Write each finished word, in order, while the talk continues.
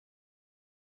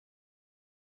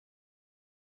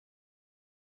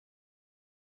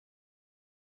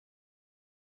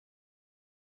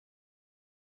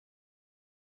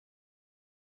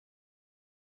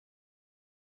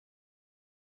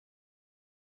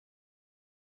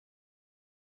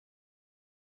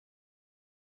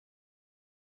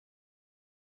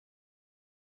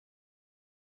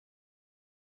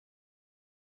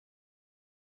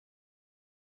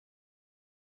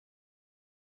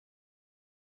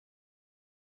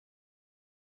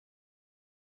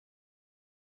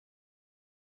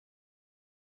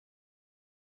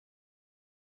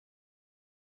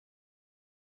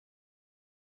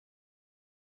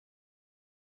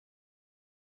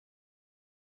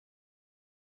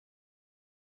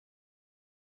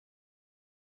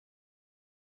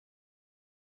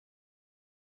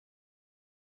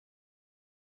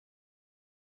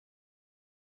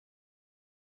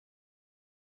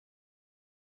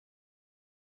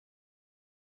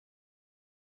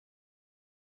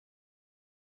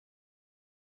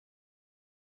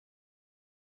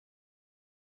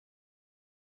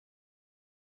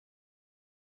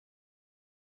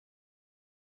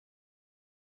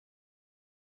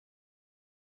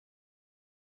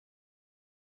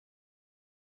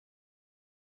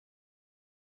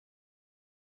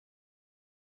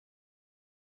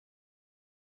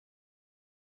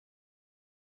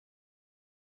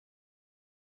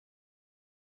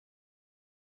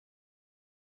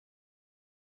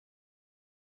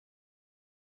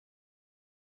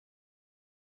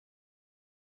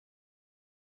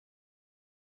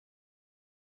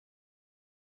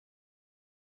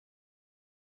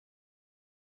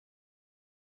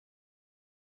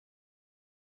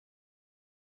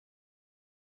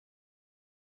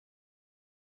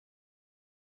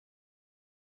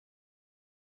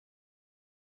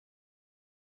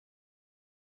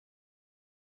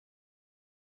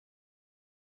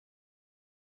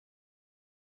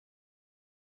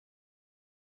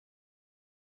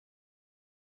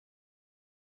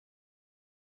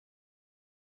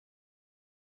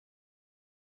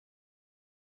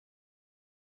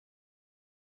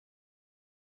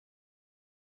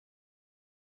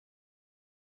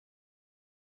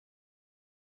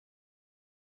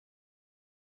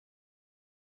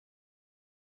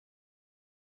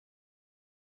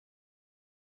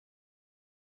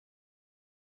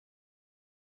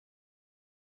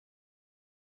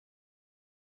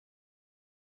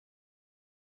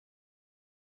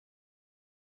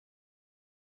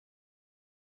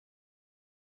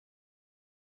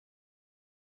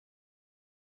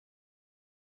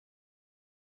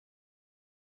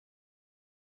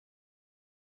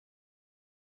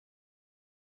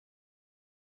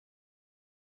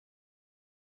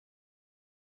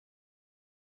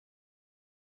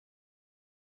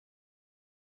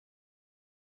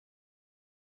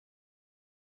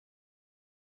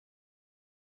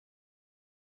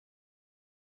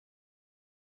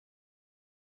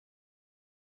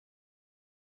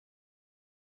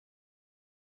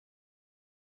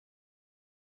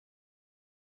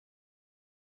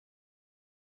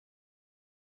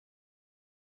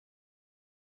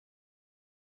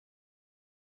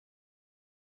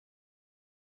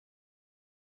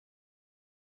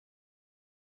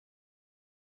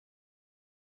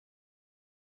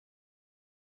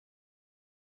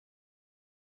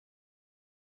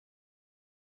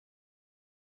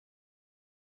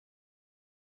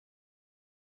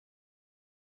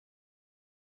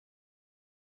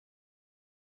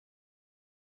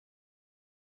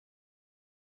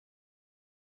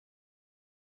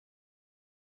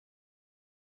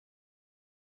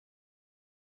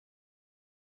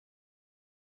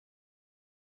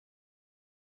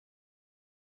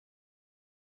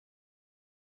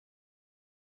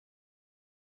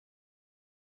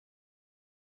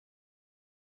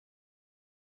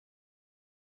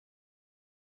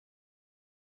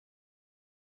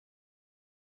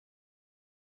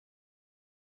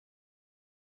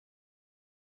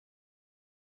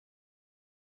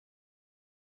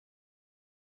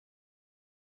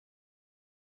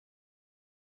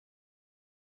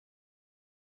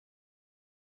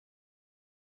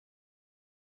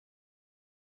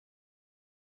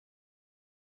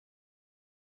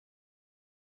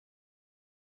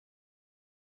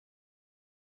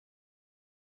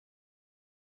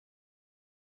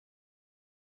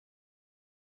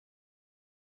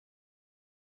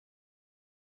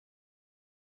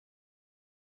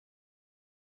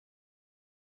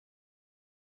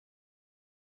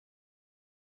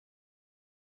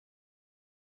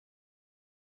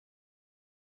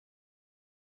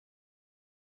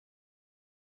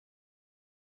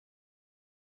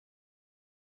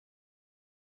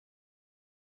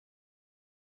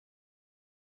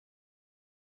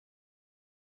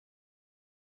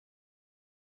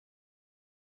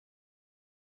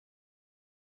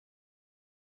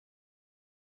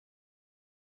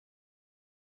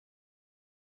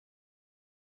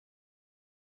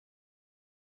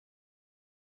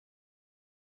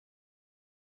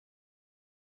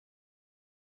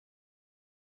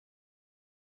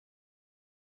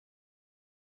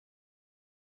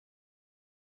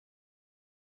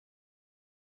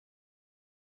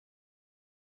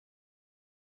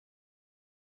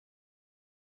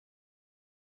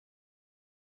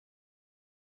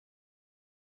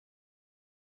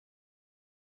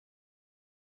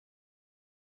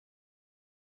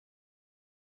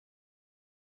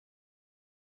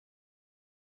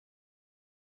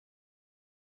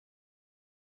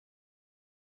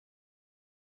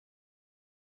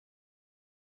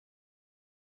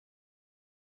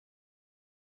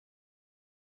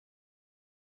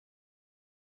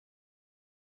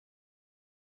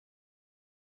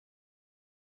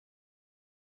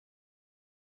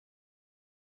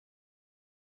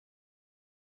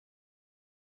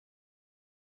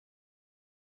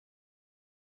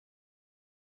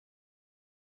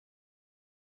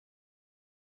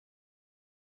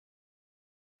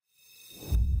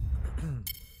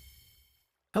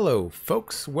Hello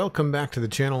folks, welcome back to the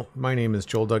channel. My name is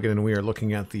Joel Duggan and we are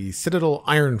looking at the Citadel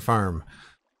Iron Farm.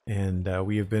 And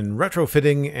we have been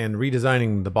retrofitting and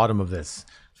redesigning the bottom of this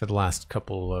for the last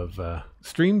couple of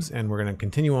streams, and we're going to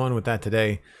continue on with that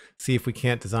today. See if we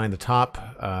can't design the top.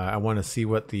 I want to see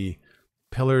what the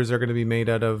pillars are going to be made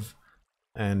out of,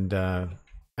 and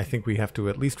I think we have to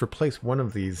at least replace one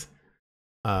of these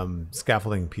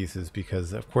scaffolding pieces,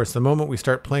 because of course the moment we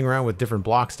start playing around with different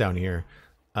blocks down here,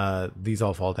 these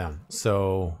all fall down.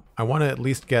 So I want to at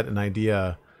least get an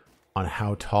idea on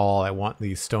how tall I want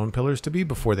these stone pillars to be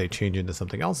before they change into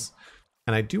something else.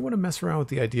 And I do want to mess around with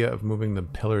the idea of moving the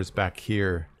pillars back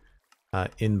here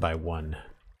in by one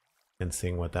and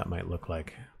seeing what that might look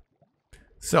like.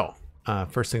 So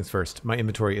first things first, my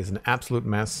inventory is an absolute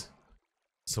mess,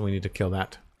 so we need to kill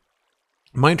that.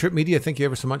 MindTripMedia, thank you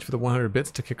ever so much for the 100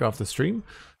 bits to kick off the stream.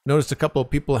 Noticed a couple of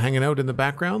people hanging out in the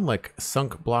background, like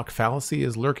Sunk Block Fallacy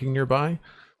is lurking nearby.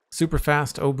 Super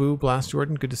Fast, Obu, Blast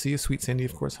Jordan, good to see you. SweetSandi,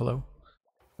 of course, hello.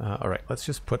 Alright, let's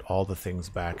just put all the things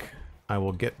back. I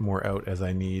will get more out as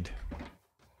I need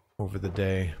over the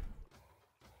day.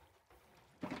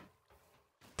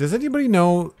 Does anybody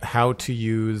know how to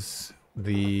use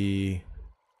the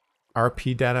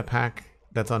RP data pack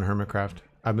that's on Hermitcraft?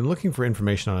 I've been looking for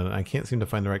information on it and I can't seem to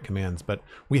find the right commands, but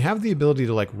we have the ability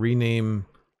to like rename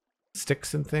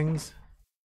sticks and things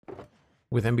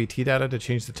with MBT data to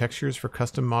change the textures for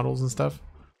custom models and stuff.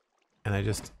 And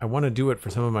I want to do it for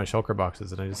some of my shulker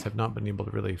boxes, and I just have not been able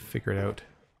to really figure it out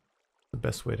the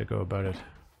best way to go about it.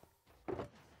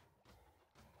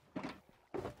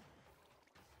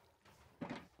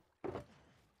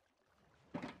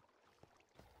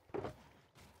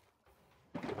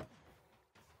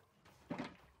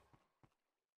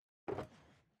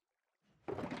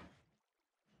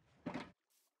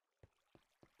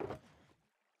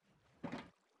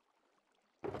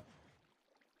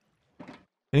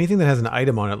 Anything that has an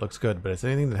item on it looks good, but it's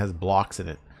anything that has blocks in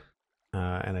it,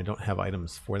 and I don't have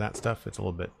items for that stuff. It's a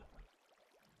little bit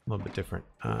different.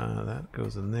 That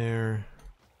goes in there.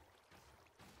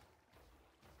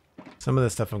 Some of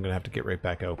this stuff I'm gonna have to get right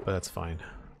back out, but that's fine.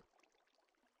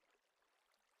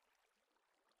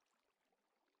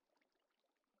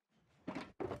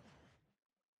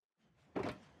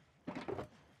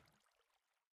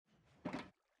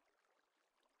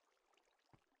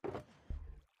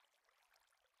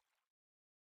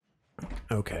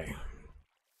 Okay.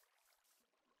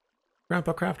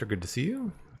 GrandpaCrafter, good to see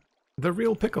you. The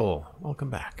Real Pickle, welcome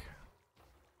back.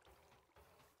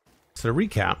 So to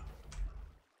recap,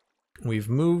 we've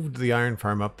moved the iron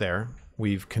farm up there.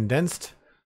 We've condensed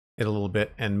it a little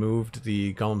bit and moved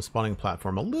the golem spawning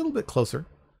platform a little bit closer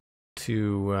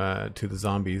to the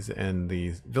zombies and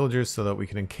the villagers so that we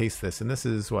can encase this. And this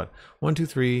is what? 1, 2,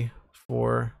 3,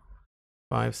 4,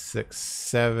 5, 6,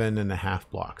 7.5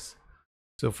 blocks.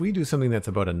 So if we do something that's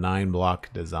about a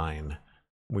 9-block design,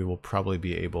 we will probably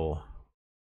be able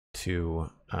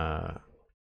to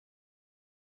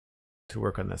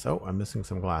work on this. Oh, I'm missing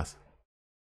some glass.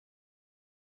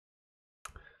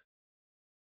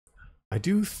 I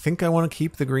do think I want to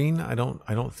keep the green. I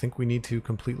don't think we need to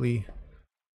completely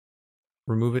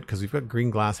remove it because we've got green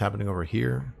glass happening over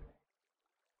here.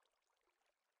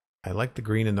 I like the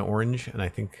green and the orange, and I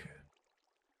think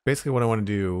basically what I want to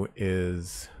do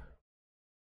is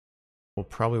we'll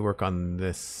probably work on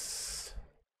this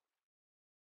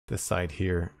side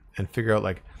here and figure out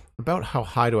like about how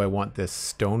high do I want this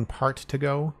stone part to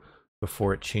go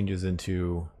before it changes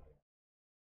into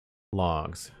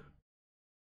logs.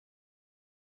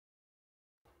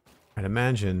 I'd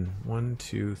imagine 1,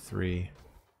 2, 3,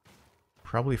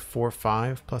 probably 4,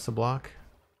 5 plus a block.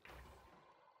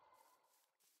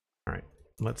 All right,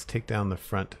 let's take down the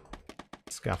front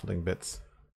scaffolding bits.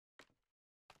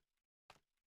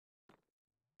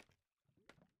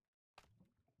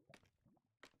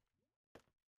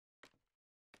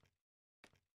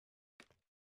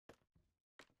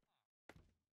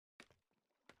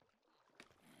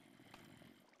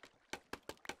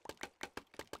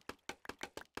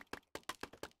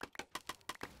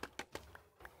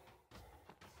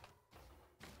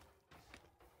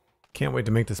 Can't wait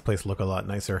to make this place look a lot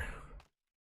nicer.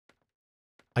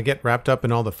 I get wrapped up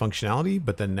in all the functionality,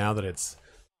 but then now that it's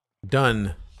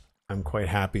done, I'm quite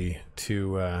happy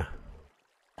to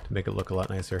make it look a lot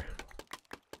nicer.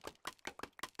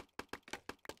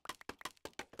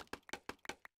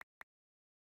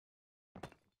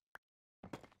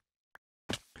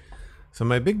 So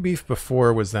my big beef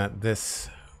before was that this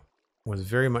was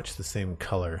very much the same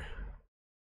color.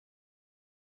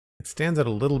 It stands out a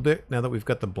little bit now that we've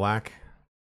got the black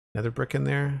nether brick in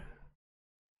there.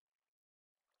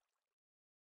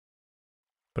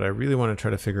 But I really want to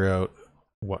try to figure out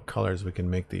what colors we can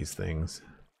make these things.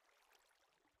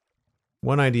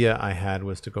 One idea I had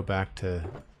was to go back to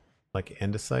like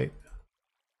andesite.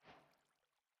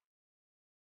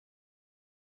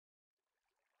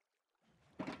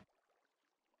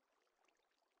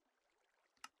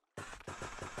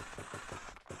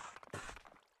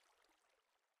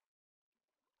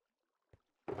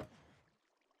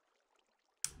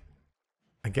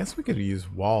 I guess we could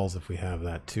use walls if we have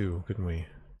that too, couldn't we?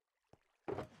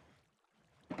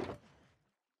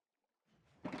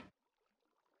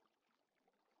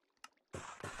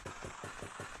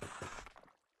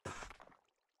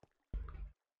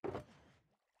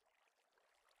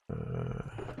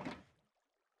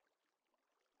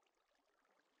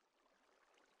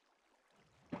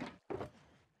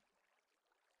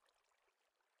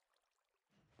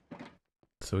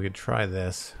 So we could try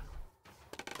this.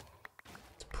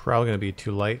 It's probably going to be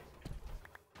too light.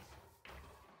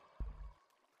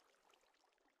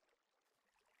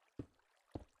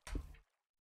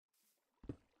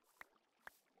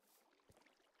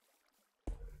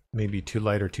 Maybe too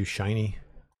light or too shiny.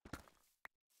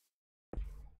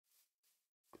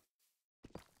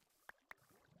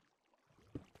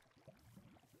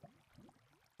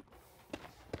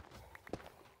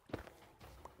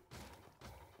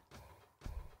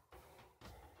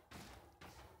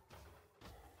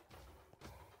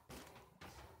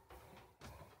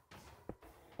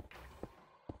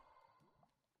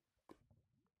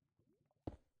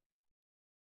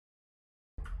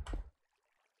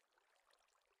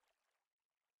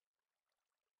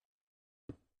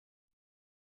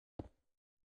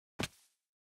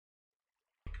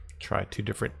 Try two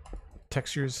different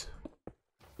textures.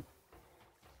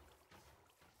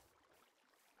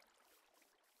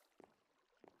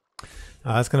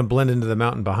 That's going to blend into the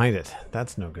mountain behind it.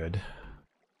 That's no good.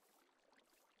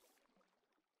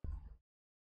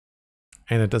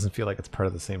 And it doesn't feel like it's part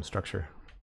of the same structure.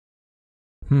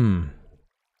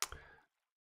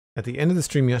 At the end of the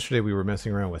stream yesterday, we were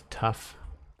messing around with tuff.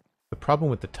 The problem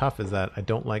with the tuff is that I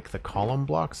don't like the column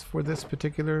blocks for this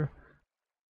particular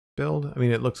build. I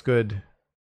mean, it looks good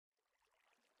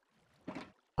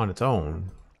on its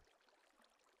own.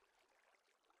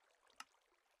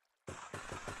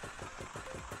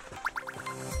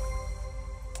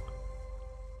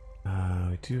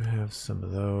 We do have some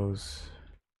of those.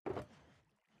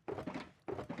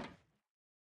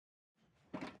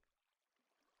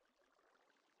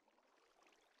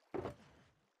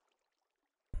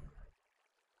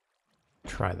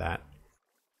 Try that.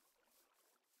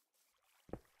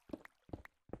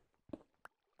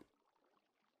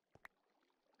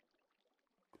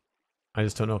 I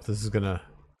just don't know if this is gonna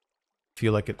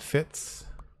feel like it fits.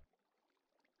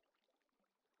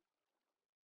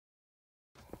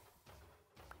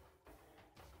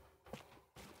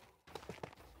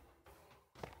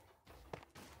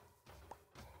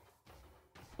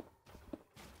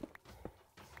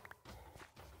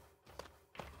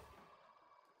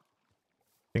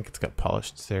 I think it's got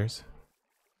polished stairs.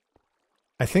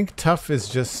 I think tuff is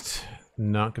just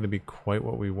not going to be quite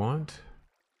what we want.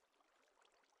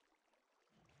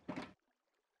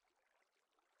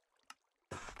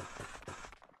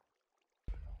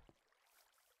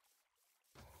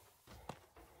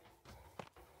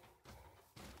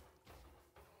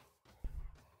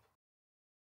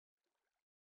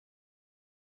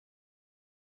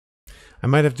 I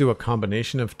might have to do a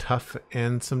combination of tuff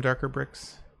and some darker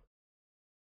bricks.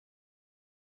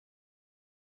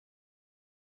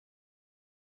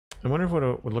 I wonder what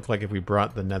it would look like if we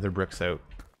brought the nether bricks out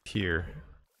here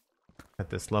at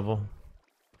this level.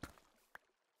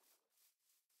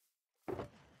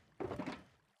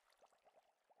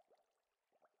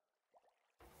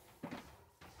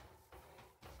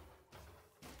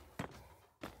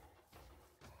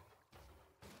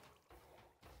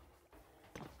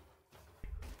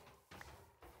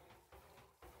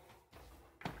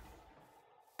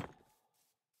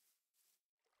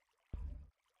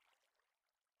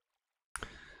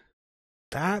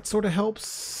 That sort of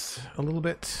helps a little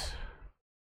bit.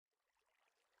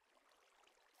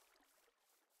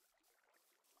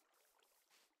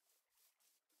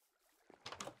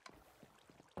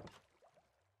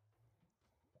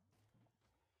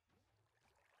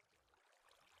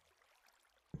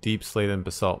 Deep slate and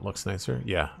basalt looks nicer.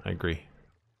 Yeah, I agree.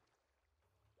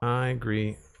 I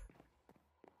agree.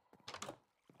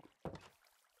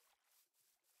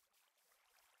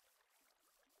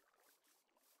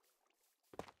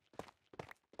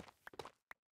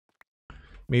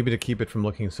 Maybe to keep it from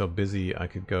looking so busy, I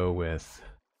could go with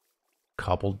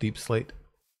cobbled deep slate.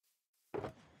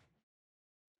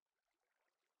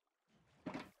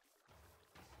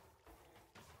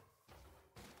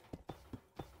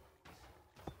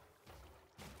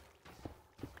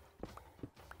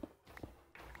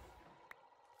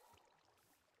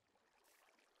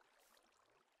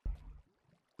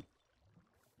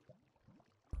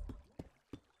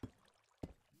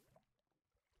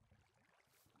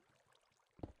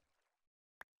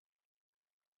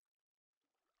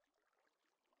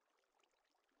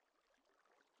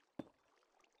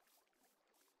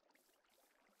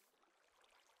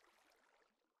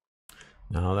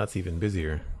 Now that's even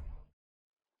busier.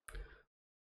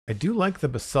 I do like the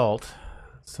basalt,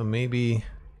 so maybe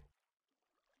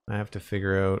I have to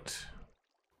figure out...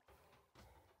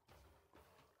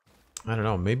 I don't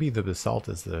know, maybe the basalt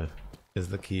is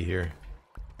the key here.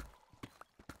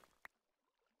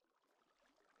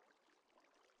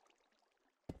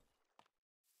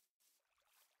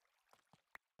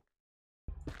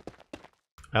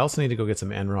 I also need to go get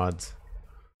some end rods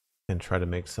and try to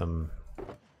make some,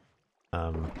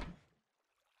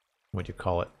 what do you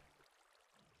call it?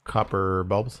 Copper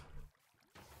bulbs.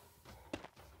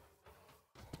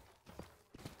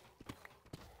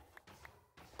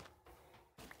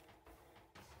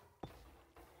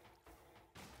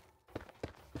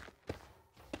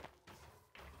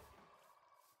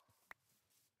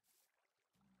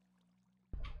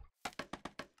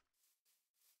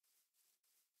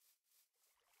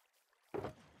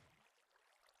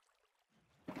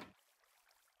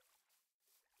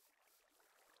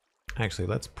 Actually,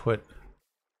 let's put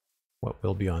what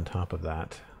will be on top of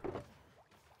that.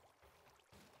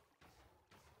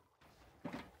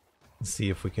 Let's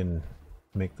see if we can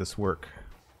make this work.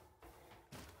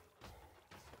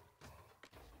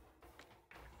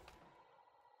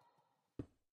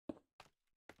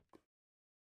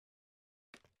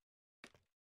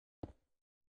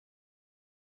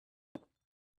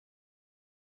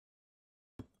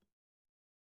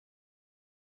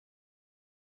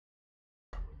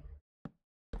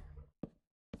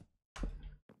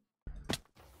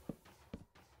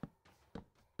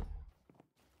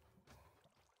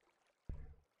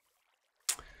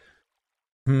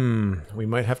 We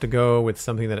might have to go with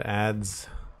something that adds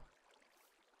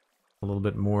a little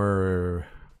bit more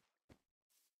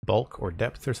bulk or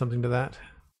depth or something to that.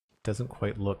 Doesn't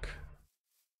quite look...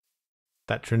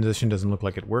 That transition doesn't look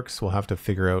like it works. We'll have to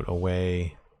figure out a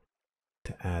way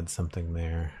to add something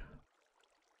there.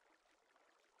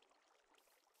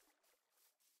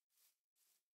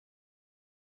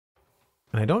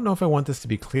 And I don't know if I want this to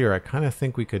be clear. I kind of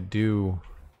think we could do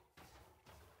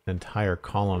an entire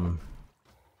column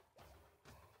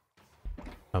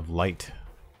of light.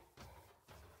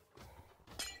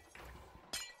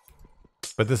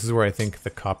 But this is where I think the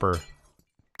copper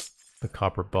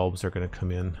bulbs are going to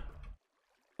come in.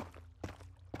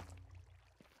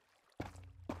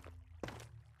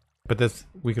 But this,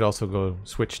 we could also go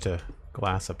switch to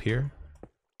glass up here,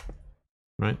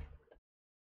 right?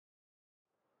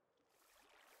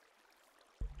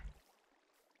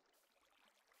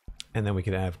 And then we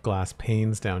could have glass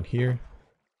panes down here.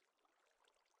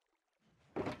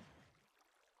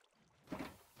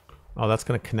 Oh, that's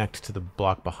going to connect to the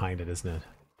block behind it, isn't it?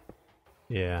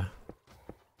 Yeah.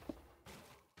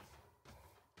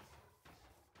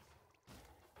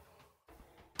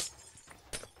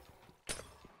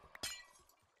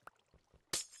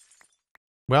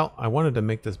 Well, I wanted to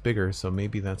make this bigger, so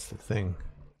maybe that's the thing.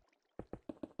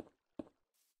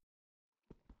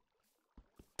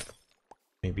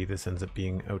 Maybe this ends up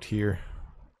being out here.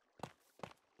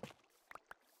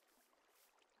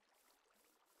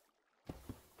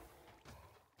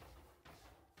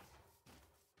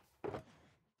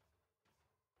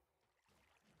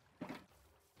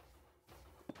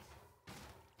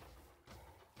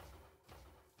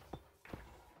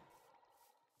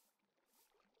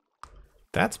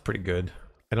 That's pretty good.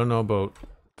 I don't know about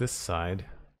this side.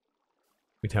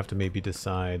 We'd have to maybe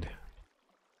decide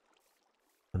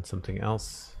on something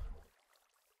else.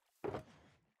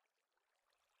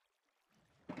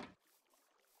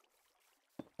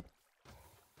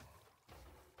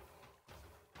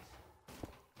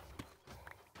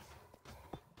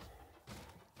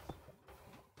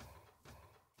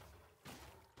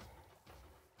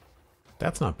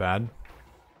 That's not bad.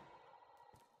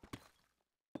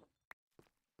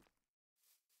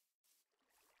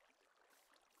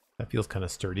 That feels kind of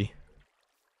sturdy.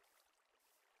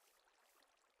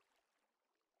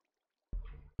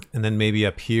 And then maybe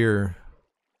up here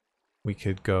we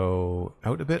could go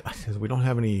out a bit because we don't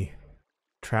have any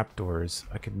trapdoors.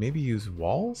 I could maybe use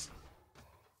walls?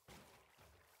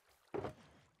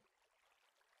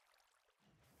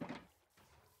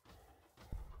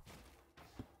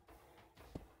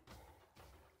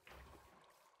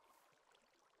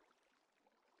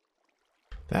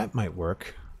 That might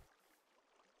work.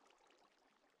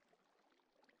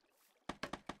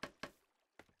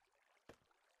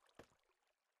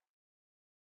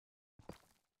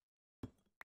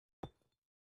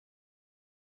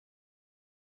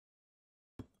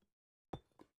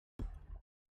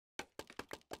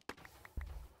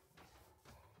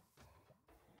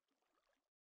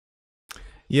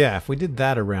 Yeah, if we did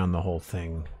that around the whole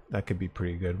thing, that could be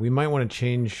pretty good. We might want to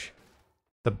change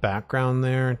the background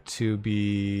there to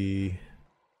be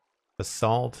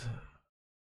basalt.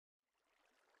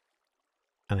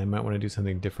 And I might want to do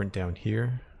something different down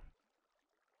here.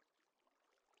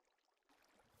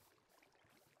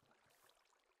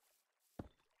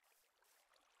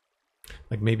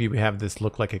 Like maybe we have this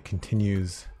look like it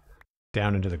continues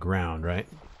down into the ground, right?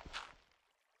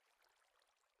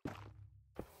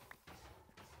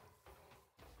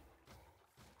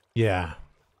 Yeah.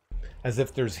 As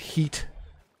if there's heat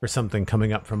or something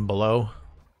coming up from below.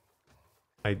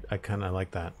 I kind of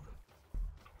like that.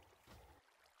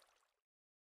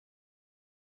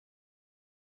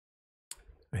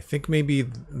 I think maybe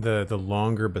the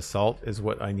longer basalt is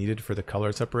what I needed for the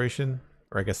color separation.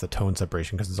 Or I guess the tone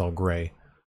separation because it's all gray.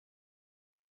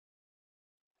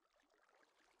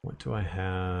 What do I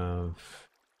have?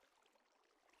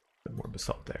 A bit more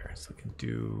basalt there. So I can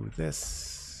do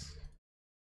this.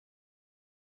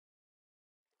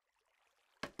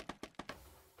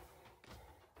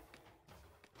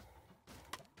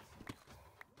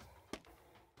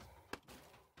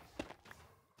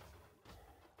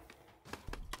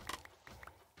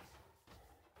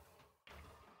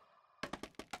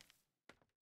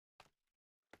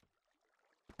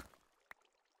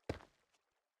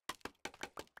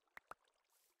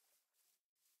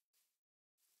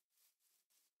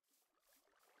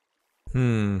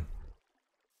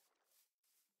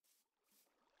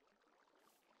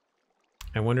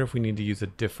 I wonder if we need to use a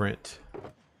different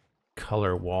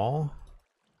color wall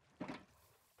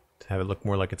to have it look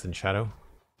more like it's in shadow.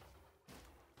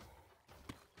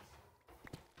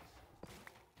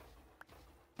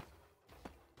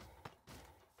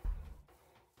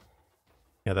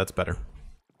 Yeah, that's better.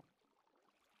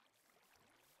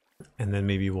 And then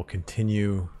maybe we'll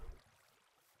continue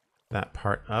that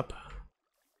part up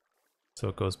so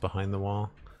it goes behind the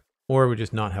wall. Or we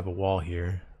just not have a wall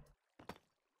here.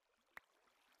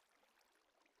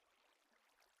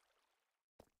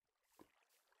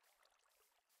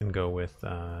 And go with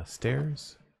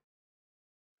stairs.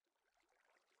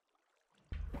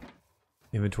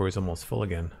 Inventory's almost full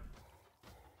again.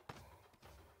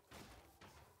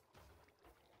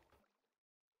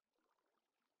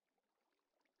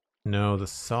 No, the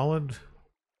solid... I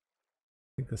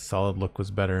think the solid look was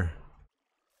better.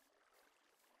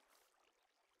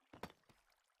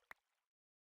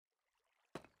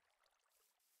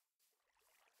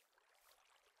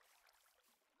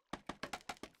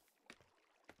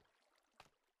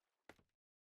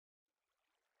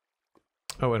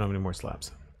 Oh, I don't have any more slabs.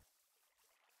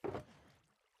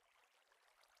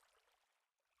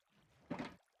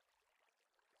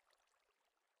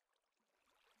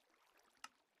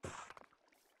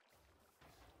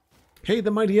 Hey, the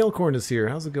mighty Elkhorn is here.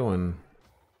 How's it going?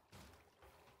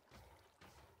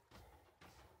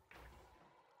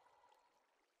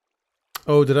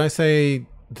 Oh, did I say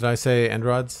end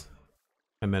rods?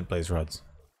 I meant blaze rods.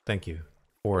 Thank you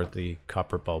for the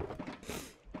copper bulb.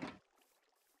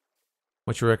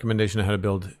 What's your recommendation on how to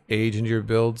build age into your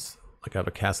builds? Like I have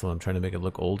a castle, I'm trying to make it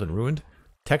look old and ruined.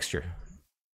 Texture.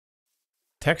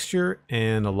 Texture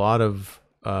and a lot of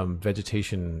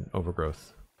vegetation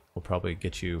overgrowth will probably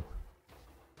get you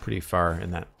pretty far in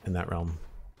that realm.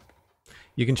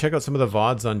 You can check out some of the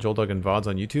VODs on Joel Duggan VODs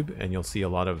on YouTube, and you'll see a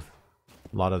lot of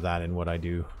that in what I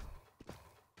do.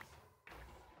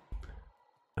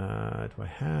 Do I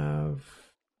have?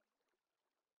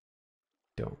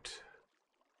 Don't.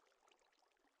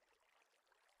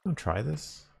 I'll try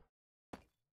this.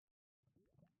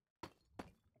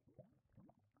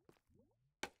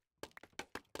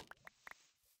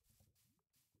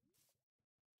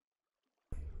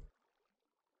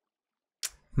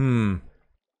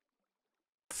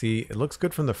 See, it looks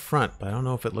good from the front, but I don't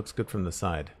know if it looks good from the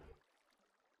side. I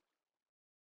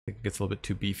think it gets a little bit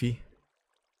too beefy.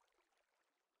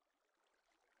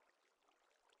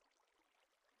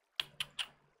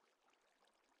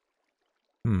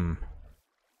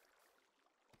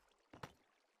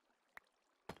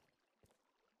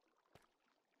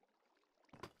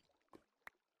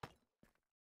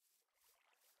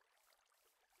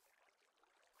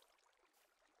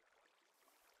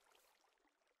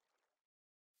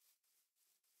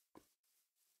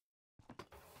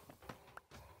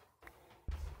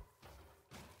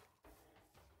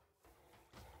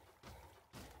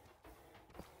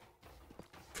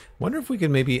 Wonder if we could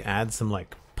maybe add some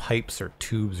like pipes or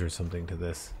tubes or something to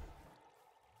this.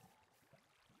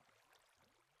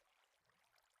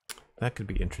 That could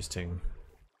be interesting.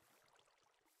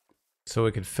 So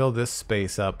we could fill this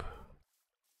space up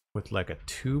with like a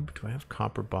tube. Do I have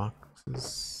copper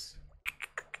boxes?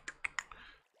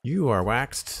 You are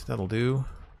waxed. That'll do.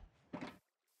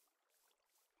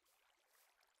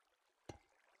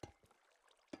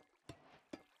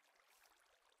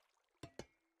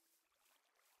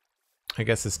 I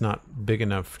guess it's not big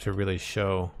enough to really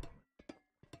show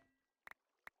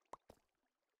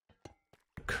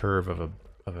the curve of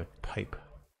a pipe.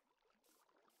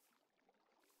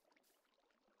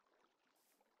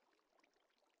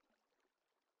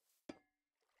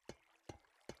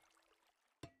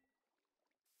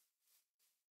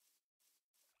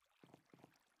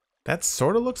 That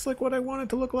sort of looks like what I want it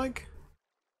to look like.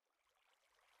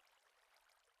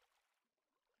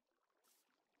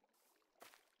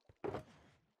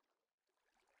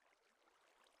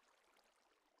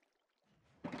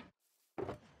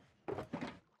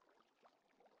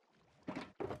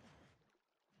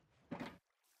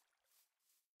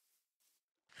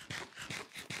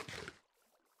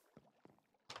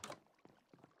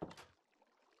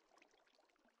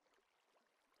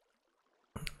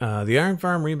 The Iron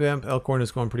Farm revamp Elkhorn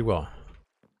is going pretty well.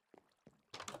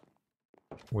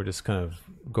 We're just kind of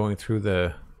going through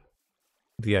the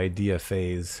idea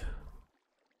phase.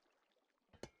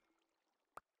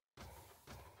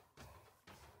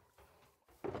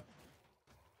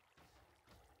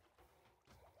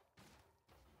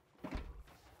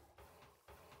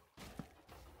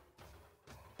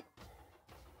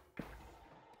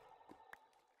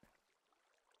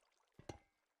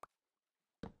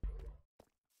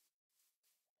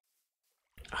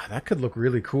 That could look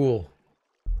really cool.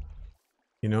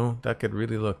 You know, that could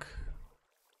really look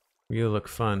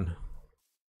fun.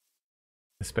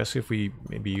 Especially if we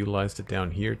maybe utilized it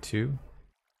down here too.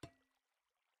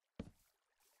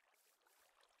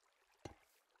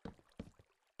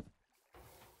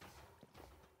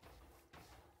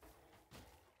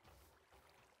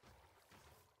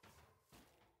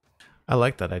 I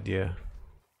like that idea.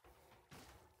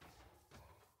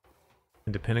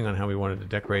 And depending on how we wanted to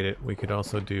decorate it, we could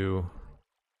also do...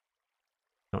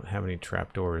 I don't have any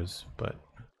trapdoors, but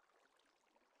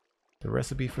the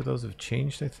recipe for those have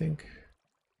changed, I think.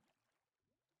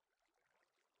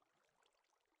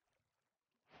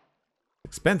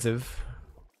 Expensive.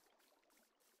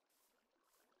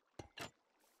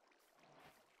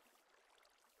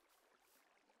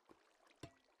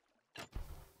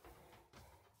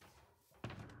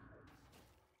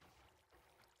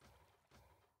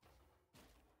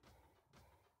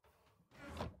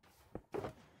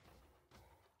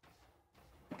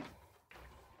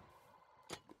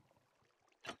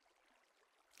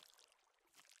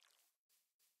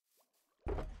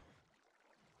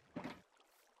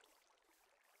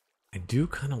 I do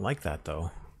kind of like that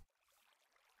though.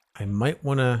 I might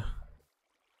want to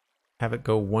have it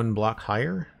go one block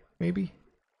higher, maybe?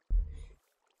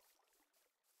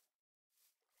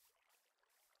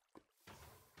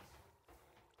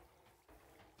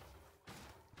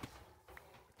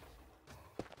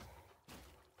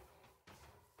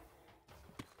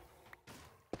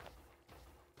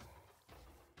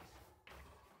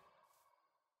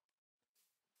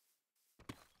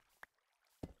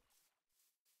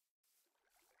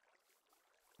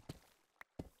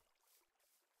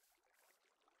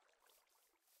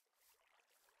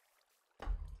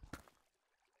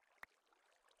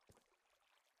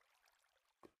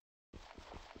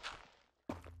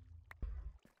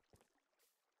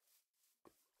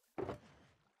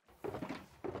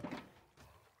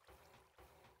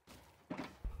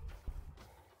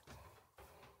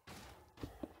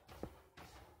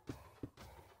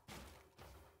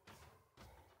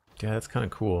 Yeah, that's kind of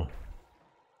cool.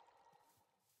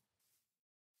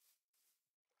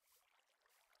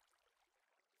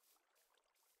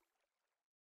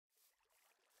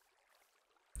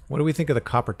 What do we think of the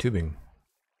copper tubing?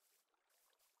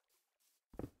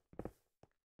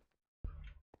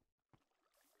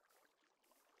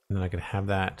 And then I could have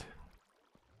that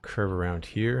curve around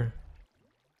here.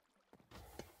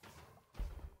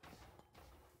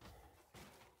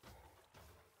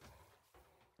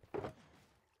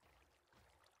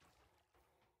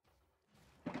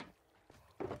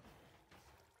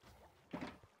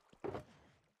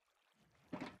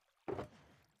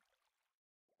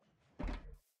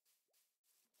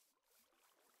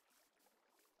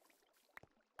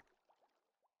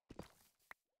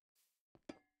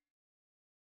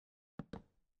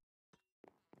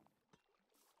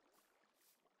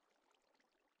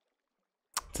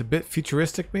 It's a bit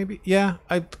futuristic, maybe? Yeah,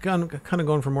 I'm kind of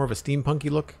going for more of a steampunky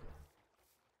look.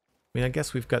 I mean, I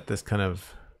guess we've got this kind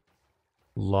of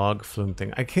log flume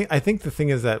thing. I think the thing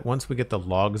is that once we get the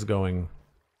logs going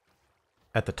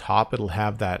at the top, it'll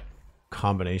have that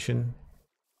combination.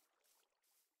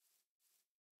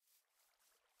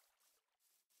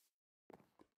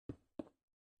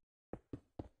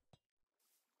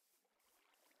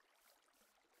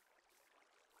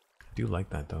 I do like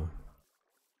that though.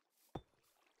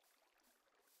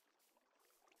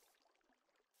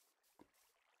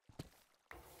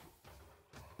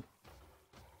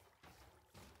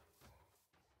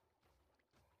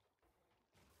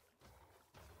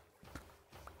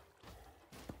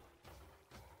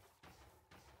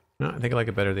 No, I think I like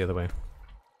it better the other way.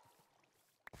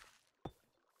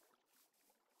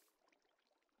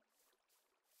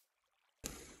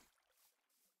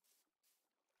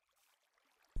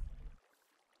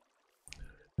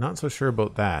 Not so sure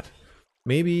about that.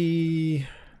 Maybe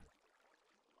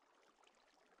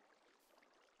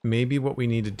what we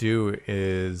need to do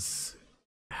is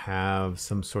have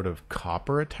some sort of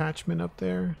copper attachment up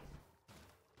there.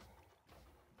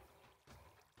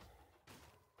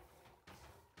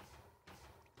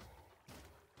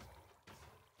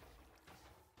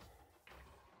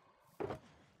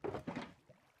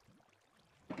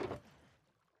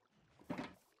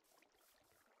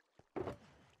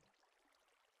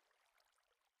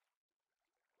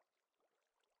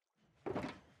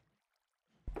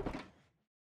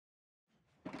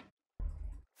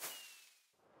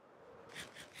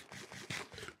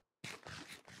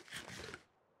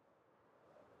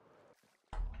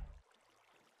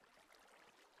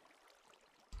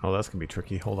 Oh, that's gonna be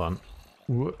tricky. Hold on.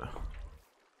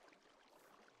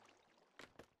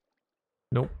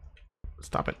 Nope.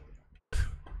 Stop it.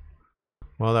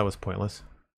 Well, that was pointless.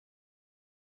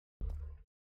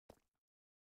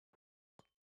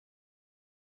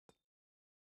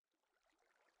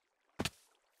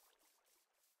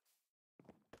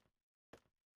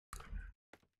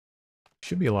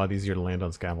 Should be a lot easier to land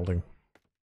on scaffolding.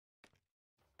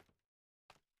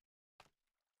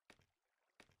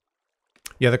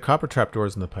 Yeah, the copper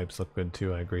trapdoors and the pipes look good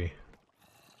too, I agree.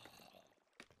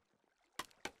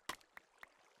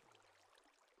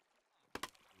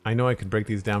 I know I could break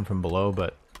these down from below,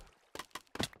 but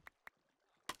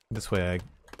this way I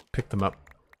pick them up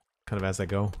kind of as I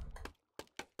go.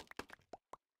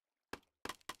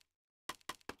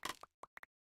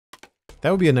 That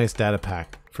would be a nice data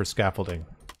pack for scaffolding,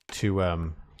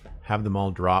 to have them all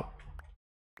drop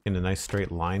in a nice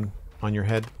straight line on your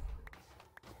head.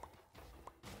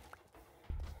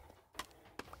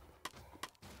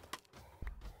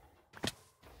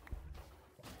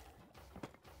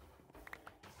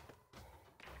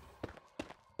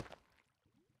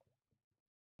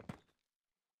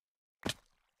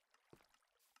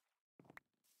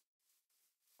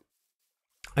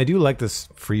 I do like this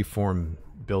free-form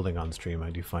building on stream.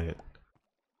 I do find it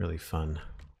really fun.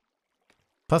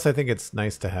 Plus, I think it's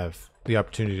nice to have the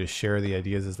opportunity to share the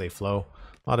ideas as they flow.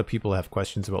 A lot of people have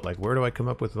questions about, like, where do I come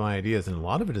up with my ideas? And a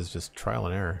lot of it is just trial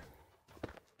and error.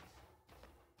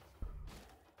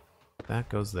 That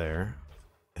goes there.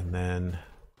 And then,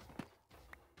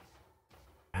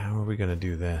 how are we going to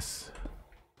do this?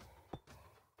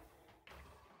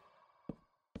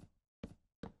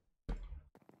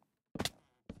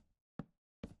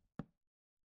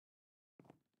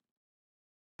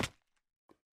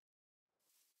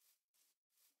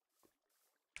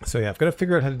 So yeah, I've got to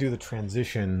figure out how to do the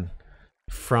transition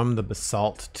from the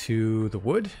basalt to the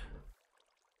wood.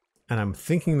 And I'm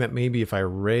thinking that maybe if I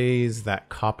raise that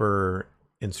copper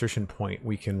insertion point,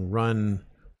 we can run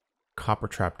copper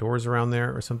trapdoors around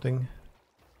there or something.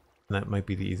 And that might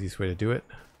be the easiest way to do it.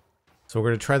 So we're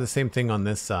going to try the same thing on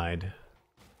this side.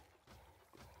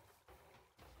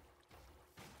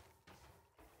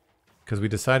 Because we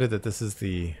decided that this is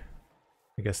the,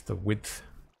 I guess, the width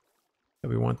that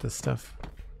we want this stuff.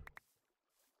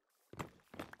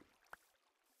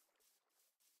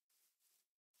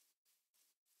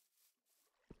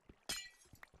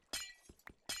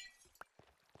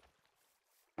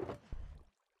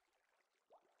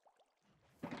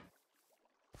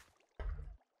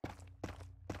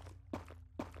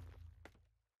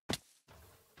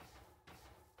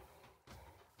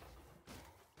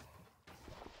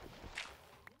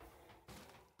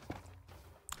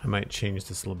 I might change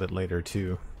this a little bit later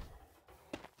too.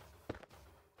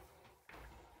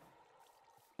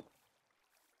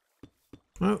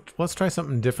 Well, let's try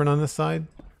something different on this side,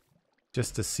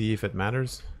 just to see if it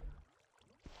matters.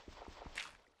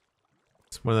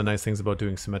 It's one of the nice things about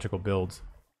doing symmetrical builds.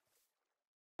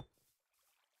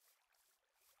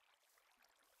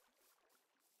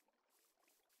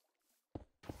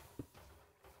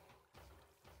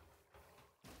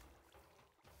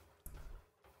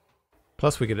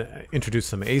 Plus we could introduce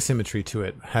some asymmetry to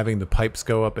it. Having the pipes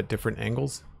go up at different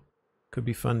angles could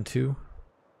be fun too.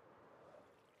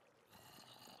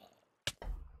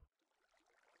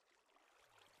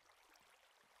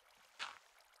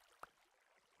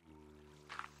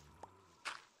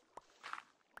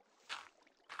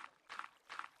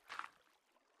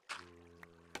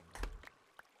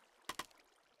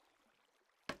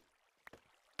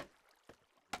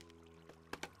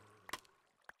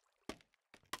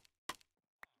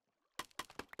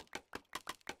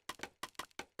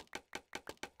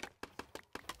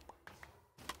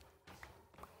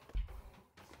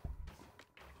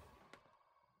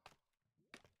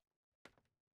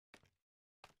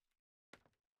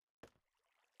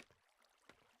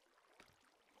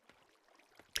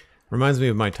 Reminds me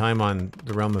of my time on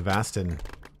the Realm of Aston.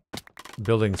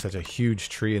 Building such a huge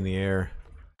tree in the air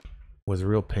was a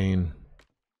real pain.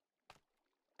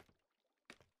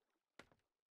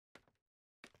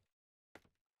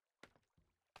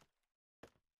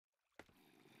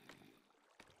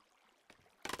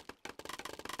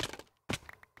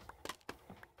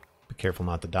 Be careful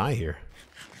not to die here.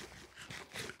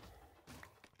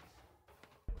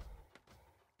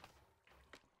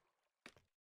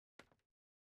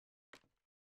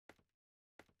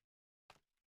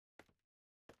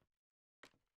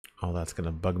 Oh, that's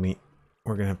gonna bug me.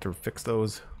 We're gonna have to fix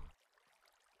those.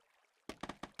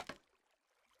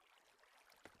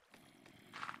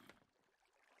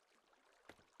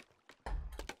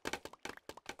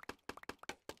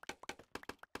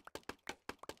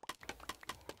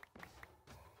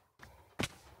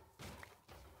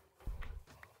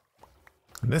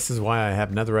 And this is why I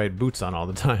have netherite boots on all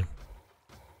the time.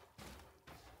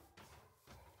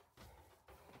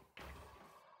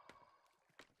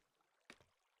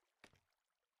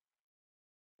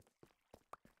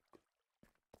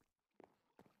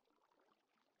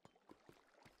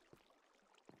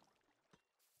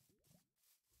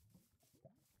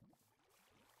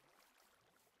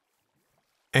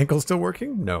 Ankle still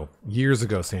working? No. Years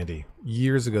ago, Sandy.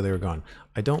 Years ago they were gone.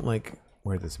 I don't like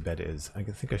where this bed is. I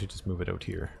think I should just move it out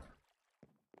here.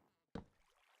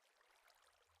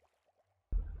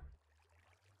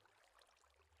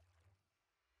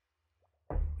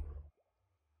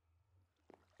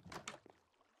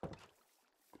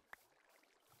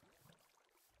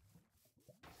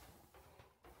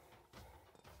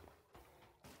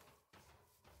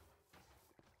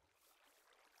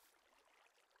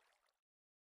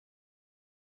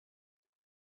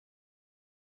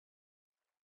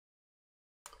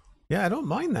 Yeah, I don't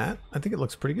mind that. I think it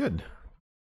looks pretty good.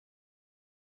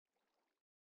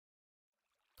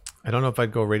 I don't know if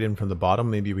I'd go right in from the bottom.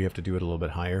 Maybe we have to do it a little bit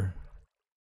higher.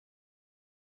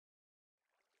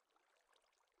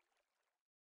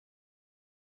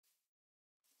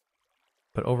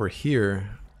 But over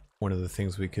here, one of the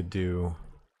things we could do...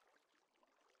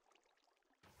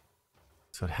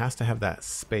 So it has to have that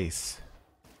space.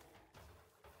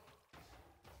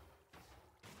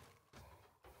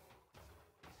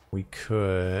 We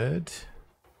could...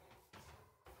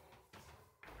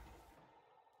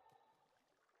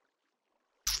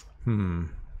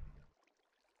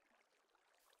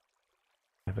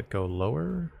 Have it go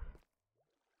lower?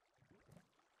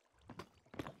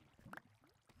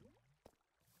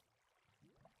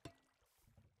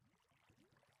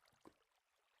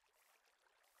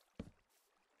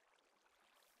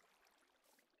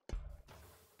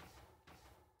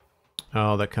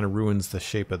 Oh, that kind of ruins the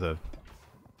shape of the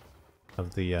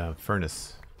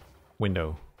furnace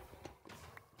window.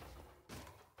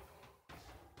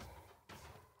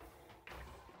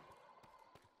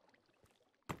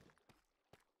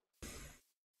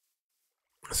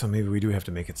 So maybe we do have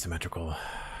to make it symmetrical.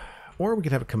 Or we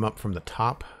could have it come up from the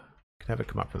top. Could have it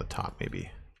come up from the top, maybe.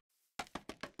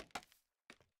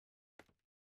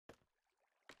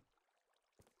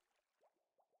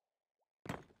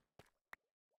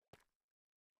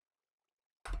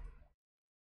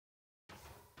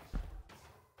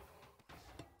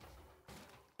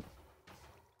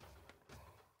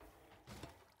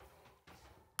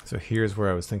 So here's where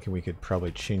I was thinking we could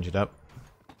probably change it up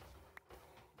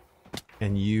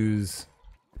and use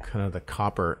kind of the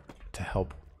copper to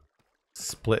help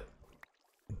split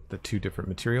the two different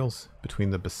materials between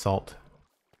the basalt,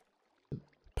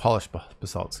 polished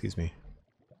basalt, excuse me.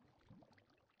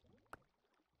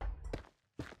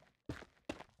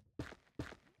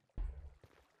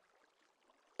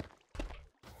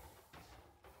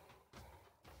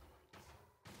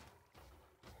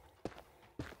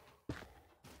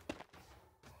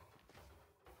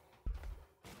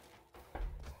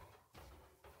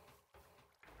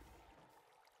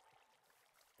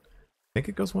 Think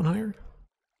it goes one higher?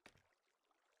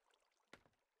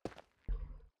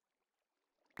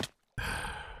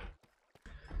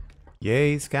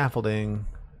 Yay, scaffolding.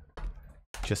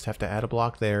 Just have to add a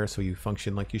block there so you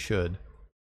function like you should.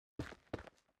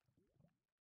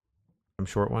 I'm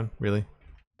short one, really?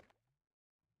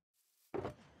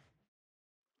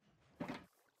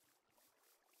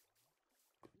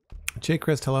 J.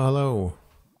 Chris, hello, hello.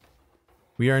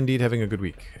 We are indeed having a good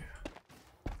week.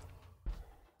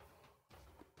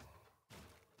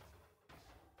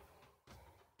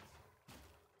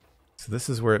 So this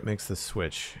is where it makes the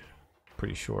switch,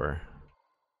 pretty sure.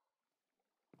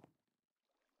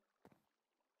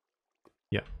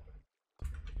 Yeah.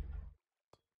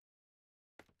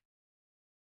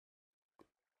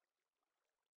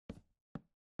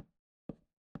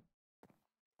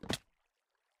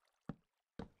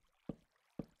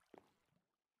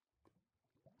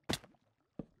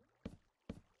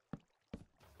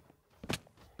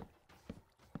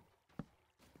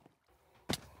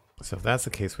 So if that's the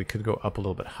case, we could go up a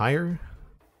little bit higher.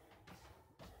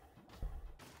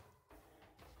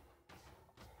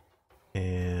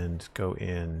 And go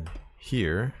in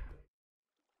here.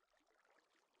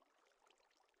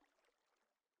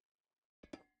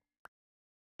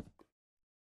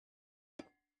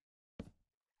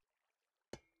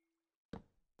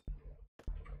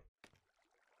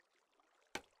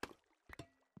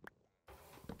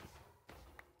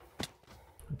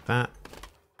 Like that.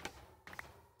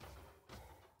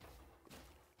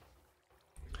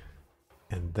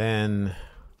 And then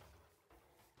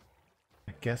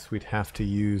I guess we'd have to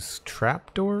use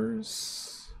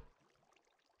trapdoors.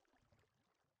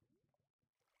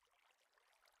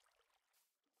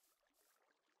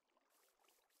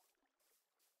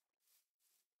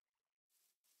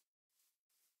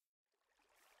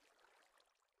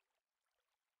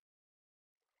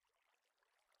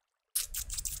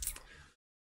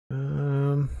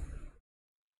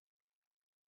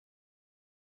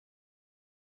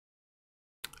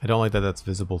 I don't like that that's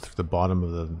visible through the bottom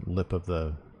of the lip of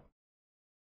the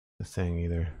thing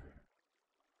either.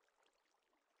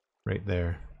 Right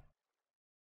there.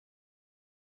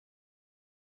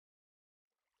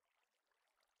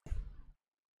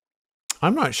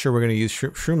 I'm not sure we're going to use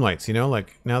shroom lights, you know?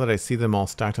 Like, now that I see them all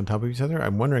stacked on top of each other,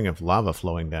 I'm wondering if lava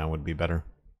flowing down would be better.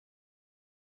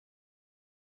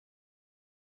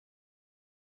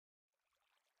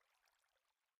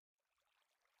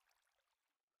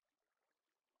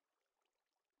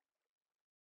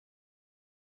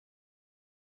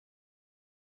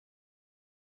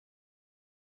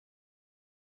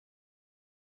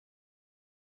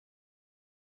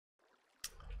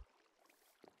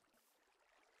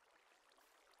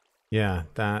 Yeah,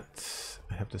 that...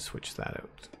 I have to switch that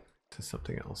out to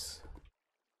something else.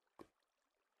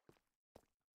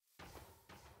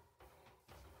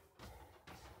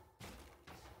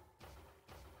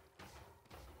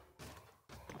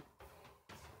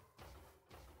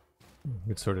 I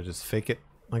could sort of just fake it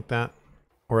like that.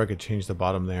 Or I could change the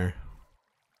bottom there.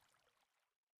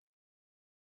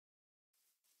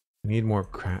 I need more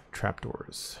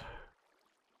trapdoors.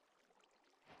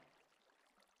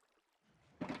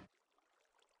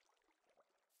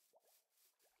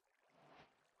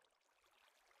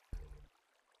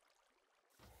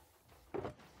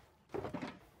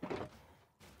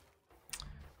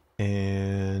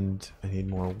 And I need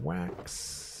more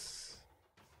wax.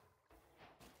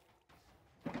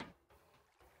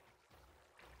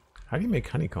 How do you make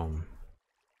honeycomb?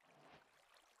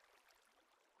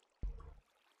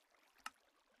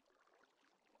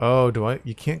 Oh,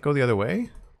 you can't go the other way?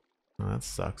 Oh, that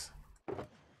sucks.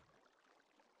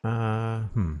 I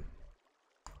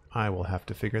will have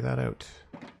to figure that out.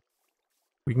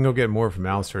 We can go get more from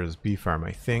Alistair's bee farm,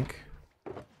 I think.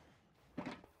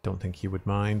 Don't think he would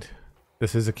mind.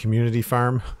 This is a community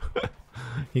farm.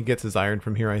 He gets his iron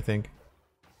from here, I think.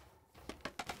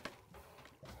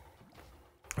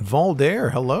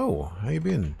 Voldare, hello. How you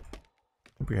been?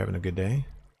 Hope you're having a good day.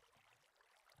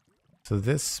 So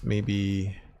this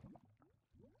maybe...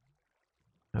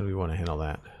 How do we want to handle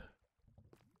that?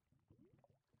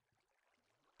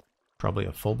 Probably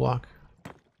a full block.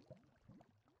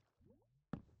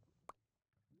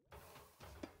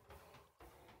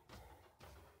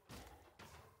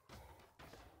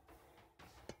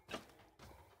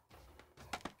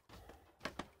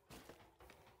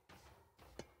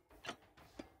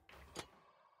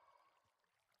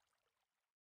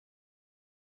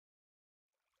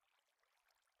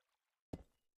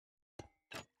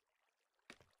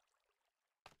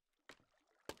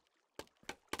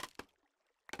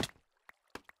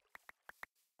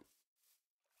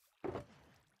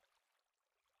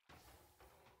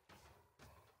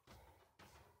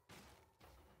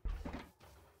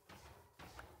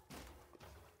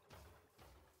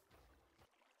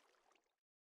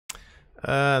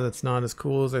 That's not as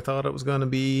cool as I thought it was going to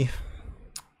be.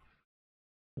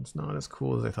 It's not as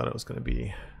cool as I thought it was going to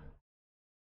be.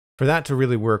 For that to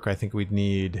really work, I think we'd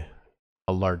need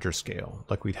a larger scale.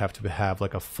 Like we'd have to have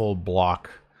like a full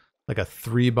block, like a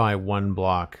 3x1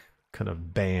 block kind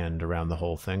of band around the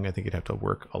whole thing. I think it'd have to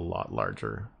work a lot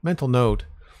larger. Mental note,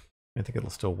 I think it'll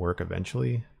still work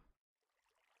eventually.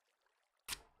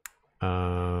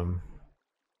 I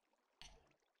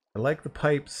like the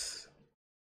pipes.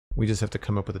 We just have to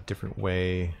come up with a different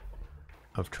way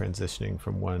of transitioning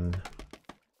from one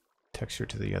texture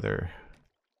to the other.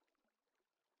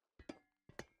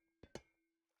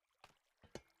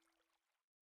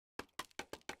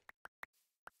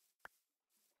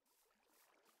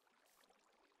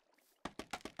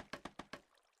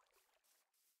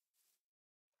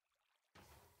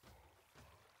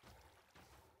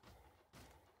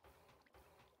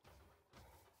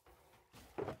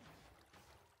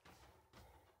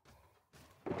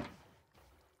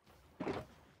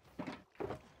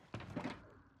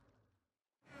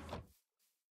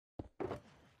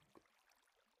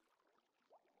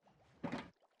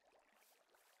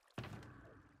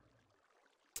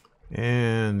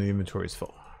 And the inventory is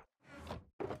full.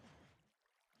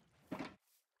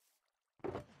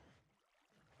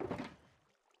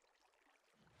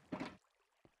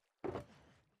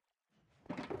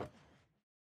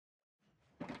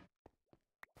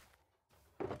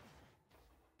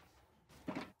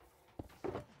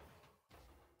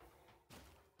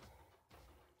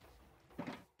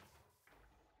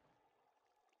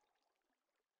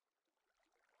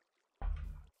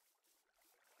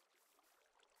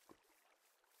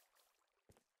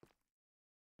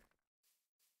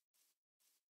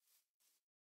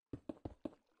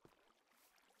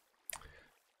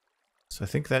 So I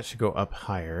think that should go up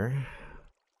higher.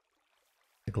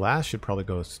 The glass should probably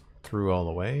go through all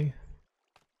the way.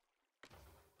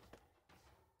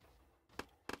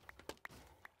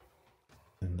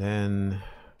 And then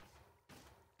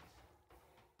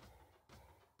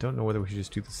don't know whether we should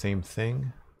just do the same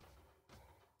thing.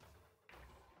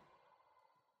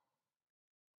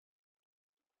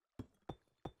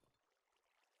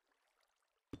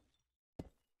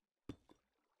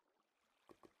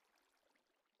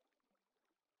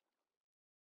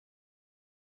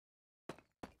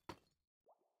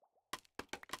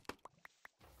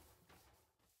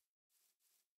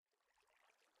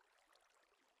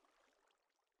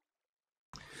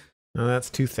 No, that's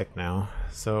too thick now.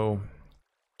 So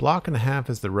block and a half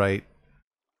is the right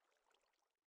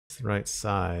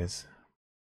size.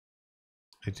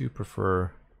 I do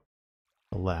prefer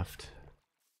the left.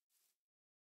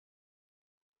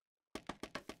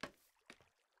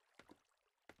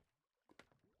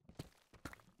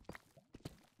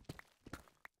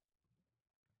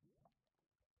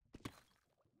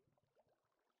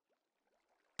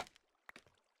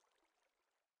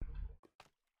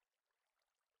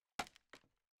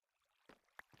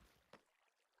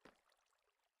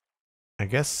 I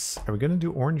guess, are we going to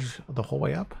do orange the whole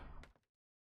way up?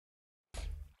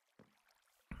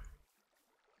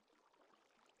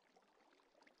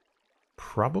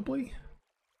 Probably.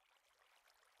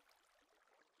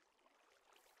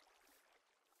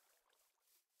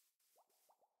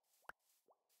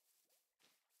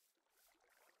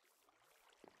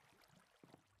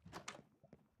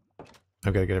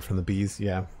 I've got to get it from the bees,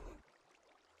 yeah.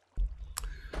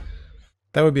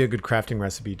 That would be a good crafting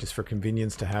recipe, just for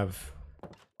convenience, to have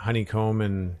honeycomb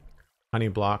and honey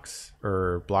blocks,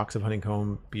 or blocks of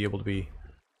honeycomb, be able to be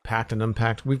packed and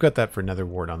unpacked. We've got that for nether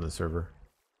wart on the server.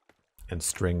 And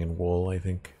string and wool, I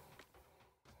think.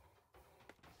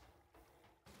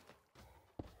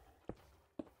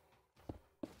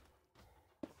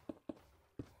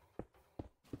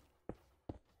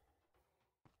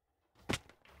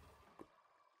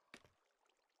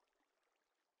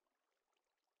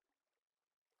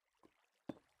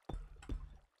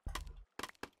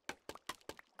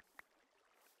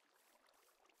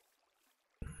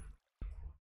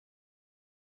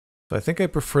 So I think I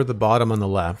prefer the bottom on the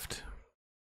left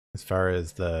as far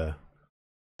as the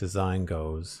design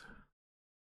goes.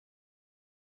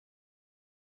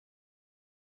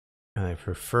 And I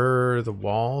prefer the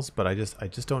walls, but I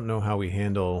just don't know how we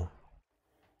handle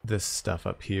this stuff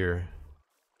up here.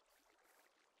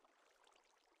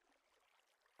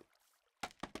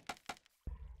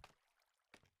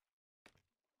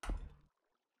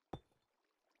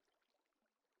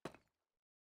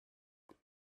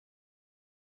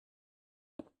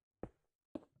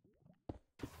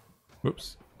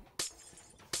 Whoops.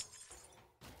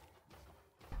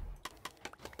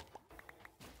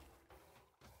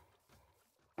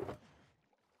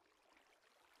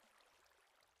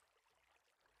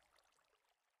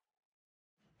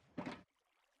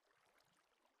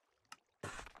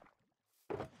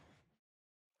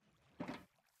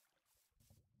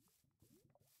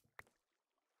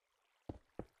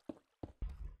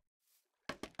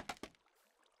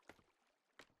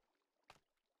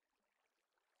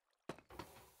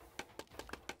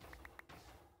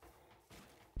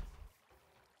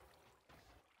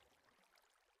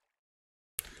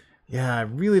 Yeah, I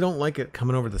really don't like it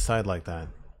coming over the side like that.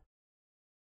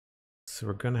 So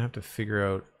we're gonna have to figure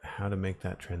out how to make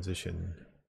that transition.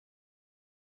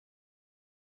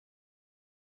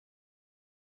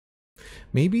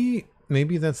 Maybe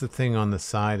that's the thing on the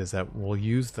side, is that we'll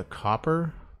use the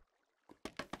copper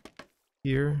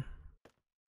here.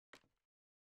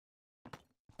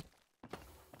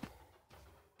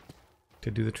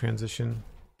 To do the transition.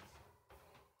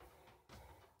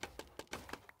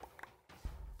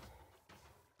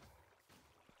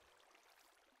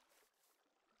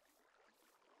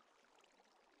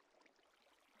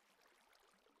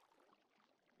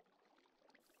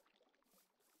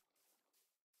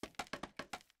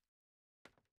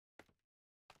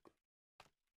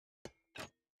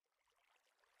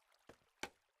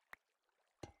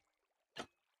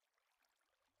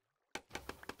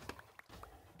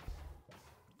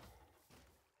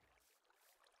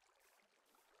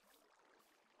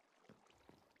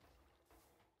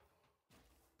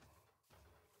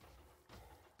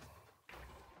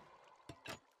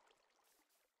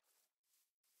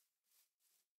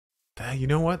 You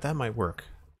know what? That might work.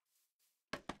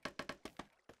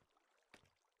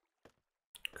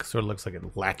 Sort of looks like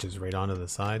it latches right onto the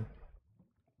side.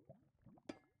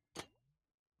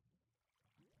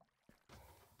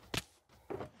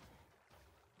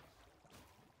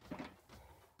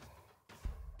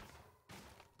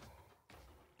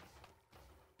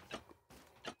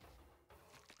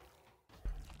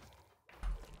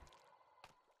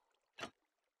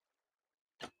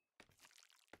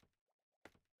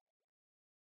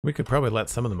 We could probably let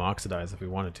some of them oxidize if we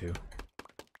wanted to.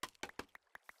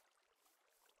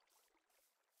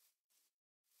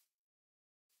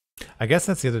 I guess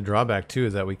that's the other drawback too,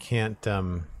 is that we can't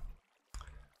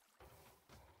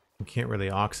really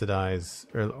oxidize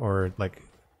or like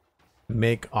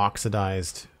make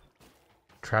oxidized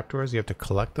trapdoors. You have to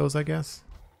collect those, I guess.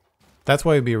 That's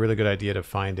why it'd be a really good idea to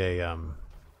find a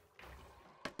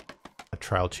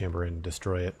trial chamber and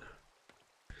destroy it.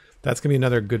 That's gonna be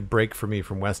another good break for me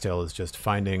from Westdale, is just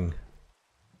finding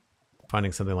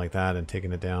something like that and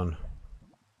taking it down.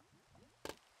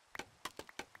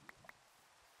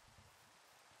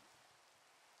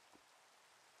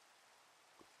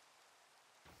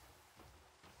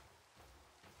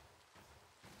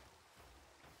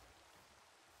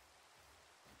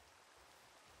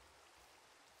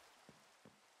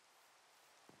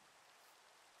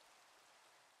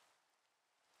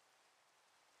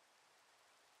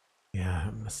 Yeah,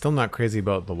 I'm still not crazy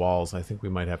about the walls. I think we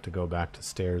might have to go back to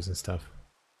stairs and stuff.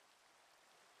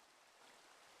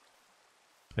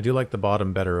 I do like the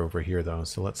bottom better over here though,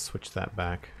 so let's switch that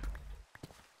back.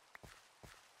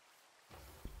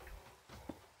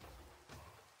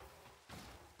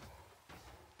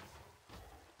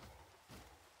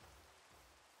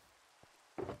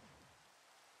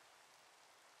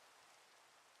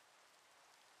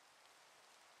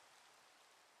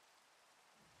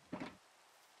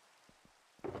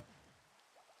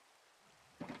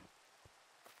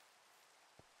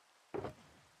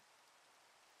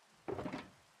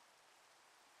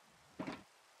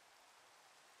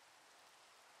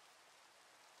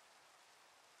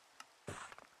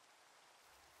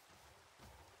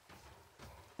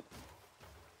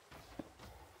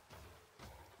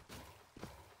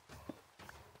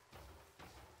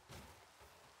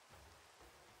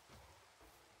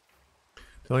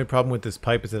 The only problem with this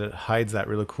pipe is that it hides that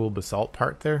really cool basalt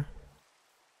part there.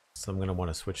 So I'm going to want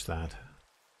to switch that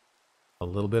a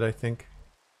little bit, I think.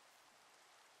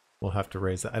 We'll have to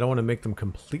raise that. I don't want to make them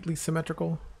completely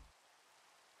symmetrical.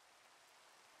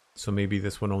 So maybe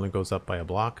this one only goes up by a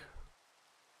block.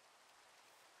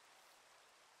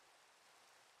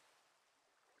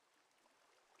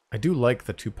 I do like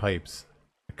the two pipes.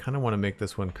 I kind of want to make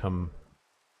this one come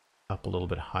up a little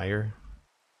bit higher.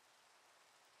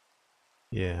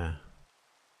 Yeah.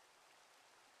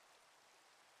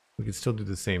 We could still do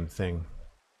the same thing.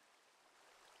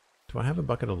 Do I have a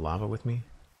bucket of lava with me?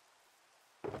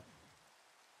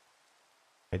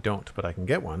 I don't, but I can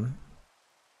get one.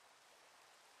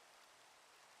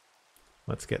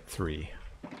 Let's get 3.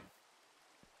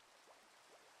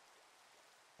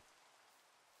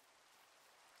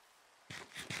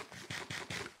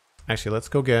 Actually, let's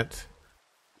go get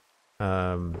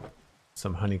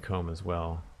some honeycomb as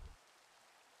well.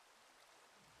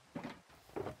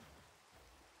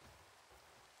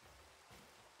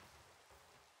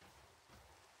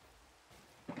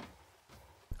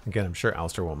 Again, I'm sure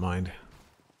Alistair won't mind.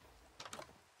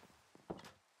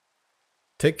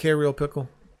 Take care, Real Pickle.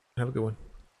 Have a good one.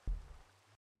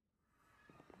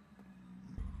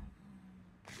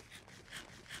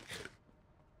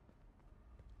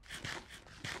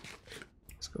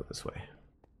 Let's go this way.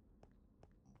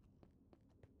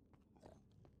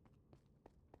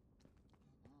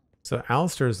 So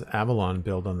Alistair's Avalon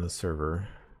build on the server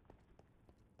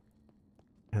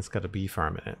has got a bee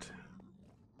farm in it.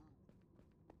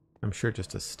 I'm sure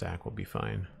just a stack will be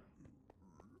fine.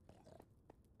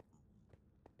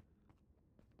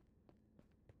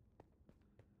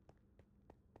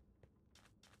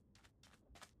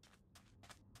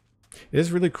 It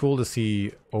is really cool to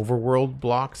see overworld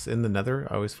blocks in the Nether.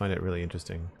 I always find it really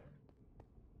interesting.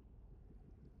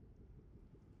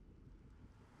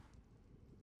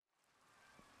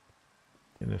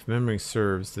 And if memory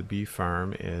serves, the bee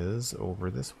farm is over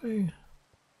this way.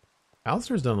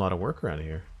 Alistair's done a lot of work around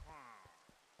here.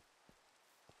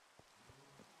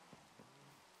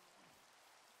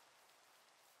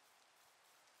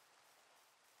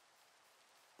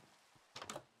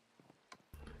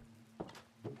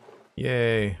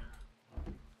 Yay.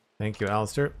 Thank you,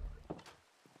 Alistair.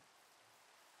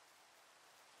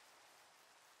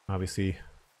 Obviously,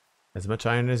 as much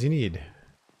iron as you need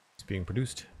is being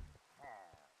produced.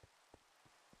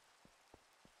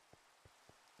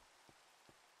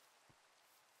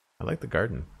 I like the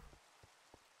garden.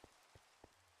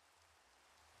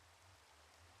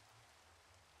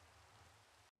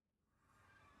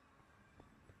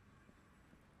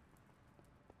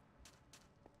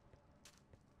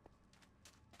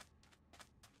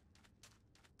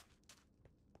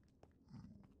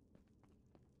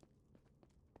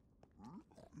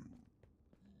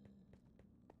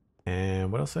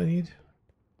 And what else I need?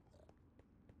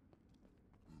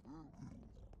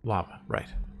 Lava, right.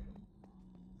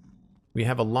 We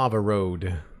have a lava road,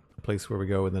 a place where we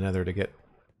go in the nether to get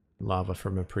lava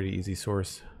from a pretty easy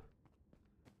source.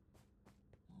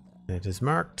 It is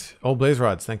marked. Oh, blaze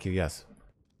rods, thank you, yes.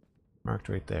 Marked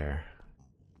right there.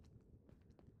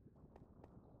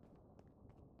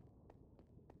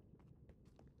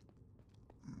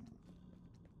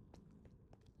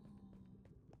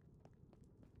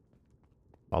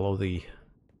 Follow the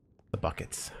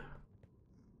buckets.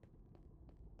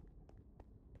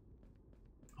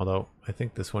 Although, I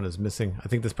think this one is missing. I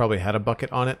think this probably had a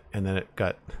bucket on it, and then it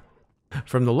got...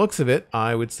 From the looks of it,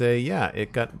 I would say, yeah,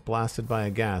 it got blasted by a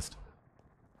ghast.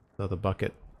 So the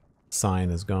bucket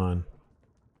sign is gone.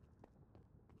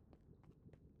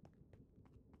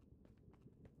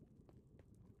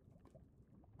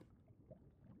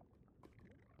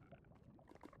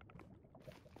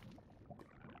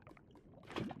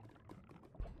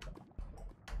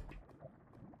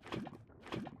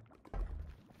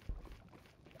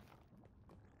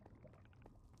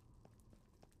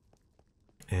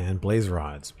 And blaze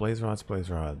rods, blaze rods, blaze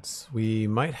rods. We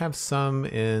might have some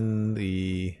in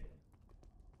the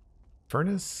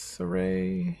furnace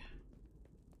array.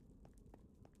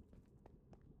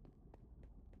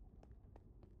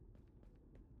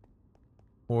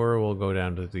 Or we'll go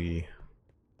down to the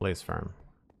blaze farm.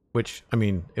 Which, I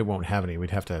mean, it won't have any.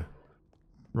 We'd have to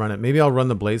run it. Maybe I'll run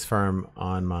the blaze farm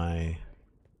on my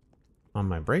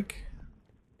break.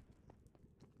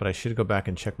 But I should go back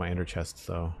and check my ender chest,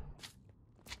 so...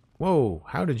 Whoa,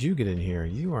 how did you get in here?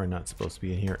 You are not supposed to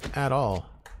be in here at all.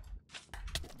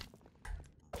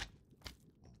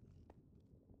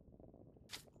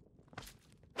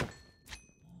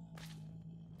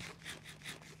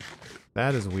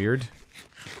 That is weird.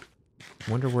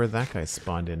 Wonder where that guy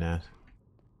spawned in at.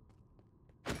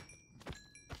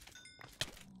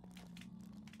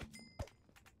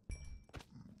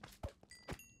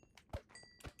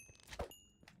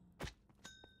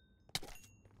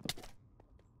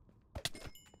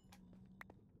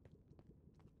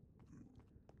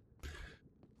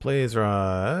 Blaze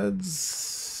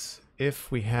rods.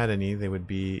 If we had any, they would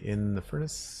be in the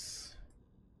furnace.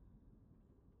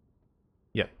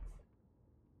 Yep.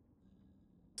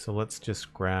 So let's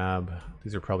just grab...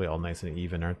 These are probably all nice and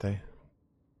even, aren't they?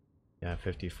 Yeah,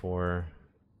 54,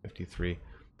 53.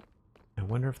 I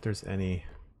wonder if there's any...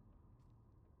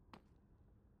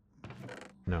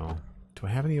 No. Do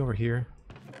I have any over here?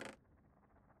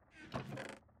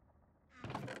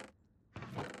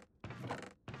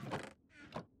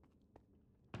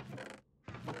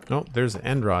 Oh, there's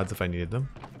end rods if I needed them.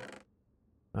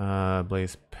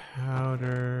 Blaze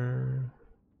powder.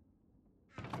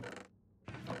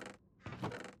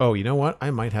 Oh, you know what?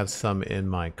 I might have some in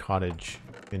my cottage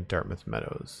in Dartmouth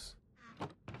Meadows.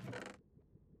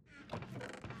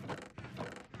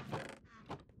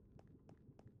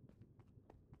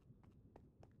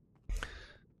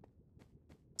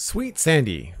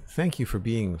 SweetSandi, thank you for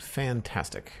being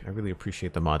fantastic. I really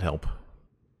appreciate the mod help.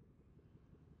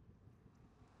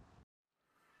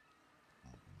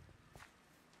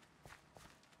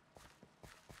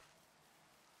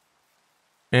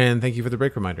 And thank you for the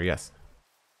break reminder, yes.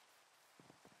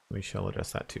 We shall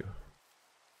address that too.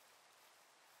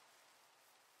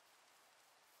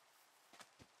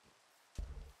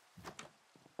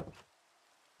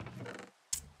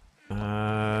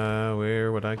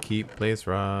 Where would I keep blaze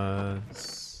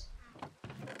rods?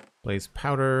 Blaze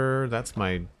powder, that's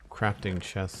my crafting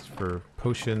chest for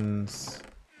potions.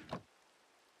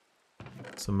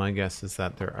 So my guess is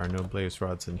that there are no blaze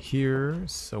rods in here,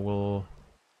 so we'll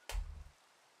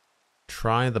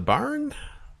try the barn?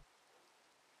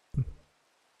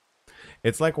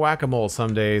 It's like whack-a-mole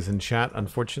some days in chat,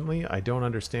 unfortunately. I don't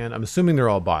understand. I'm assuming they're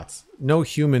all bots. No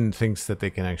human thinks that they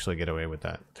can actually get away with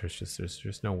that. There's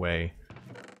just no way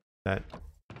that...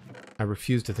 I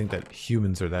refuse to think that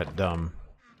humans are that dumb.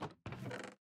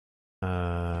 Is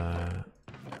that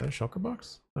a shulker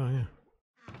box? Oh, yeah.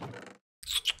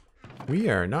 We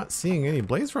are not seeing any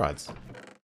blaze rods.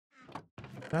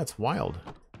 That's wild.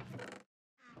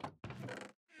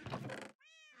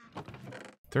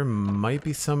 There might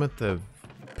be some at the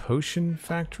potion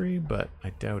factory, but I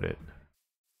doubt it.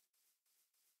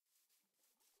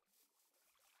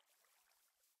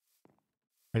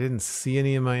 I didn't see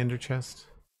any in my ender chest.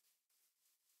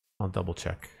 I'll double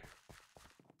check.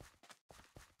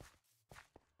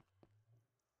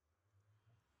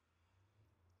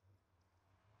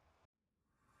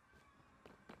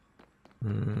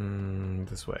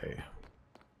 This way.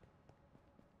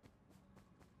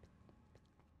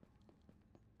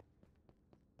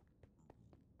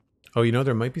 Oh, you know,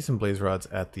 there might be some blaze rods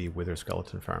at the Wither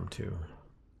Skeleton farm too.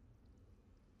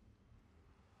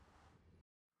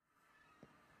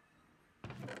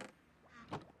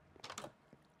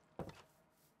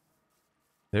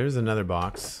 There's another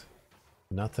box.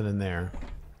 Nothing in there.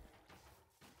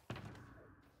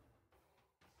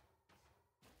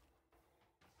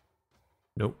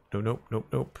 Nope,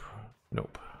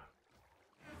 nope.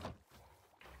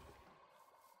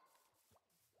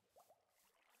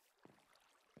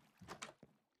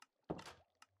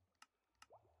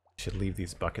 Should leave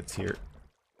these buckets here,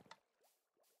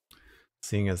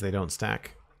 seeing as they don't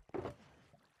stack.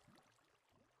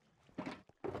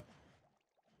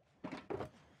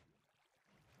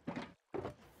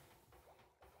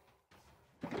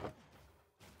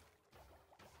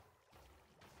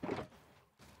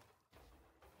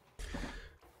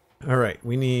 All right,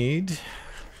 we need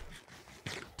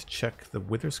to check the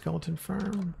Wither Skeleton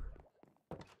farm.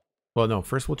 Well, no,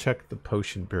 first we'll check the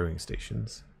potion brewing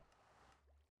stations.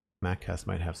 Maccast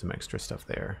might have some extra stuff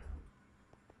there.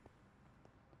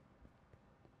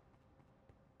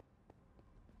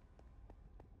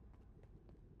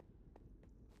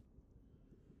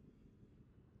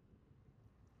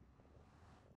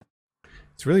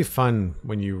 It's really fun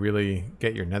when you really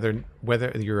get your nether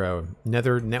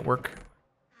network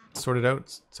sorted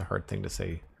out. It's a hard thing to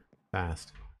say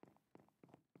fast,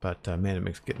 but man, it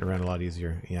makes getting around a lot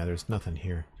easier. Yeah, there's nothing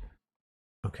here.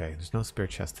 Okay, there's no spare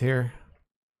chest here.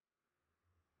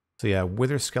 So yeah,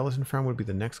 Wither Skeleton Farm would be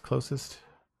the next closest.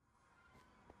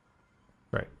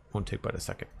 Right, won't take but a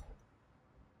second.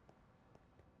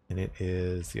 And it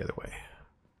is the other way.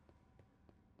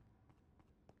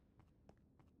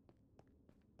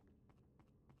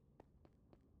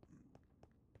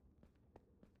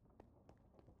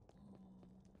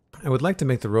 I would like to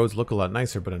make the roads look a lot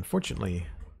nicer, but unfortunately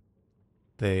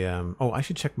they oh, I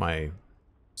should check my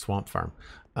swamp farm.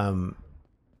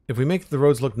 If we make the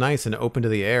roads look nice and open to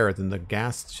the air, then the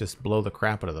ghasts just blow the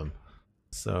crap out of them.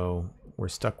 So we're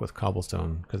stuck with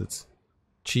cobblestone because it's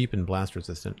cheap and blast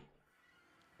resistant.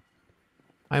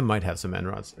 I might have some end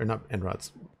rods, or not end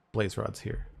rods, blaze rods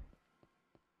here.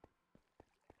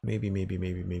 Maybe.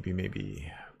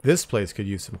 This place could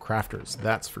use some crafters,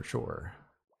 that's for sure.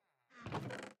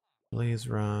 Blaze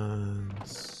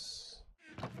rods.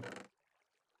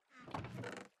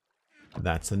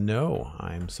 That's a no.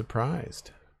 I'm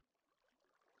surprised.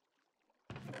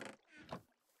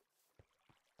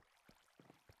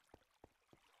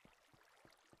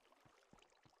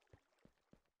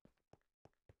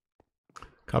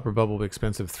 Copper bubble will be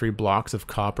expensive. 3 blocks of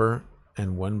copper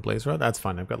and 1 blaze rod. That's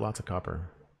fine. I've got lots of copper.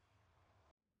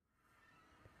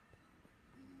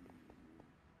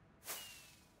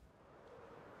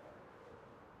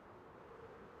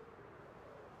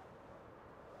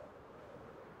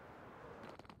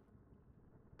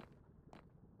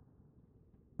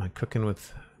 Am I cooking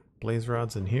with blaze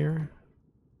rods in here?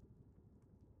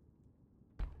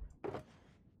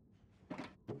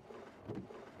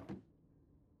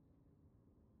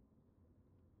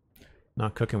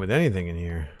 Not cooking with anything in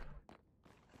here.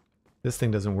 This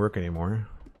thing doesn't work anymore.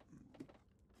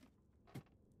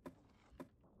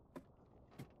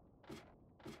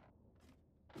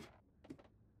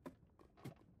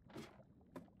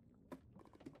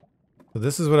 So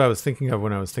this is what I was thinking of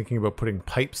when I was thinking about putting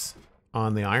pipes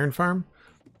on the iron farm.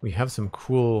 We have some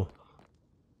cool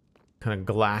kind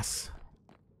of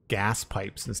gas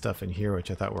pipes and stuff in here,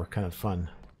 which I thought were kind of fun.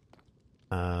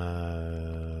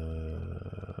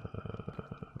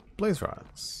 Blaze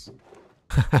rods.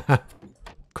 Of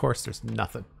course, there's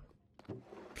nothing.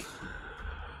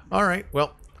 All right,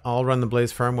 well, I'll run the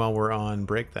blaze farm while we're on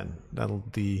break then. That'll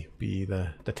be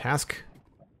the task.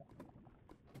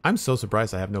 I'm so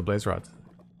surprised I have no blaze rods.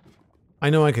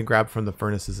 I know I can grab from the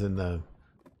furnaces in the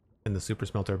super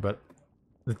smelter, but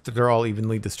they're all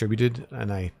evenly distributed,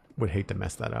 and I would hate to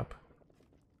mess that up.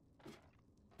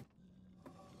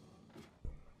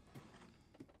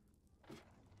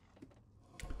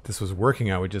 If this was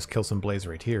working, I would just kill some blaze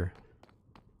right here.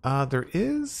 There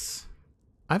is...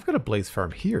 I've got a blaze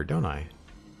farm here, don't I?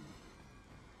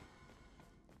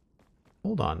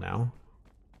 Hold on now.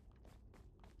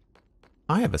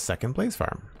 I have a second blaze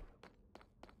farm.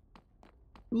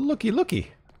 Looky,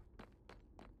 looky.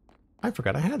 I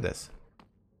forgot I had this.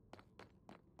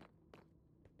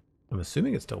 I'm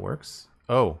assuming it still works.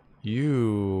 Oh,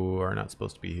 you are not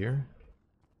supposed to be here.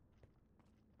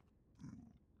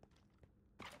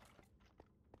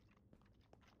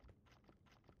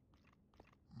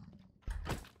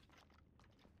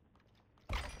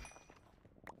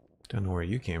 Don't know where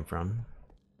you came from.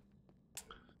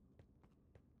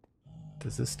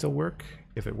 Does this still work?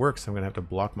 If it works, I'm gonna have to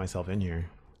block myself in here.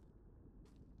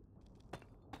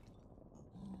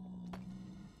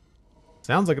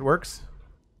 Sounds like it works.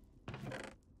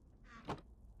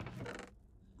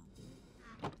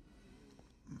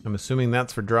 I'm assuming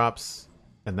that's for drops,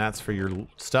 and that's for your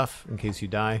stuff in case you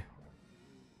die.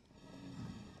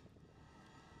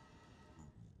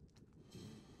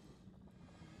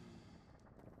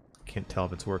 Can't tell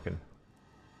if it's working.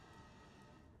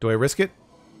 Do I risk it?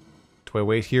 Do I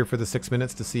wait here for the 6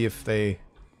 minutes to see if they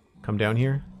come down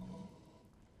here?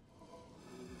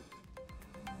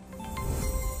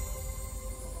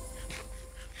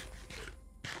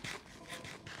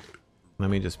 Let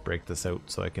me just break this out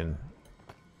so I can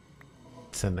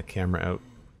send the camera out.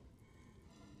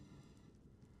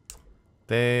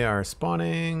 They are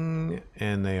spawning,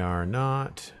 and they are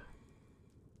not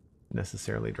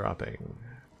necessarily dropping.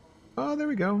 Oh, there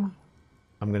we go.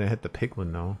 I'm gonna hit the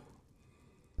piglin though.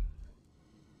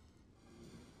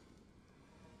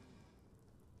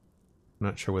 I'm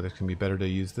not sure whether it can be better to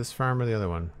use this farm or the other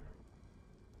one.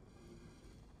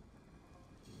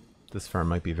 This farm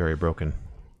might be very broken.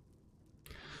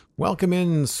 Welcome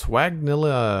in,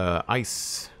 Swagnilla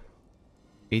Ice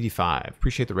 85.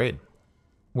 Appreciate the raid.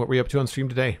 What were you up to on stream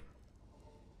today?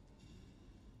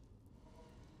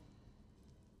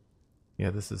 Yeah,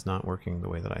 this is not working the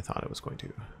way that I thought it was going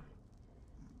to.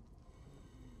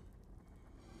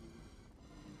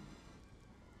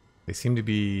 They seem to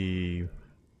be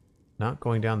not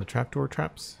going down the trapdoor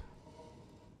traps.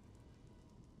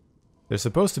 There's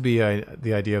supposed to be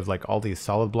the idea of like all these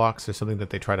solid blocks or something that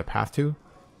they try to path to.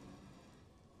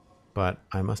 But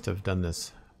I must have done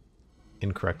this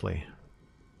incorrectly.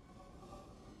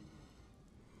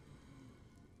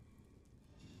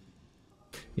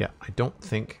 Yeah, I don't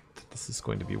think that this is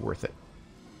going to be worth it.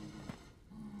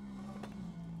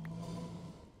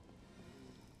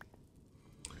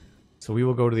 So we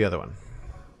will go to the other one.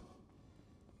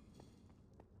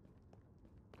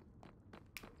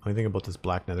 Only thing about this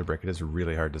black nether brick, it is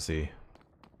really hard to see.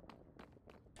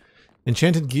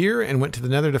 Enchanted gear and went to the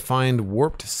nether to find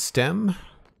warped stem.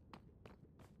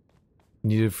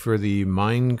 Needed for the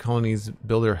mine colonies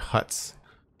builder huts.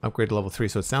 Upgrade to level 3.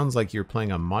 So it sounds like you're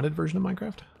playing a modded version of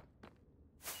Minecraft?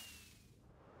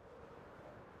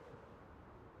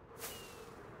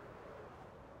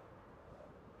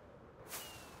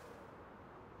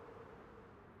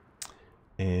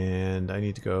 And I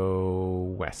need to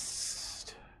go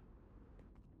west.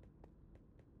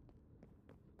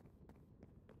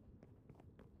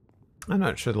 I'm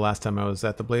not sure the last time I was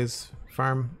at the Blaze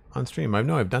farm on stream. I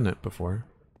know I've done it before.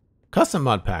 Custom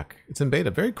mod pack. It's in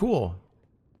beta. Very cool.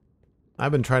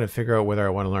 I've been trying to figure out whether I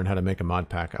want to learn how to make a mod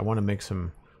pack. I want to make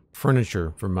some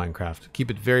furniture for Minecraft.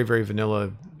 Keep it very, very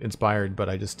vanilla inspired, but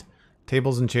I just...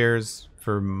 Tables and chairs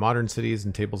for modern cities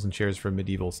and tables and chairs for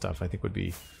medieval stuff I think would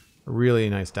be a really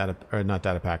nice data... Or not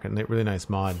data pack, a really nice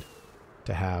mod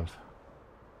to have.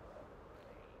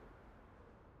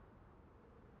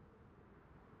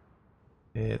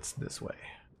 It's this way.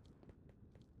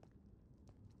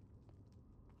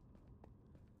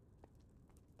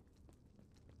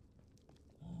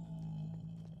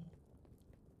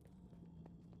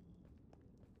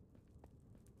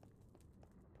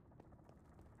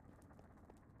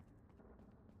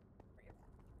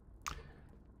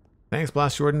 Thanks,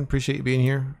 Blast Jordan. Appreciate you being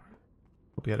here.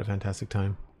 Hope you had a fantastic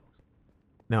time.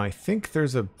 Now, I think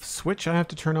there's a switch I have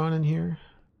to turn on in here.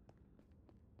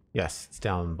 Yes, it's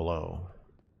down below.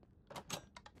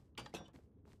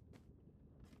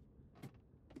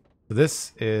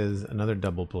 This is another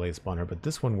double blaze spawner, but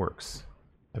this one works.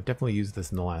 I've definitely used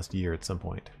this in the last year at some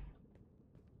point.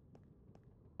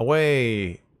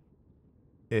 Away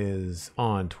is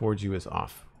on, towards you is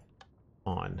off.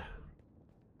 On.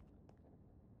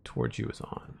 Towards you is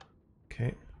on.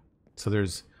 Okay. So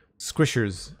there's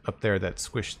squishers up there that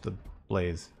squish the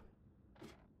blaze.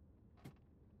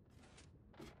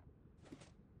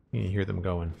 You hear them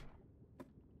going.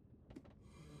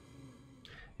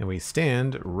 And we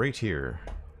stand right here.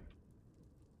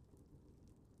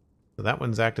 So that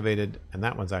one's activated, and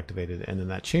that one's activated, and then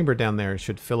that chamber down there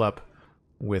should fill up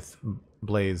with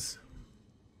blaze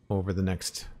over the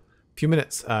next few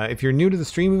minutes. If you're new to the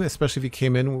stream, especially if you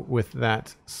came in with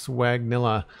that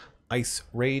Swagnilla Ice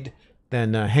raid,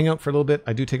 then hang out for a little bit.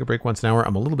 I do take a break once an hour.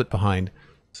 I'm a little bit behind,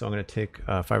 So I'm going to take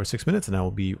 5 or 6 minutes and I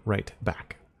will be right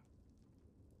back.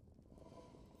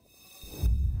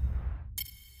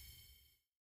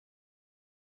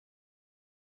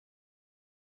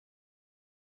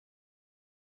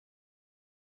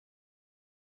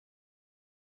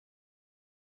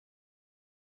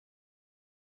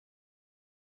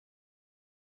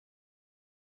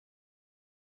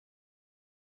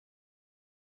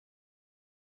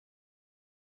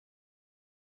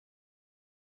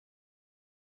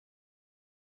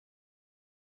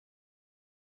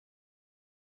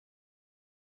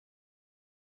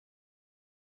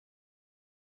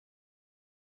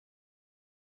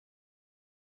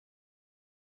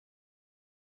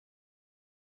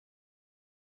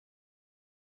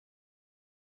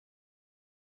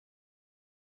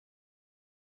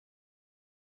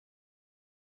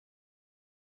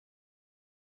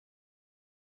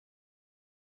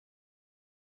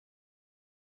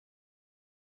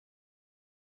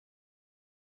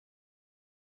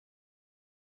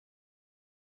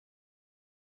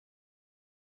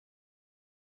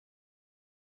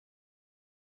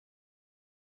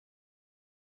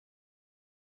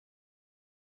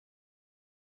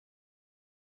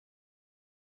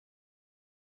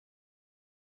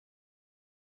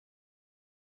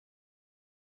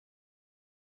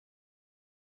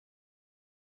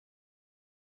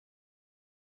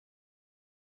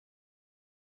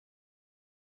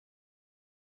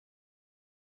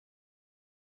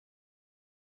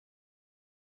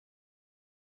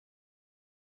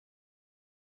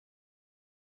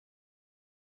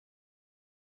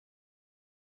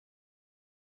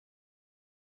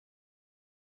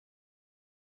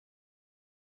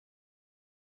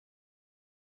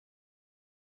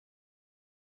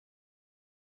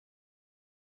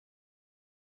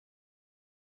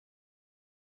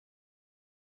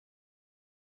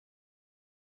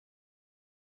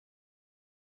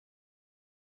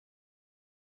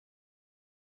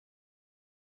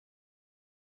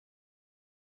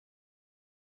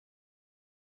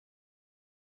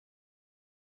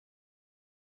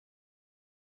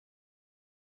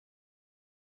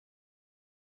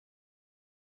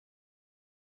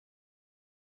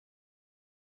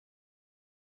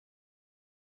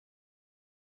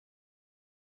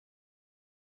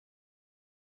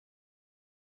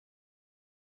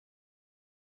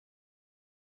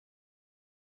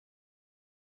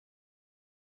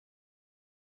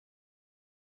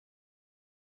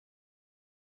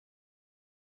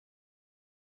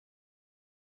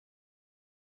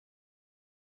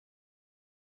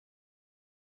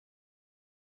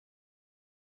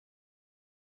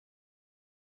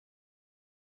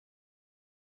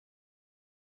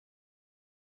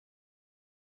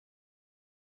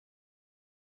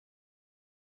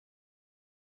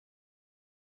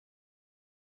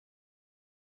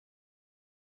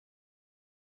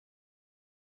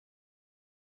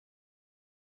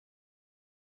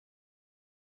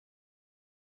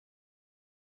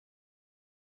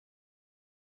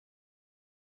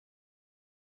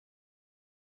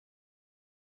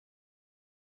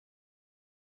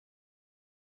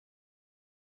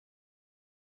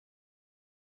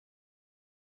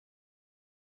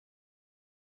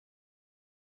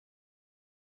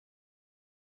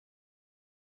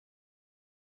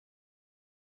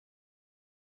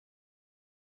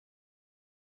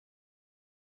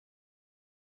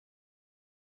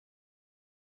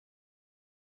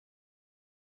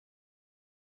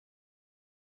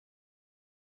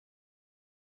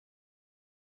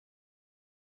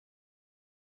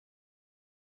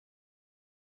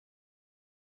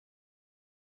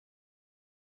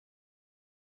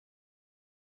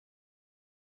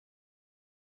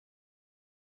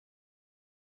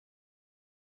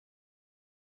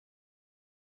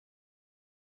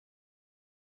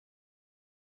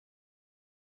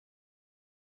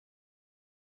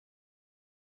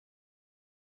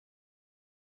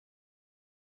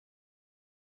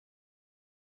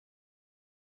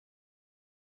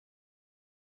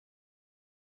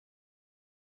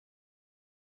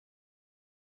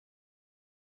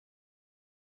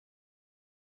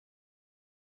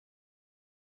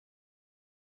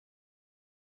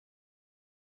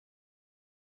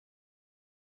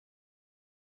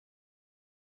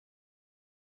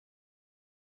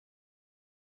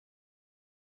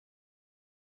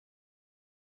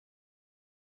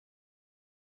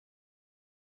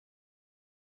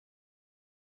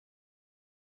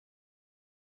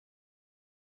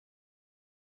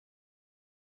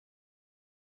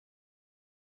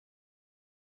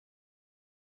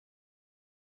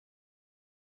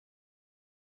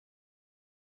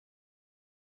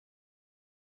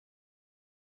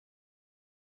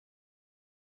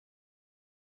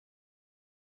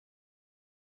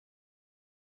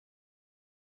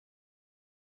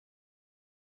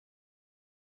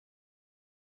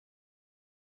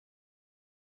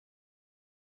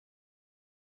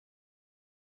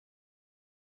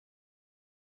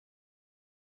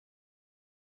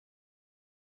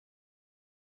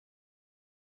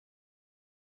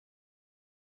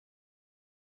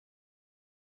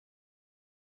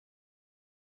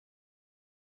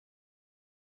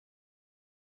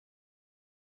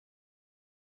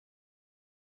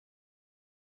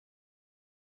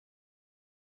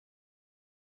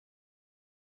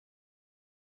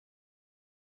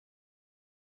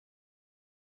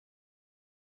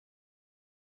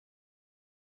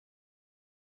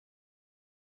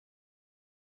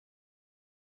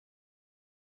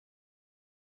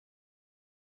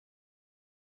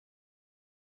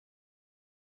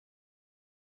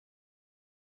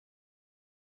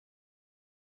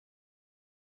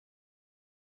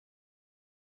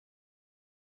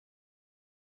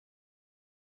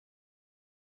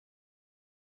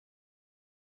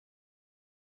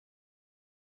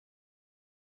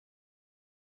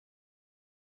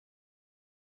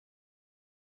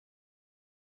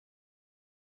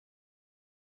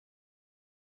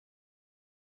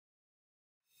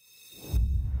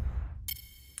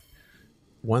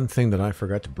 One thing that I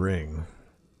forgot to bring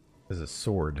is a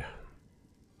sword.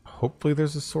 Hopefully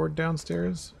there's a sword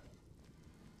downstairs.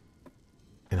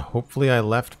 And hopefully I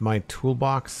left my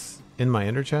toolbox in my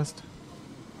ender chest.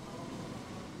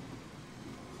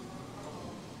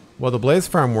 Well, the blaze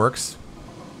farm works.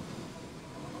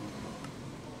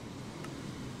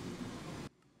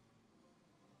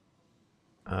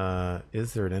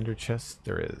 Is there an ender chest?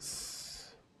 There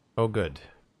is. Oh, good.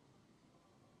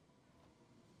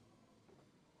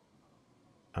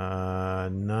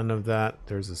 None of that.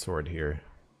 There's a sword here.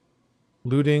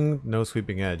 Looting, no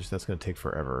sweeping edge. That's going to take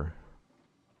forever.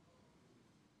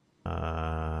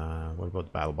 What about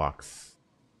the battle box?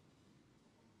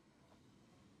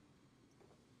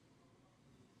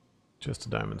 Just a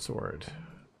diamond sword.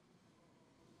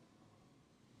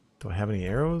 Do I have any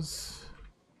arrows?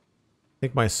 I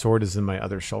think my sword is in my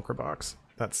other shulker box.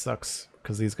 That sucks,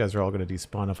 because these guys are all going to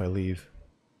despawn if I leave.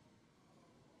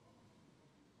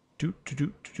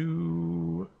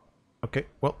 Okay,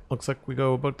 well, looks like we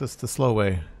go about this the slow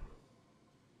way.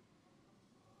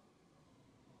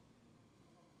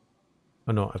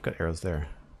 Oh no, I've got arrows there.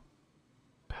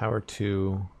 Power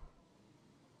 2.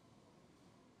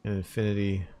 And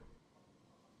infinity.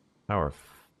 Power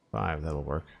 5, that'll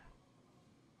work.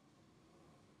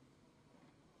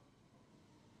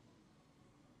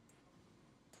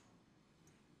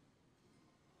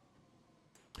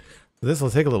 This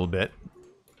will take a little bit,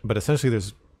 but essentially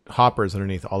there's hoppers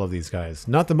underneath all of these guys.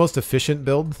 Not the most efficient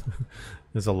build.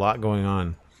 There's a lot going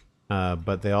on,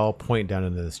 but they all point down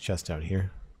into this chest out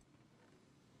here.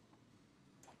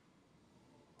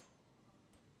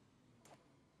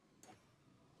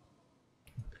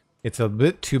 It's a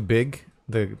bit too big,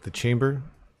 the chamber.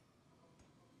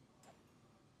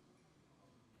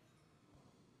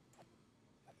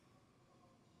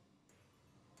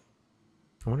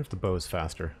 I wonder if the bow is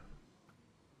faster.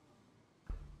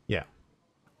 Yeah.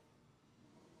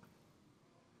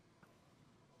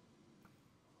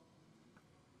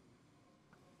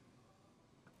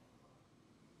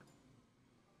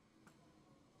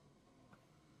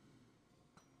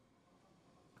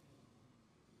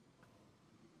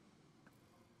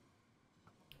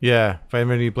 Yeah, if I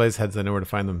have any blaze heads, I know where to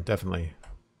find them, definitely.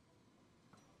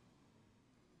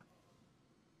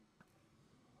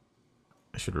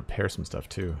 I should repair some stuff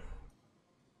too.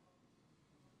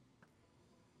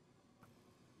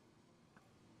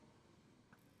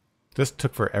 This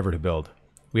took forever to build.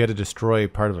 We had to destroy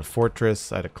part of a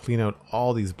fortress. I had to clean out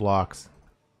all these blocks.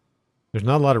 There's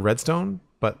not a lot of redstone,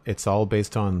 but it's all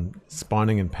based on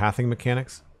spawning and pathing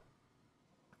mechanics.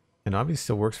 And obviously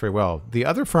still works very well. The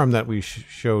other farm that we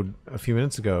showed a few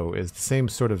minutes ago is the same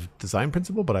sort of design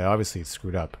principle, but I obviously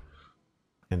screwed up.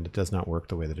 And it does not work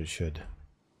the way that it should.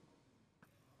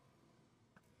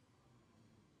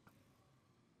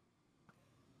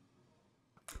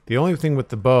 The only thing with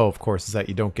the bow, of course, is that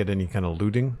you don't get any kind of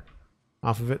looting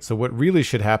off of it. So what really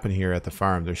should happen here at the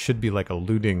farm, there should be like a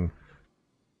looting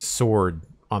sword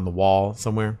on the wall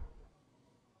somewhere.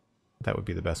 That would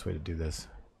be the best way to do this.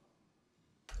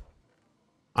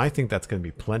 I think that's going to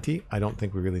be plenty. I don't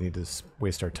think we really need to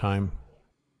waste our time.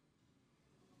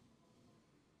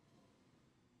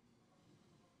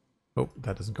 Oh,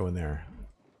 that doesn't go in there.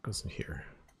 It goes in here.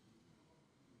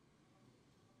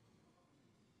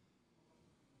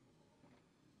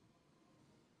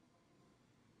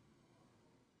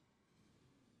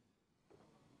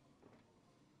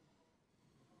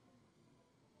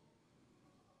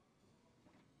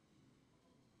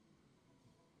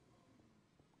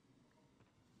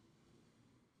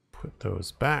 Put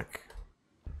those back.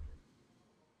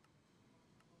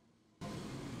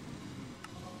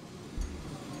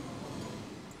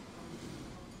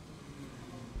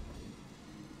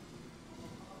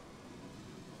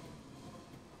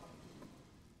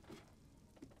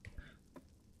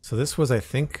 So this was, I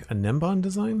think, a Nembon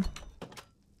design.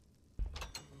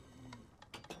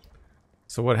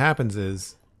 So what happens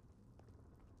is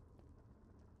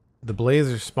the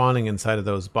blaze are spawning inside of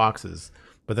those boxes.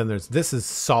 But then this is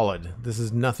solid. This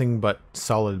is nothing but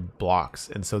solid blocks.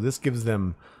 And so this gives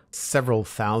them several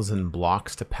thousand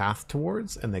blocks to path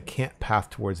towards, and they can't path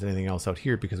towards anything else out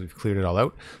here because we've cleared it all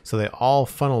out. So they all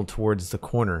funnel towards the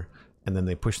corner, and then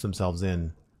they push themselves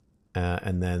in,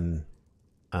 and then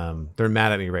they're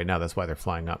mad at me right now. That's why they're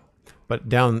flying up. But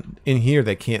down in here,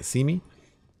 they can't see me,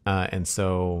 and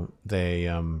so they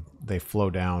flow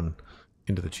down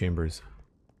into the chambers.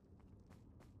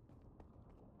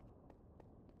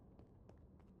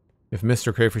 If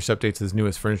Mr. Crayfish updates his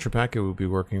newest furniture pack, it will be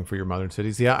working for your modern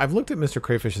cities. Yeah, I've looked at Mr.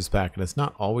 Crayfish's pack, and it's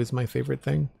not always my favorite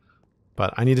thing.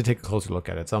 But I need to take a closer look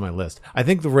at it. It's on my list. I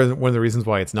think one of the reasons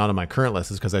why it's not on my current list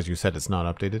is because, as you said, it's not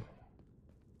updated.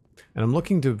 And I'm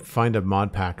looking to find a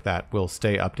mod pack that will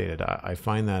stay updated. I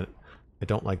find that I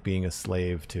don't like being a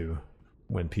slave to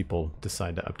when people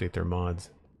decide to update their mods.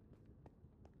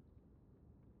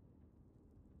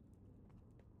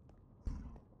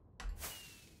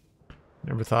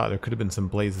 Never thought there could have been some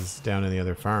blazes down in the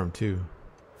other farm too.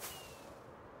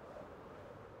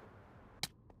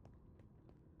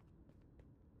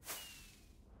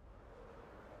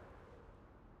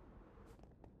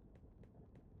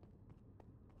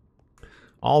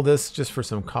 All this just for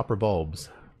some copper bulbs.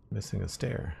 Missing a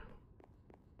stair.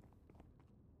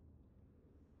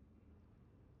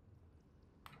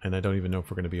 And I don't even know if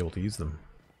we're going to be able to use them.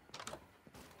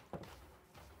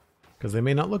 Because they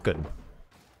may not look good.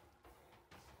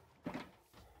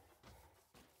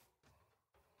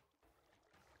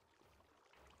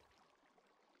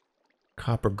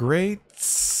 Copper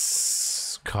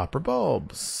grates. Copper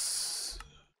bulbs.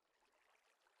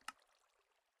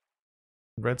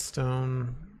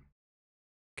 Redstone.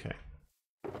 Okay.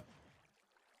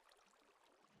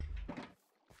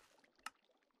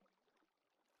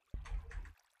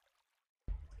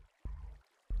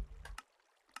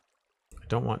 I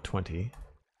don't want 20.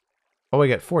 Oh, I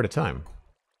get 4 at a time.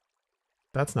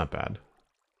 That's not bad.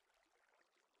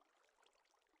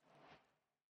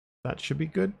 That should be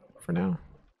good for now.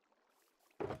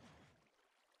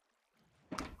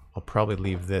 I'll probably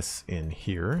leave this in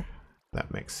here.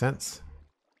 That makes sense.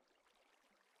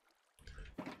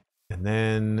 And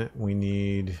then we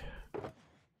need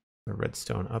a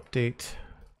redstone update.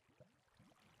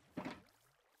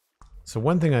 So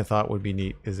one thing I thought would be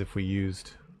neat is if we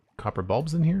used copper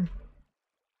bulbs in here.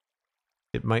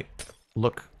 It might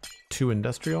look too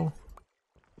industrial.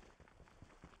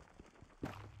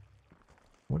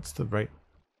 What's the right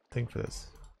thing for this?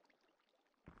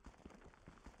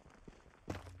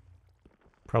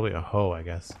 Probably a hoe, I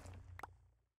guess.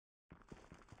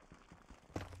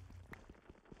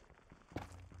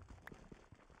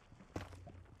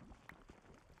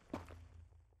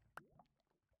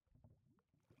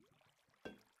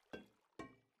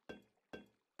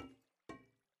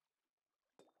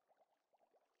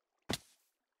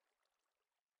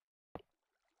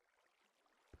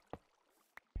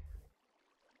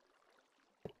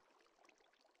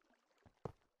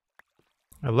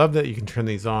 I love that you can turn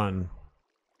these on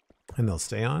and they'll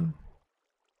stay on.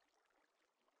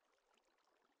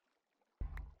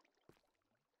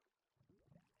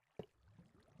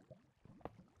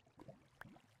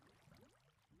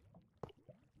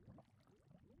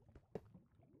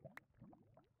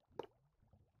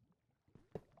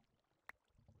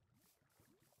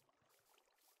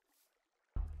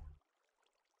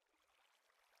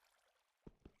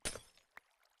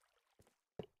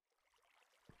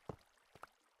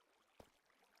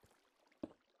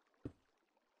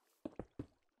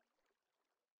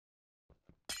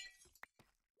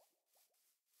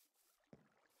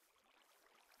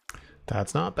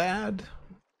 That's not bad.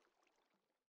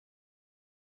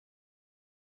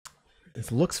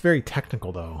 It looks very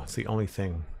technical though. It's the only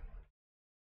thing.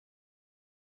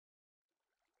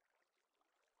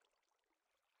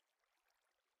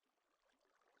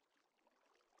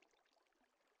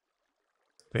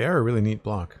 They are a really neat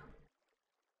block.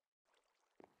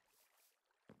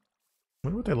 I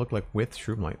wonder what they look like with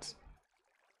shroom lights.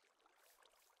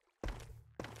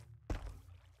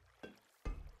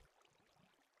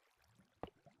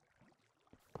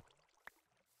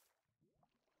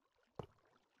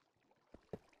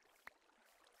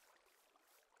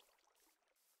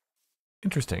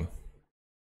 Interesting.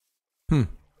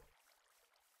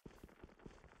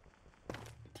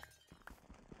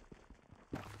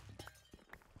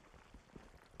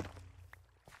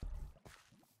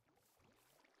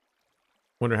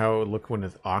 Wonder how it would look when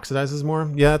it oxidizes more.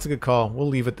 Yeah, that's a good call. We'll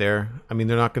leave it there. I mean,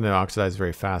 they're not going to oxidize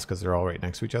very fast because they're all right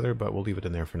next to each other, but we'll leave it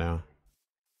in there for now.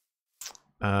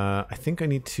 I think I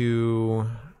need to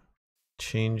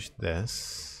change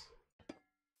this.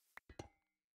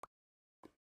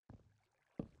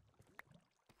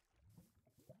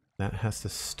 That has to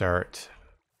start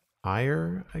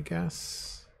higher, I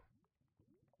guess.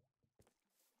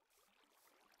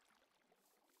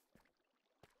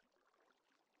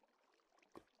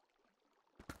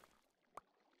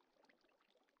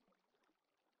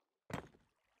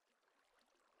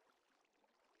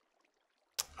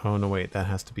 Oh, no, wait, that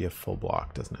has to be a full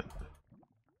block, doesn't it?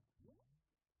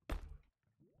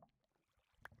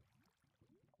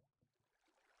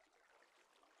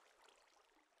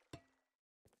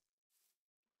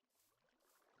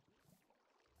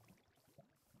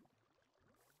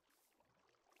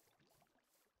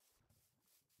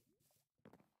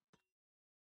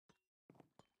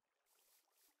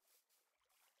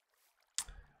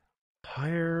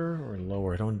 higher or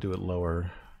lower? I don't want to do it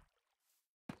lower.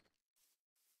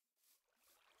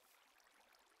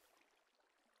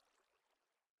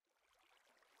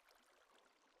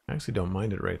 I actually don't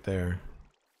mind it right there.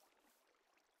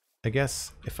 I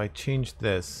guess if I change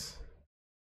this,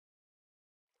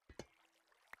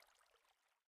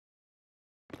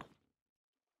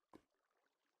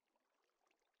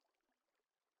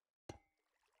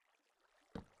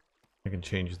 I can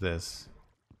change this.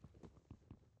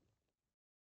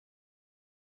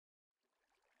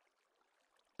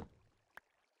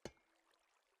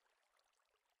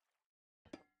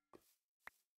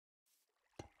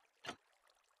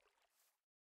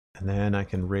 And then I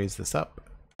can raise this up.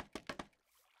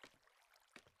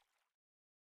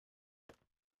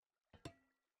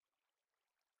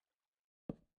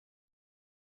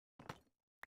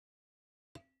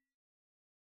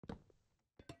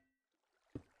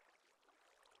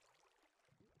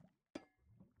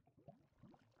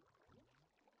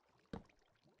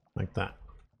 Like that.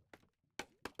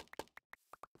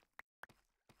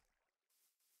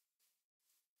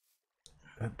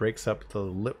 That breaks up the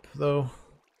lip though.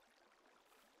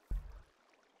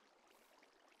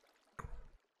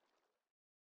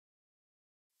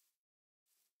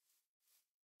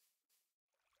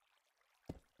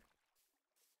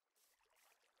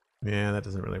 Yeah, that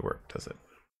doesn't really work, does it?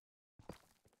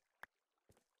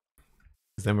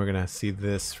 Because then we're gonna see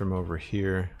this from over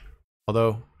here.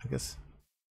 Although, I guess,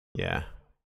 yeah,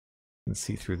 you can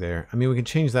see through there. I mean, we can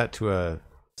change that to a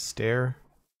stair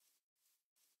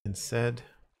instead,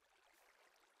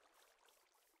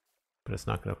 but it's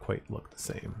not gonna quite look the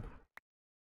same.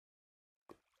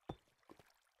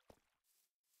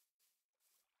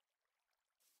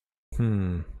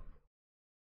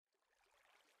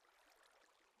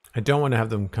 I don't want to have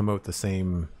them come out the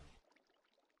same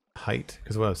height,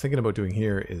 because what I was thinking about doing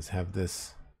here is have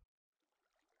this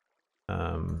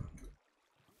do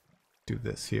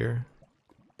this here.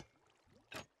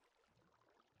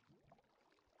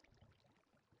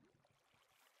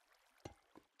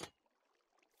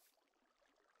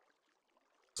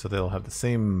 So they'll have the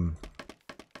same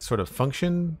sort of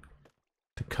function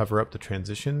to cover up the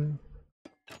transition.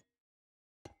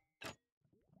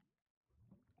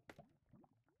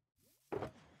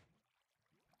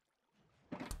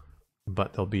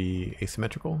 But they'll be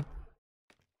asymmetrical.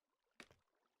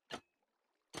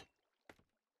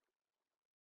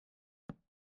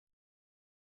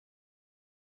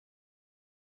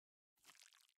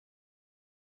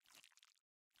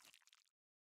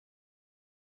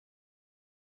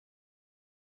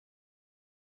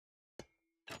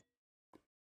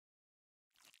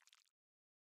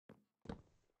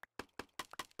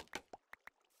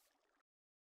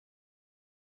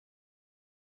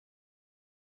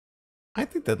 I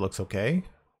think that looks okay.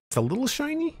 It's a little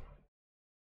shiny,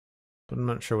 but I'm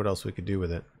not sure what else we could do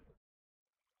with it.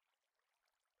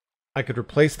 I could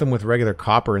replace them with regular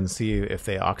copper and see if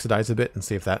they oxidize a bit and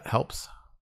see if that helps.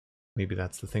 Maybe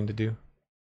that's the thing to do.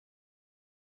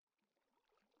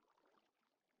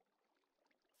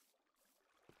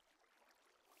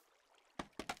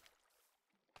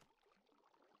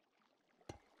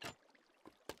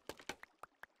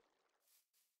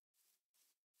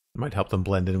 Might help them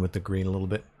blend in with the green a little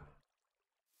bit.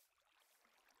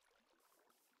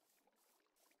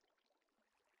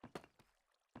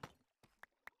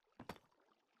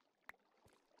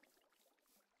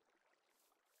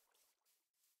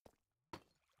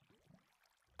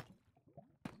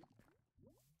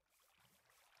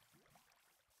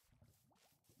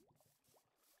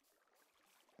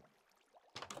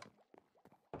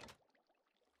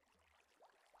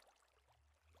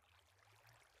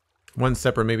 One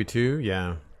separate, maybe two,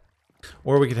 yeah.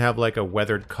 Or we could have like a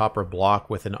weathered copper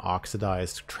block with an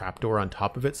oxidized trapdoor on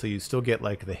top of it, so you still get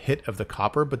like the hit of the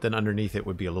copper, but then underneath it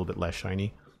would be a little bit less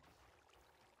shiny.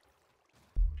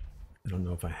 I don't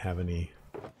know if I have any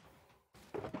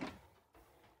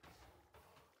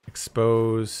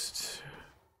exposed,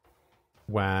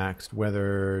 waxed,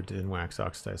 weathered, and wax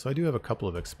oxidized. So I do have a couple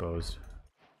of exposed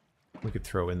we could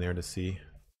throw in there to see.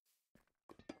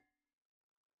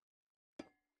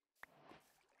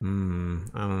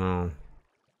 I don't know.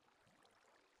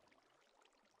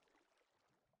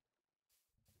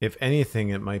 If anything,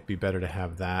 it might be better to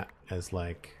have that as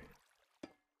like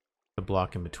the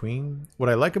block in between. What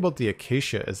I like about the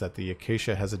acacia is that the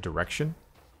acacia has a direction.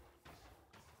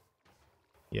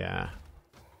 Yeah.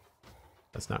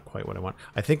 That's not quite what I want.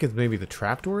 I think it's maybe the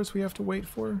trapdoors we have to wait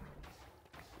for.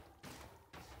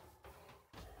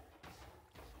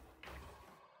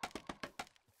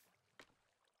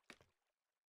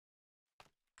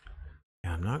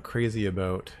 Yeah, I'm not crazy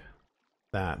about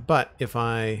that. But if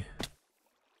I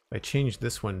change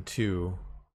this one too,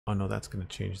 oh no, that's going to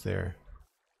change there.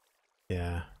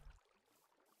 Yeah,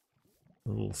 a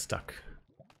little stuck.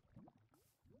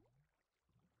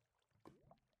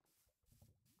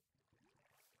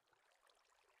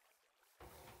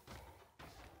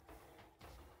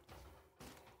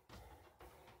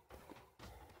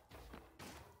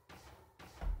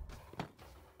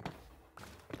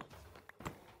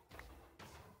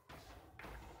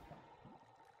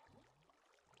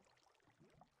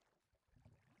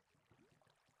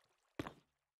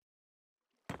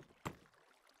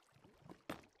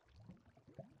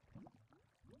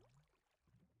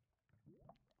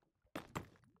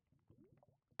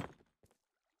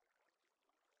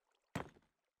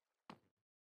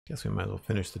 Guess we might as well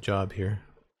finish the job here.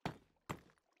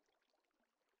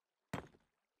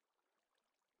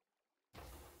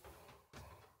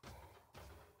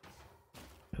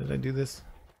 How did I do this?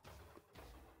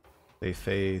 They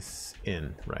face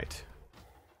in, right.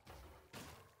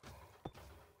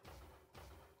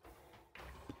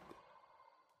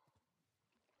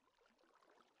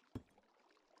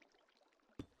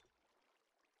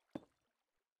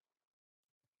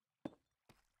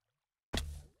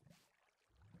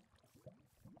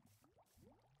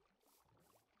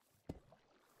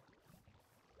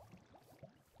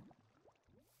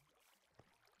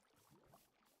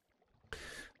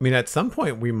 I mean, at some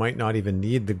point we might not even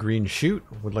need the green chute.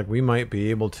 Like, we might be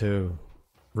able to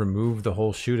remove the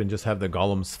whole chute and just have the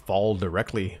golems fall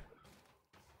directly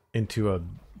into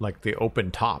like the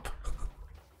open top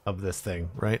of this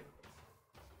thing, right?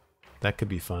 That could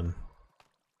be fun.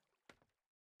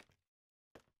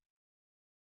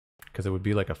 Because it would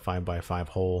be like a 5x5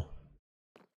 hole.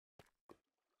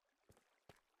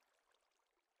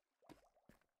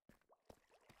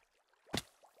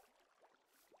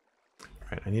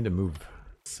 Alright, I need to move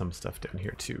some stuff down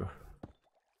here too.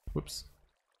 Whoops.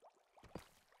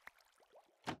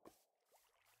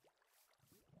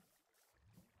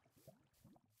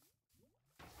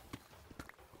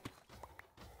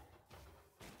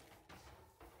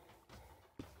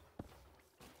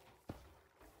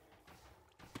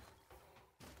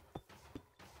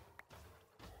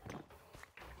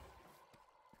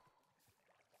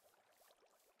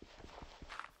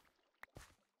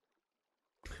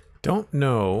 Don't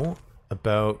know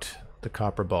about the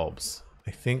copper bulbs.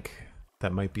 I think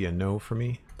that might be a no for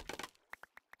me.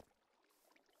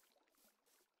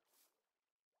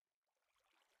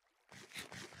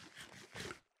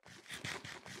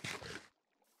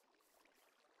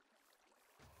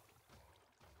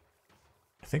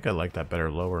 I think I like that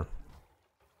better lower.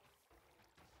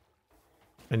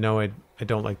 I know I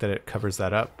don't like that it covers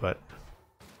that up, but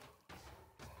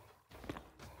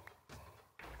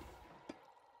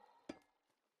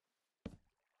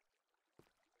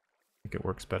it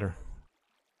works better.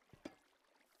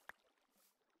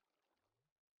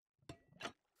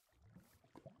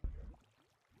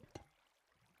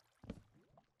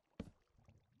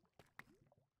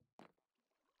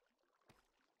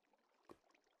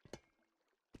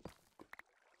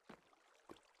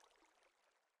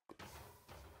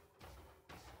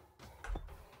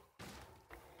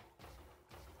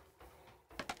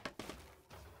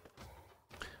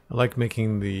 I like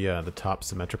making the top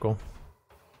symmetrical.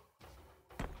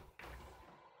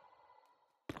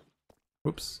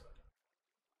 Oops.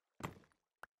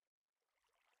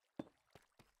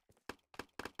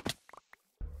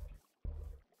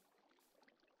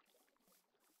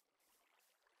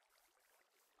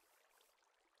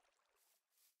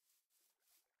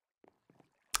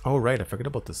 Oh, right. I forgot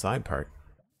about the side part.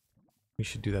 We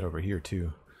should do that over here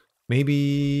too.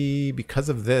 Maybe because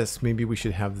of this, maybe we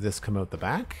should have this come out the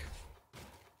back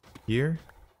here.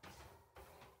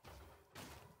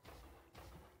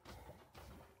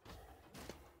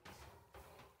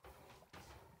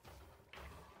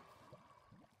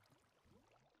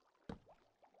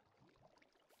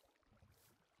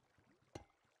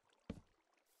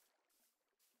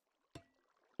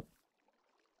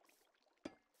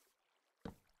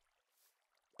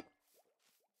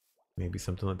 Maybe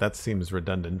something like that seems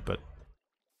redundant, but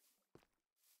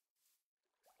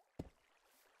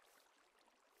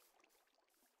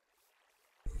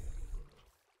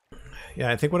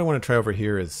yeah, I think what I want to try over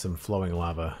here is some flowing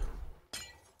lava.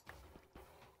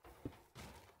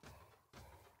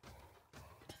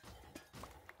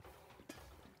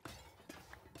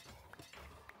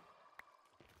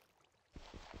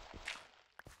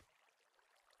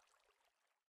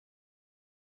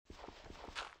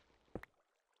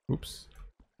 Oops.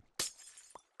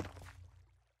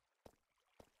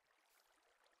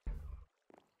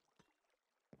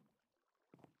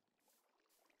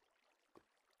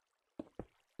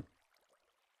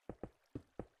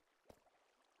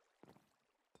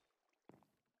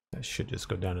 This should just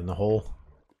go down in the hole.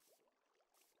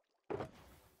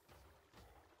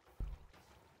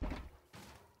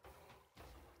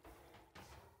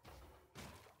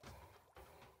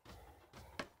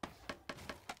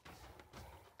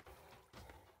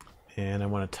 And I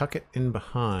want to tuck it in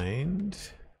behind.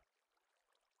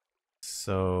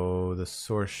 So the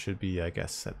source should be, I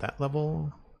guess, at that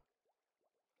level.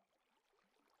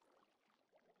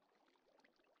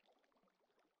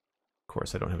 Of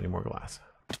course, I don't have any more glass.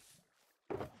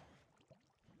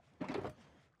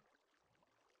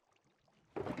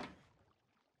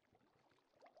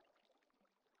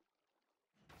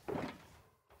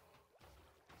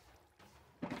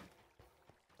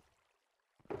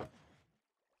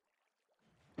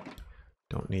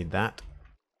 Don't need that.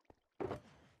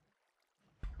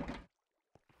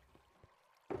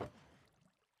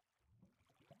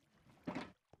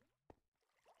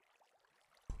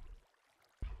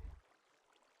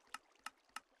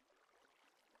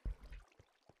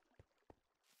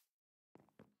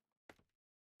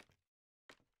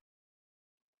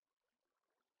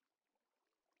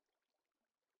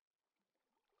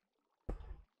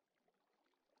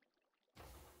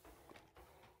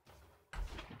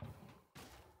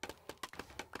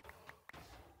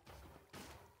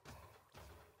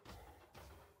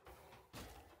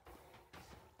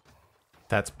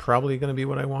 That's probably going to be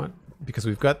what I want, because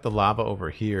we've got the lava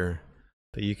over here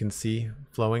that you can see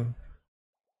flowing,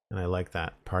 and I like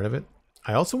that part of it.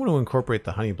 I also want to incorporate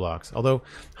the honey blocks, although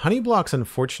honey blocks,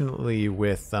 unfortunately,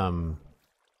 with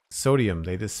sodium,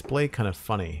 they display kind of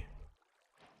funny.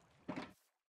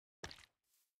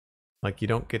 Like you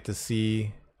don't get to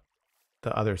see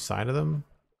the other side of them.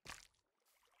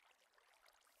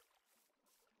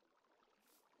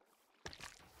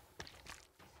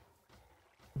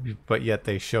 But yet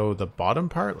they show the bottom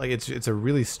part. Like it's a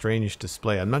really strange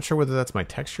display. I'm not sure whether that's my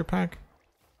texture pack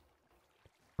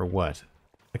or what.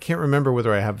 I can't remember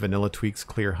whether I have Vanilla Tweaks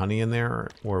Clear Honey in there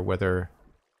or whether,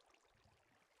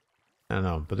 I don't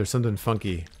know, but there's something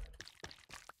funky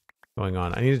going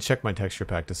on. I need to check my texture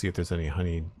pack to see if there's any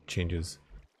honey changes.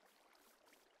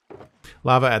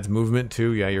 Lava adds movement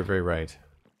too. Yeah, you're very right.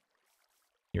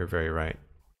 You're very right.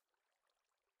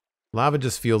 Lava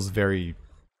just feels very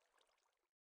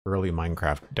early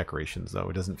Minecraft decorations, though.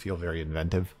 It doesn't feel very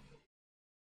inventive.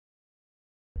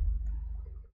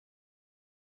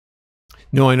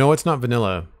 No, I know it's not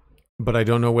vanilla, but I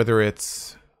don't know whether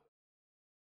it's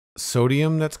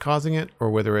sodium that's causing it or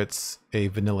whether it's a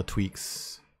Vanilla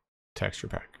Tweaks texture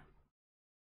pack.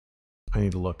 I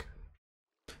need to look.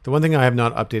 The one thing I have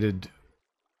not updated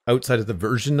outside of the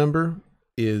version number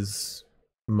is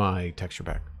my texture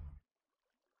pack.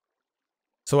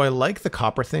 So I like the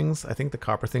copper things. I think the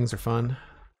copper things are fun.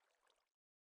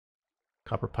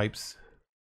 Copper pipes.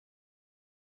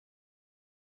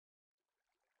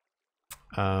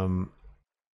 The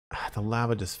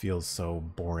lava just feels so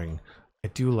boring. I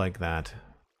do like that.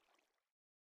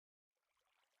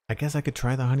 I guess I could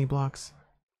try the honey blocks.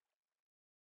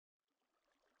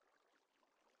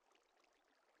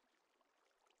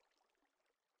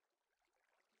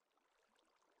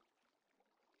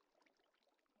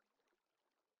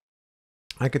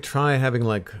 I could try having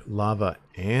like lava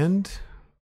and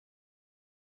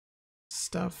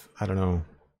stuff. I don't know.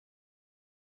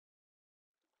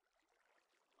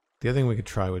 The other thing we could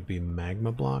try would be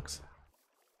magma blocks.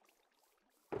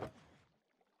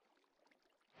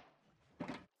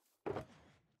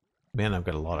 Man, I've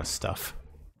got a lot of stuff.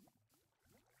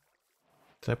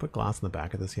 Did I put glass in the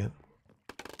back of this yet?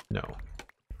 No.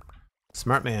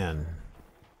 Smart man.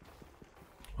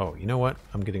 Oh, you know what?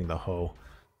 I'm getting the hoe.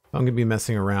 I'm going to be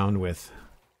messing around with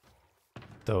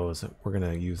those. We're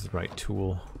going to use the right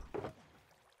tool.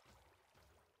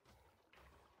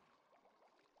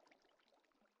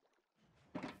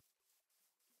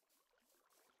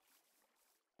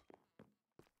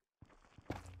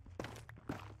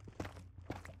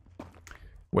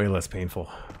 Way less painful.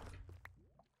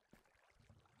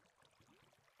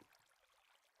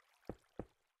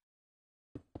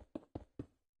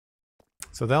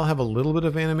 So they'll have a little bit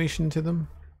of animation to them.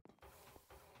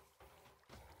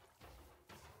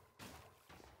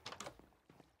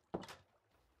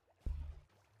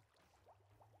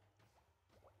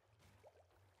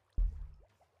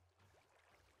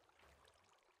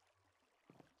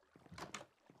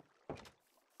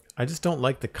 I just don't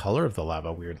like the color of the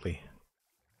lava, weirdly.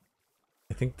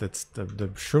 I think that's the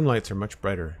shroom lights are much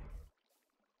brighter.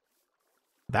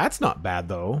 That's not bad,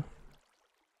 though.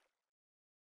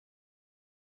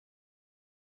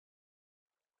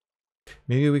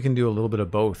 Maybe we can do a little bit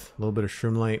of both. A little bit of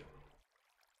shroom light,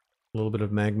 a little bit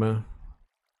of magma.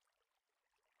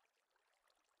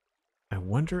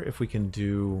 wonder if we can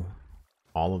do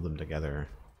all of them together.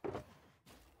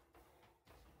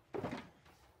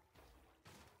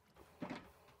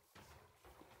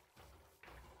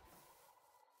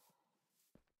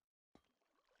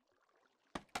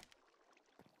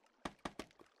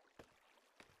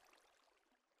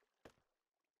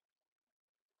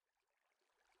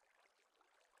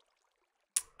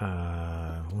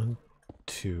 One,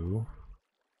 two.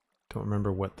 Don't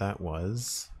remember what that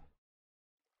was.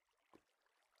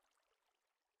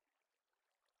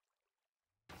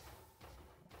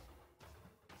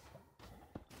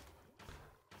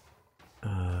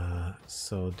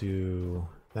 So do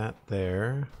that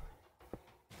there.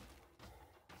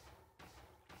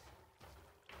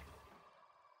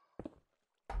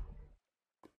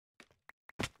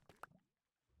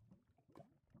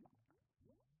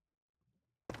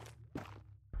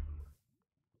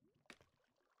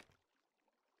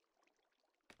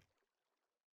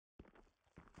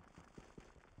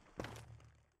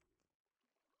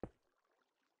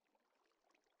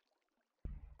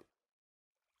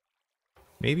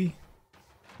 Maybe?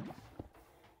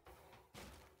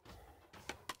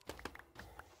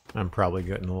 I'm probably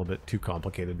getting a little bit too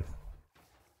complicated.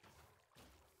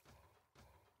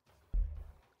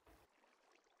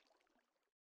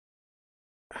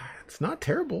 It's not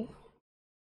terrible.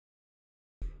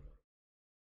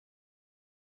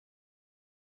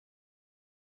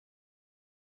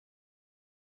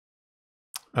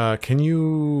 Can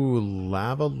you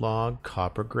lava log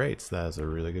copper grates? That is a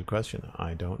really good question.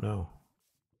 I don't know.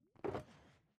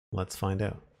 Let's find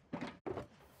out.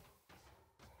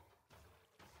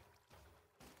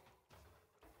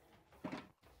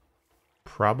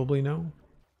 Probably no.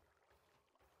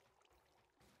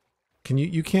 Can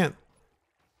you can't.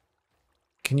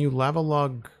 Can you lava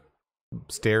log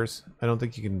stairs? I don't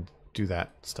think you can do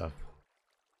that stuff.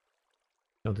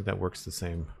 I don't think that works the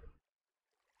same.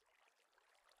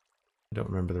 I don't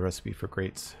remember the recipe for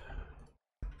grates.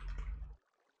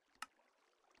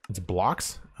 It's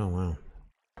blocks? Oh wow.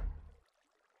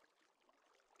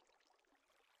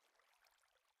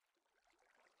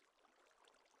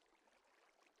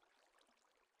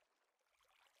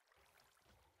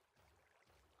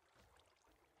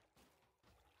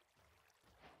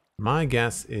 My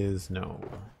guess is no.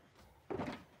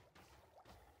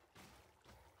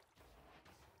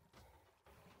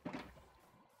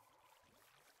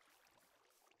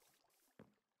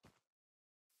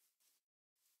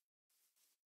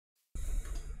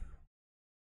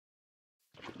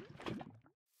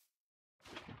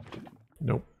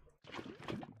 Nope.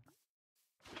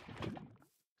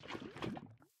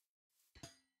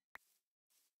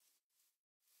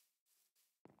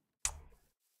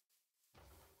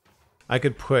 I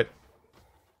could put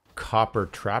copper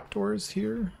trapdoors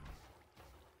here.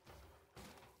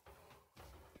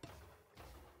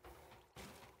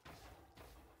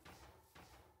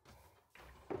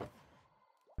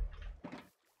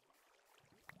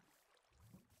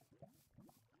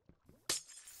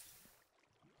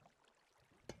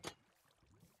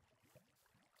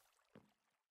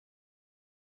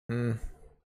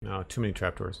 No, too many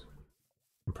trapdoors.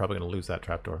 I'm probably going to lose that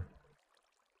trapdoor.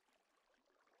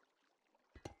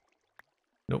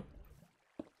 Nope.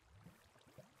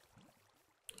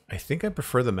 I think I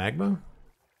prefer the magma.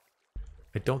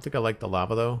 I don't think I like the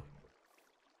lava though.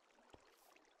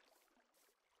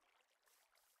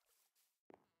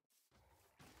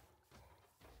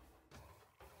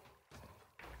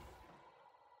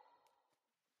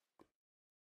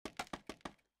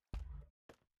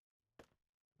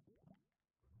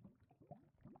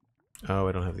 Oh,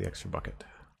 I don't have the extra bucket.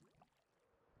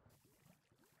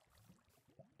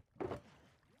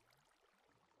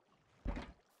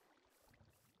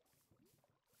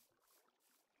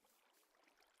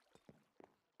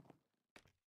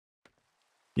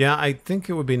 Yeah, I think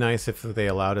it would be nice if they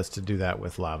allowed us to do that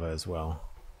with lava as well.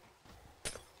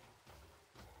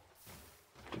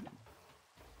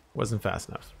 Wasn't fast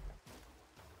enough.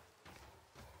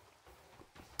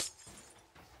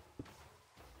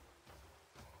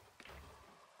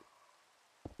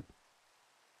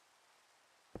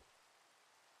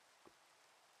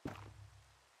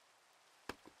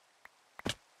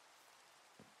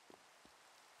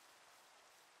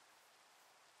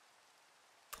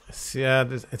 Yeah,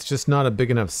 it's just not a big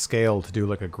enough scale to do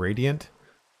like a gradient.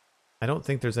 I don't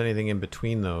think there's anything in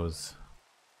between those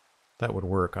that would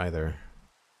work either.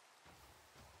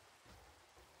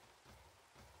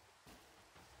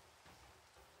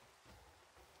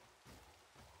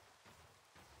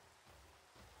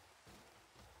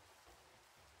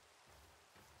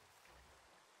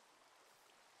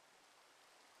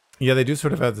 Yeah, they do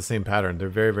sort of have the same pattern. They're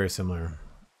very, very similar.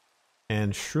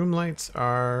 And shroom lights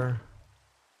are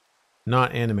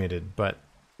not animated, but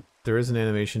there is an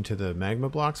animation to the magma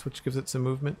blocks, which gives it some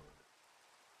movement.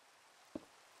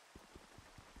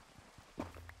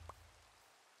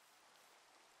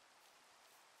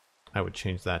 I would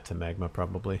change that to magma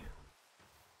probably.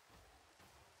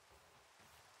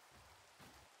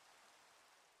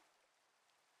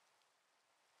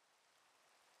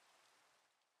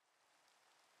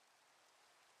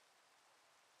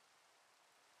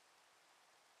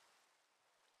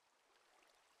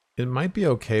 It might be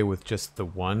okay with just the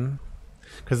one,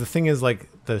 because the thing is,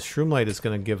 like, the shroom light is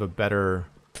going to give a better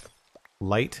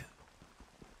light.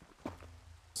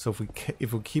 So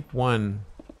if we keep one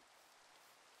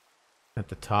at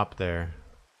the top there,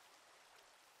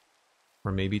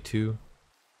 or maybe two.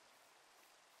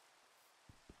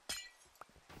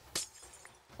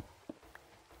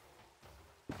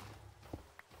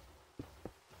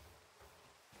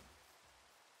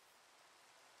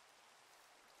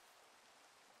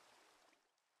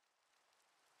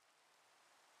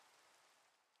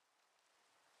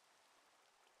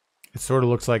 It sort of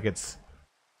looks like it's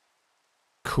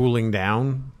cooling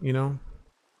down, you know?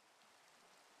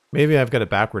 Maybe I've got it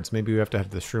backwards. Maybe we have to have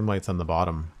the shroom lights on the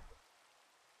bottom.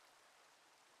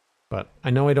 But I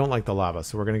know I don't like the lava,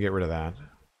 so we're going to get rid of that.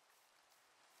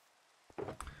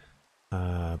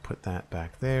 Put that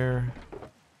back there.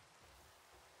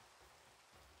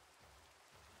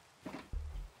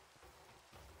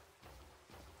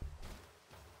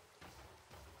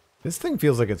 This thing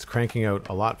feels like it's cranking out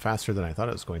a lot faster than I thought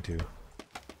it was going to.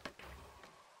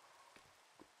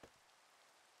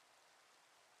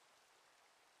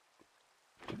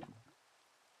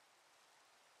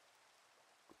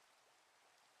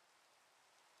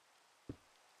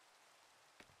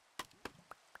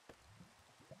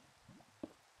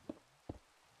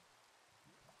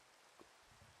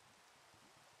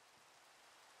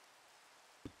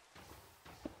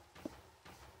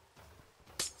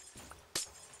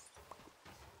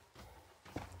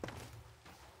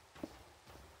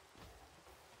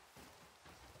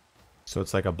 So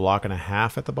it's like a block and a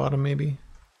half at the bottom, maybe?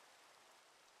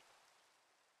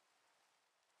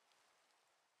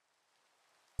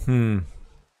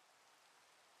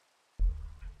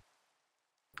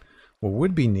 What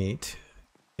would be neat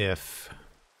if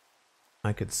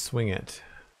I could swing it.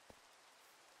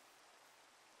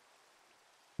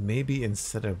 Maybe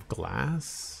instead of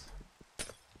glass,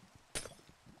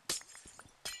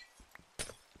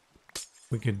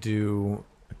 we could do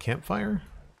a campfire.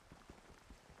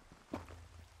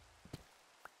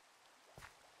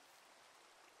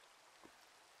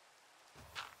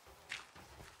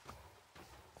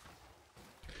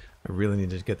 I really need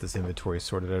to get this inventory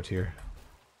sorted out here.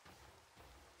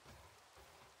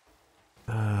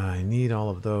 I need all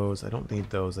of those. I don't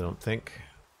need those, I don't think.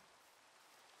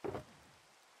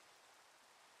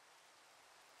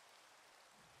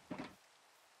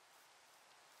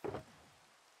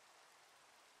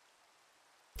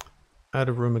 Out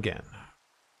of room again.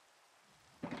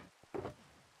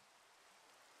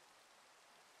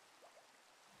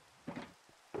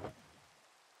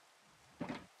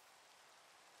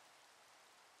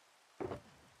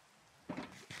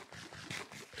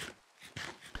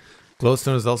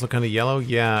 Glowstone is also kind of yellow.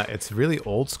 Yeah, it's really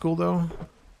old school though.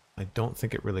 I don't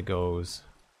think it really goes.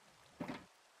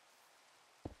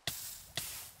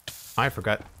 I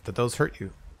forgot that those hurt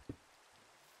you.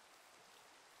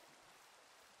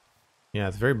 Yeah,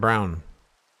 it's very brown.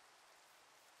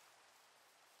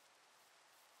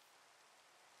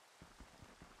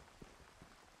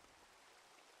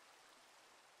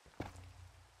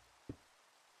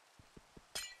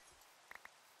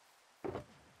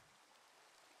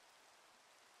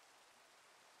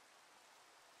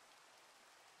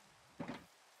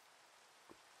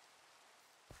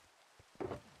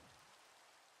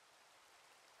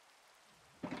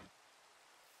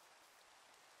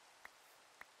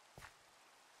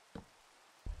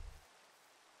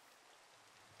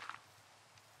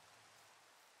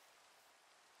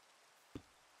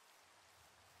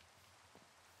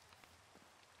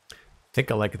 I think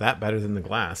I like that better than the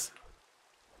glass.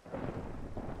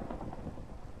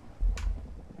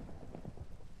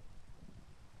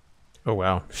 Oh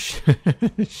wow.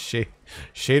 Shaders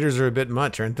are a bit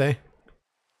much, aren't they?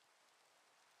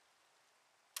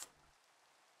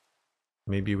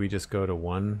 Maybe we just go to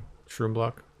one shroom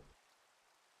block.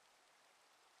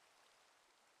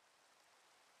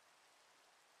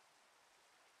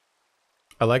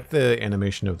 I like the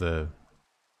animation of the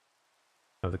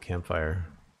campfire.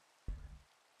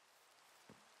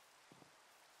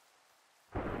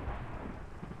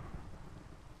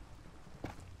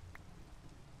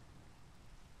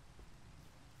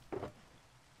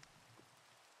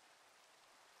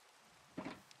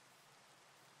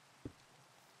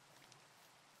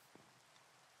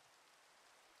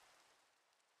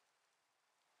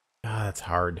 that's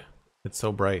hard. It's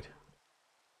so bright.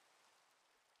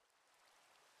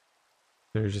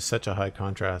 There's just such a high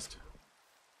contrast.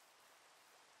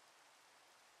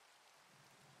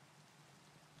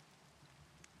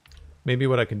 Maybe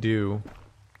what I could do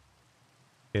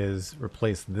is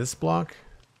replace this block.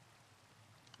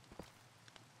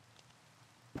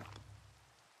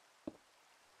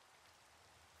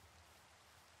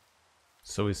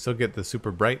 So we still get the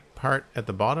super bright part at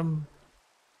the bottom.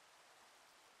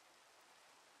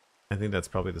 I think that's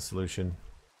probably the solution.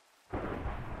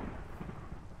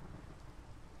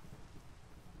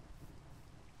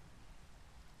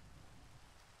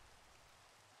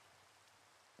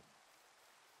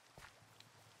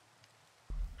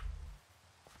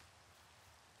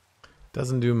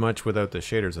 Doesn't do much without the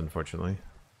shaders, unfortunately.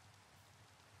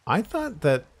 I thought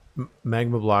that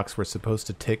magma blocks were supposed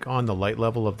to take on the light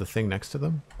level of the thing next to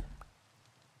them.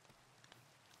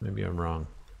 Maybe I'm wrong.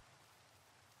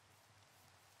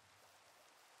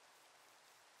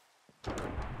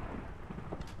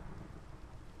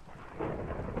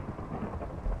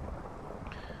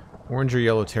 Orange or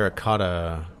yellow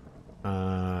terracotta.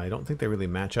 I don't think they really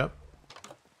match up.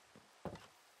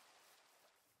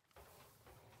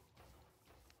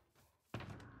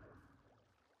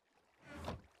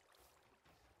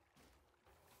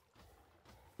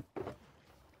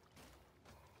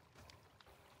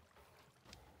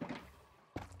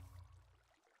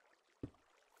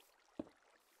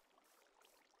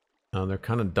 They're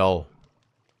kind of dull.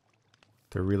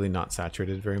 They're really not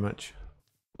saturated very much.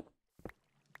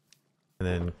 And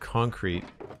then concrete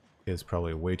is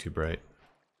probably way too bright.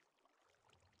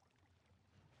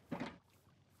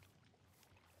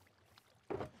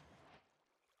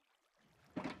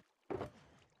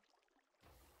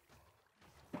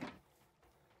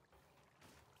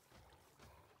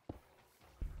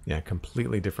 Yeah,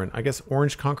 completely different. I guess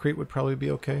orange concrete would probably be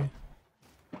okay.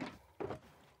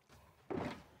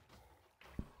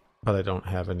 But I don't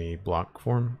have any block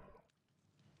form.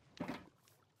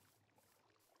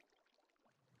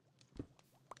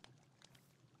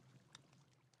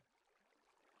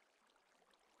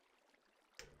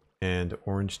 And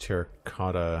orange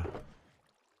terracotta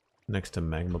next to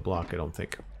magma block I don't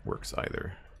think works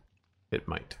either. It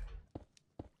might.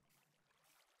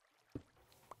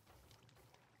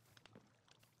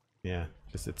 Yeah,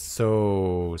 just it's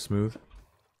so smooth.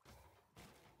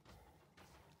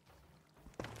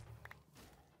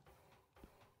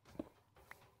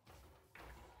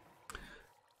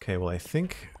 Okay, well I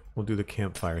think we'll do the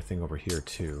campfire thing over here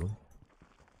too.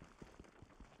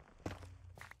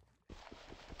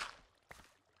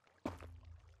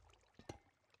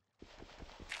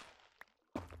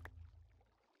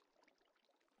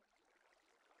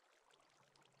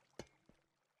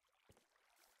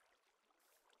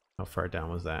 How far down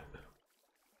was that?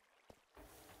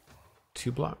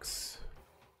 2 blocks.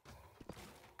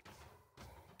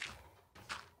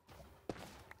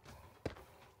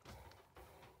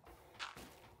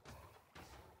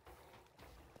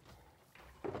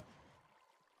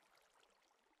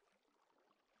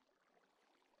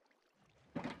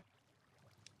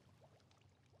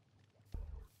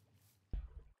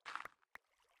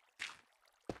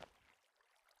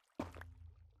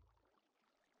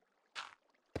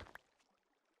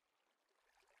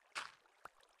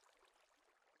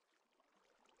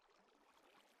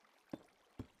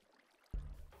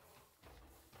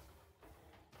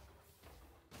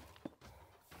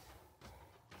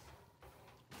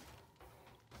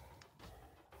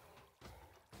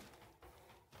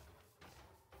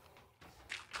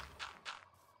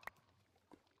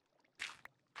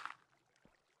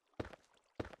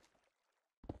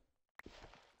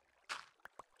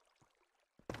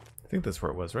 I think that's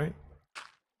where it was, right?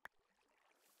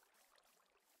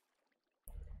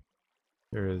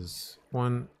 There is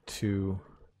 1, 2,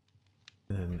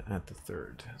 and at the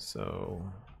 3rd.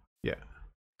 So, yeah.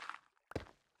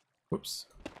 Whoops.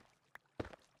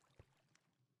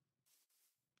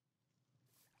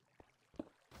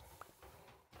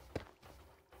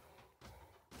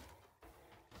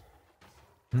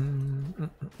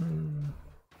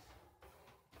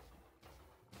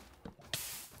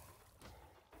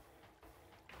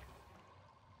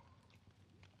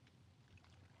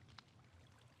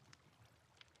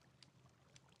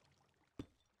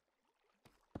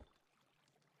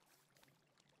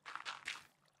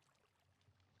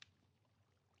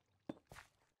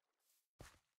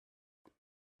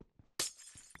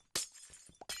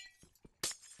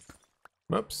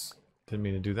 Whoops, didn't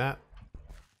mean to do that.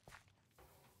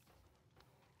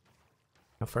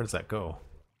 How far does that go?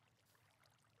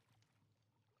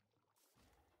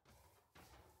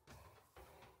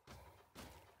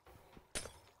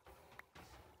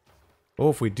 Oh,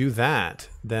 if we do that,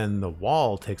 then the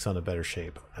wall takes on a better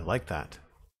shape. I like that.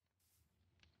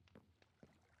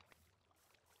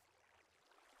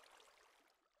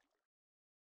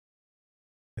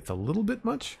 It's a little bit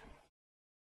much.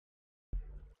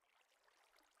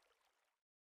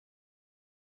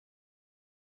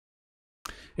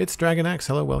 It's Dragon Axe.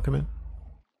 Hello, welcome in.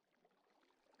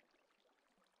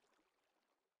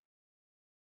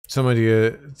 Some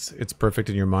idea, it's perfect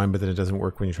in your mind, but then it doesn't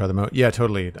work when you try them out. Yeah,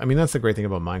 totally. I mean, that's the great thing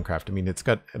about Minecraft. I mean, it's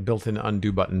got a built-in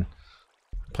undo button.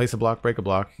 Place a block, break a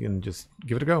block, and just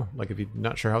give it a go. Like, if you're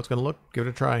not sure how it's going to look, give it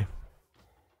a try.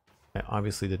 I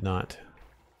obviously did not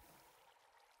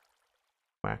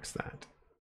wax that.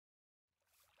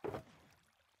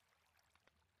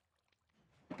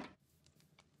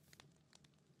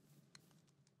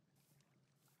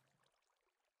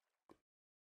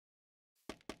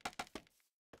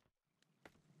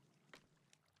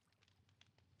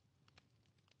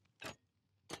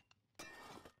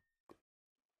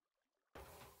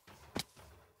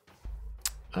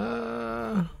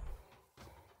 Uh...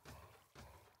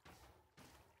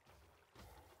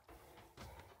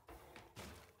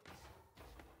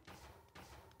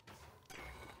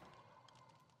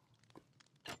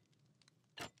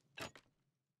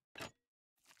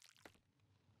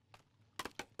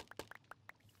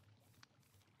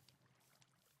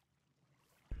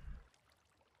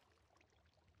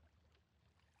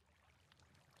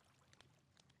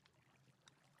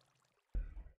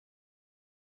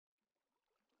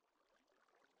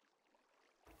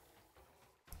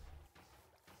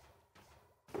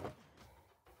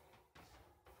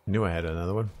 Knew I had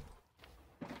another one.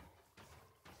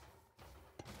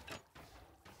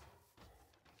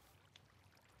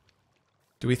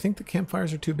 Do we think the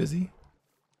campfires are too busy?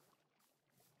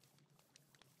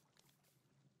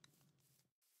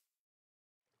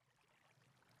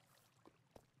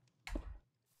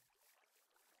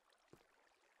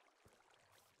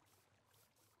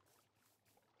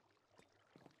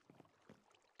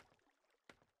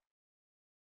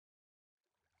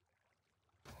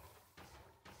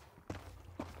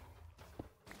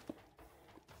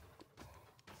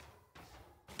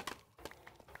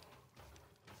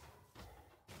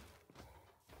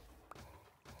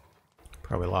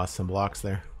 Probably lost some blocks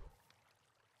there.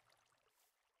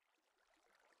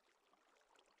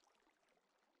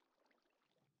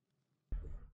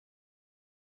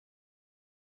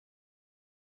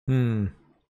 I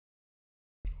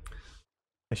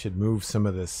should move some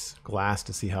of this glass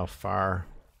to see how far,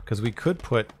 because we could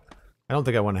put, I don't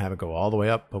think I want to have it go all the way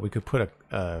up, but we could put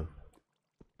a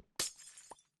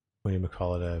what do you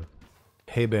call it, a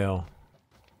hay bale.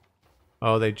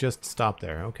 Oh, they just stopped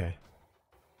there. Okay.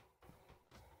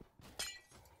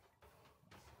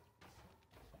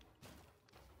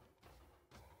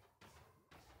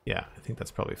 Yeah, I think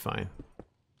that's probably fine.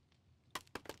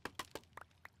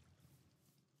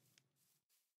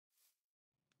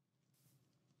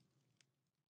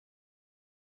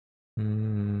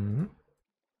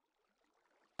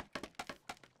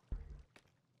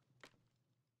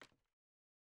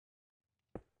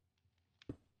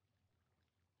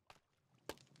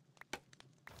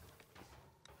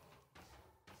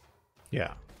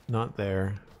 Yeah, not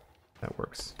there. That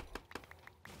works.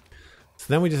 So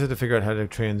then we just have to figure out how to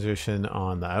transition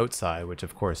on the outside, which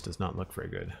of course does not look very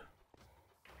good.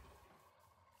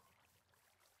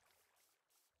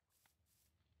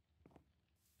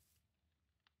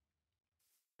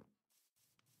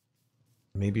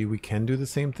 Maybe we can do the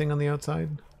same thing on the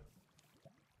outside?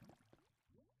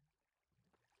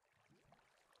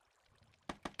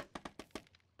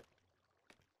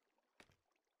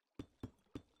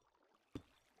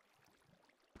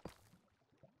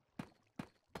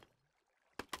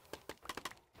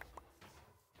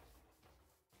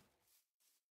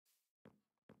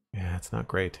 Yeah, it's not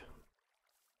great.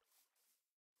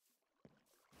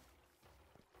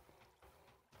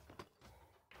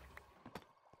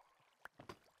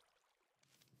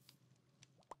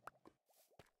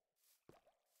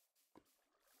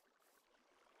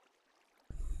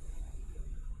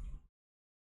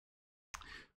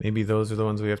 Maybe those are the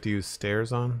ones we have to use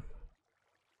stairs on?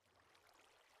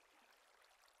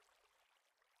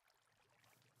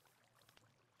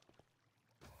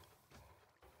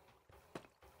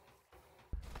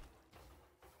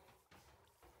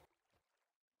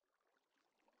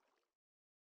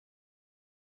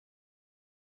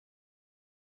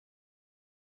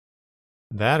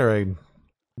 That or I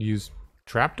use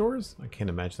trapdoors? I can't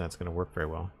imagine that's going to work very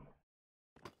well.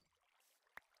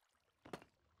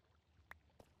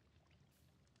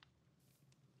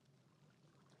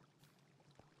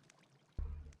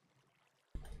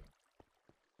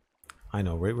 I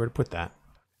know where to put that.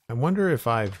 I wonder if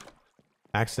I've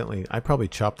accidentally... I probably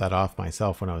chopped that off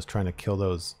myself when I was trying to kill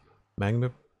those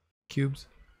magma cubes.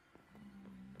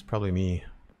 It's probably me.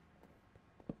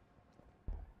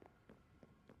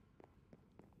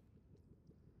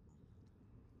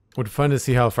 Would be fun to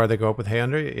see how far they go up with hay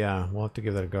under it. Yeah, we'll have to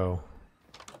give that a go.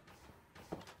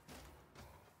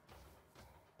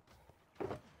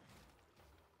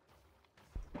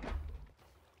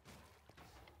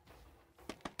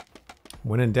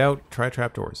 When in doubt, try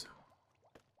trapdoors.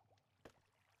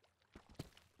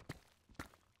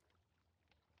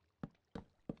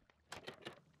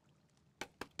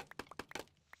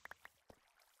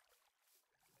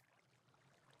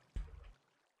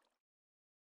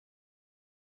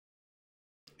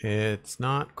 It's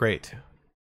not great.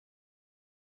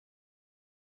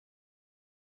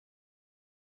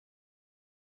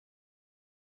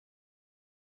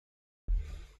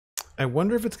 I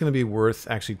wonder if it's going to be worth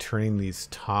actually turning these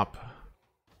top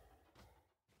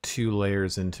 2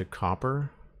 layers into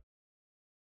copper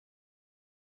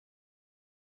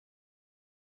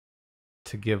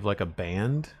to give like a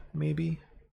band, maybe.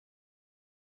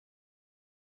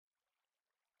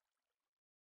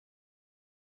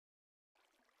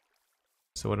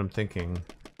 So what I'm thinking,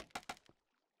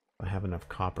 I have enough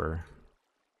copper.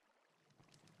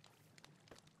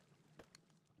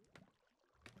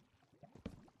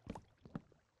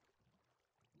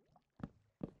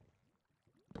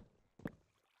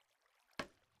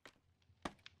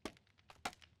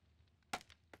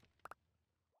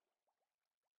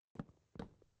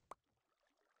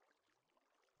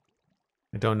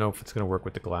 I don't know if it's going to work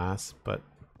with the glass, but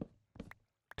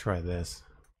try this.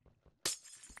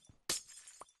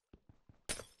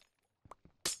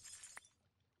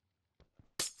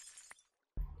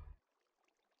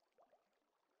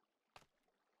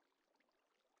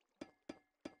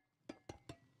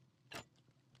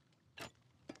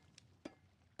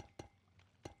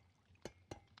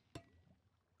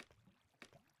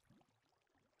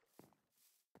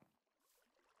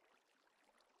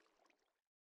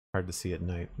 Hard to see at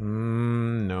night.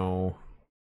 No.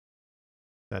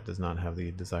 That does not have the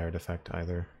desired effect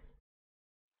either.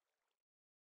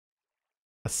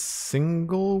 A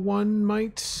single one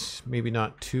might, maybe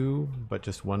not 2, but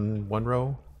just one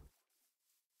row.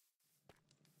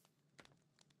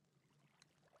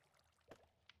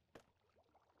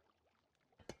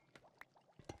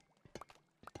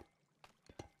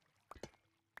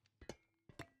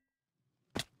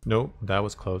 Nope, that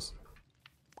was close.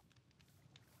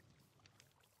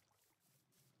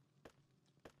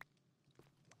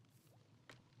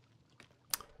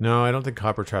 No, I don't think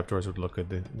copper trapdoors would look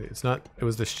good. It's not. It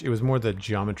was more the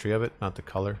geometry of it, not the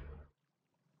color.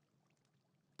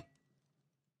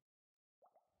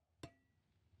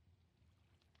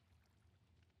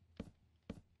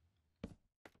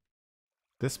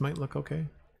 This might look okay.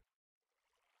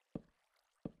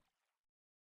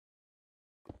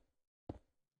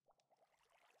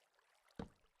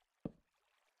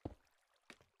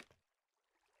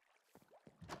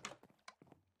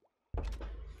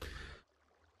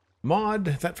 Mod,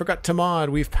 that forgot to mod.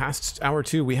 We've passed hour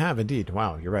 2. We have indeed.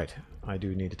 Wow, you're right. I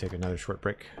do need to take another short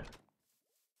break.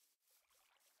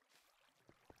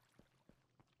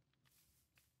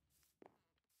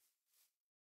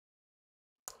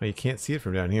 Oh, you can't see it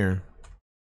from down here.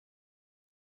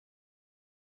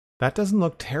 That doesn't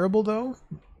look terrible though.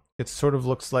 It sort of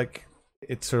looks like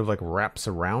it sort of like wraps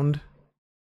around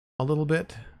a little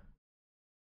bit.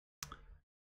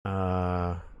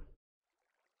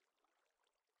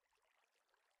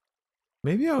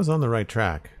 Maybe I was on the right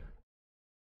track.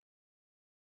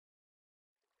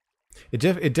 It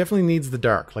definitely needs the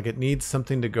dark. Like it needs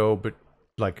something to go, but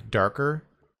like darker.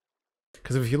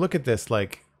 Because if you look at this,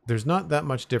 like there's not that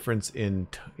much difference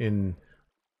in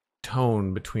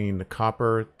tone between the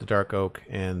copper, the dark oak,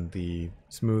 and the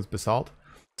smooth basalt.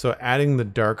 So adding the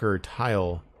darker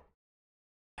tile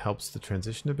helps the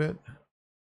transition a bit.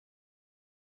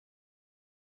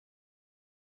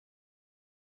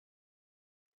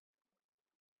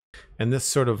 And this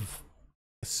sort of,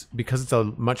 because it's a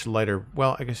much lighter,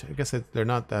 well, I guess they're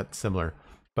not that similar,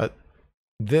 but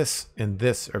this and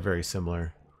this are very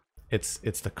similar. It's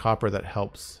the copper that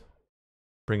helps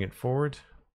bring it forward.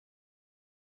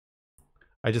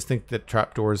 I just think that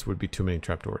trapdoors would be too many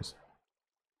trapdoors.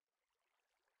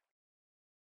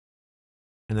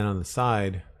 And then on the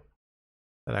side,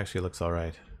 that actually looks all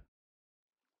right.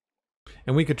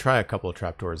 And we could try a couple of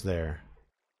trapdoors there.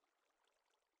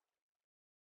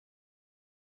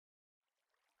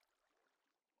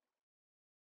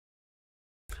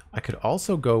 I could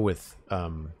also go with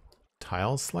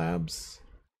tile slabs,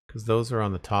 because those are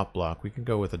on the top block. We can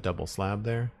go with a double slab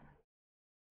there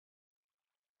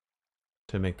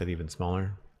to make that even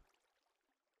smaller.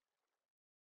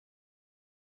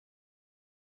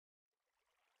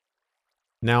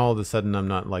 Now all of a sudden I'm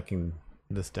not liking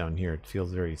this down here. It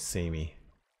feels very samey.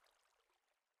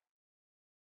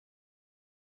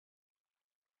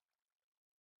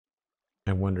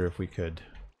 I wonder if we could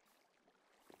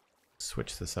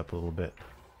switch this up a little bit.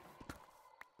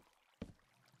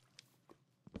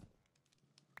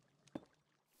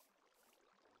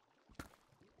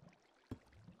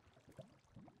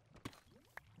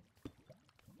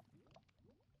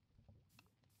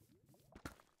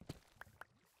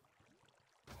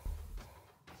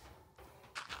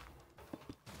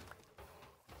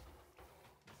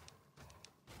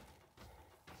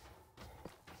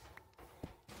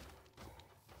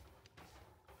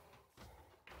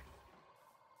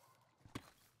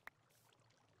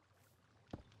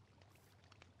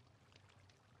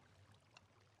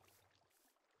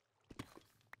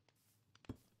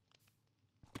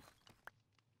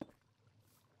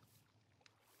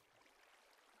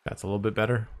 That's a little bit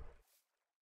better.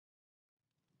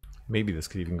 Maybe this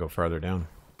could even go farther down.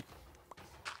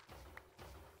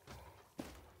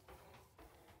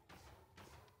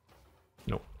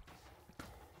 Nope.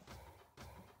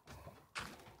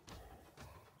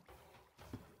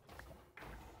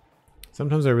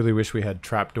 Sometimes I really wish we had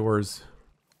trapdoors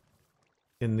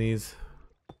in these.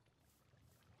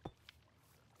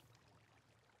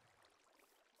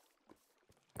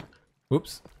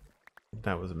 Whoops.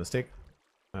 That was a mistake.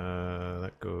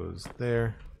 That goes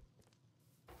there.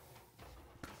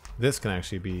 This can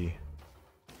actually be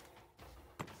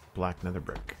black nether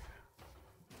brick.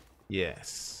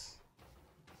 Yes.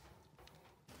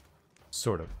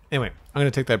 Sort of. Anyway, I'm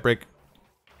going to take that break.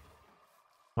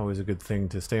 Always a good thing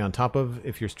to stay on top of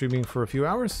if you're streaming for a few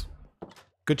hours.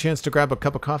 Good chance to grab a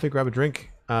cup of coffee, grab a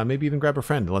drink, maybe even grab a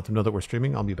friend and let them know that we're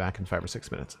streaming. I'll be back in 5 or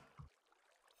 6 minutes.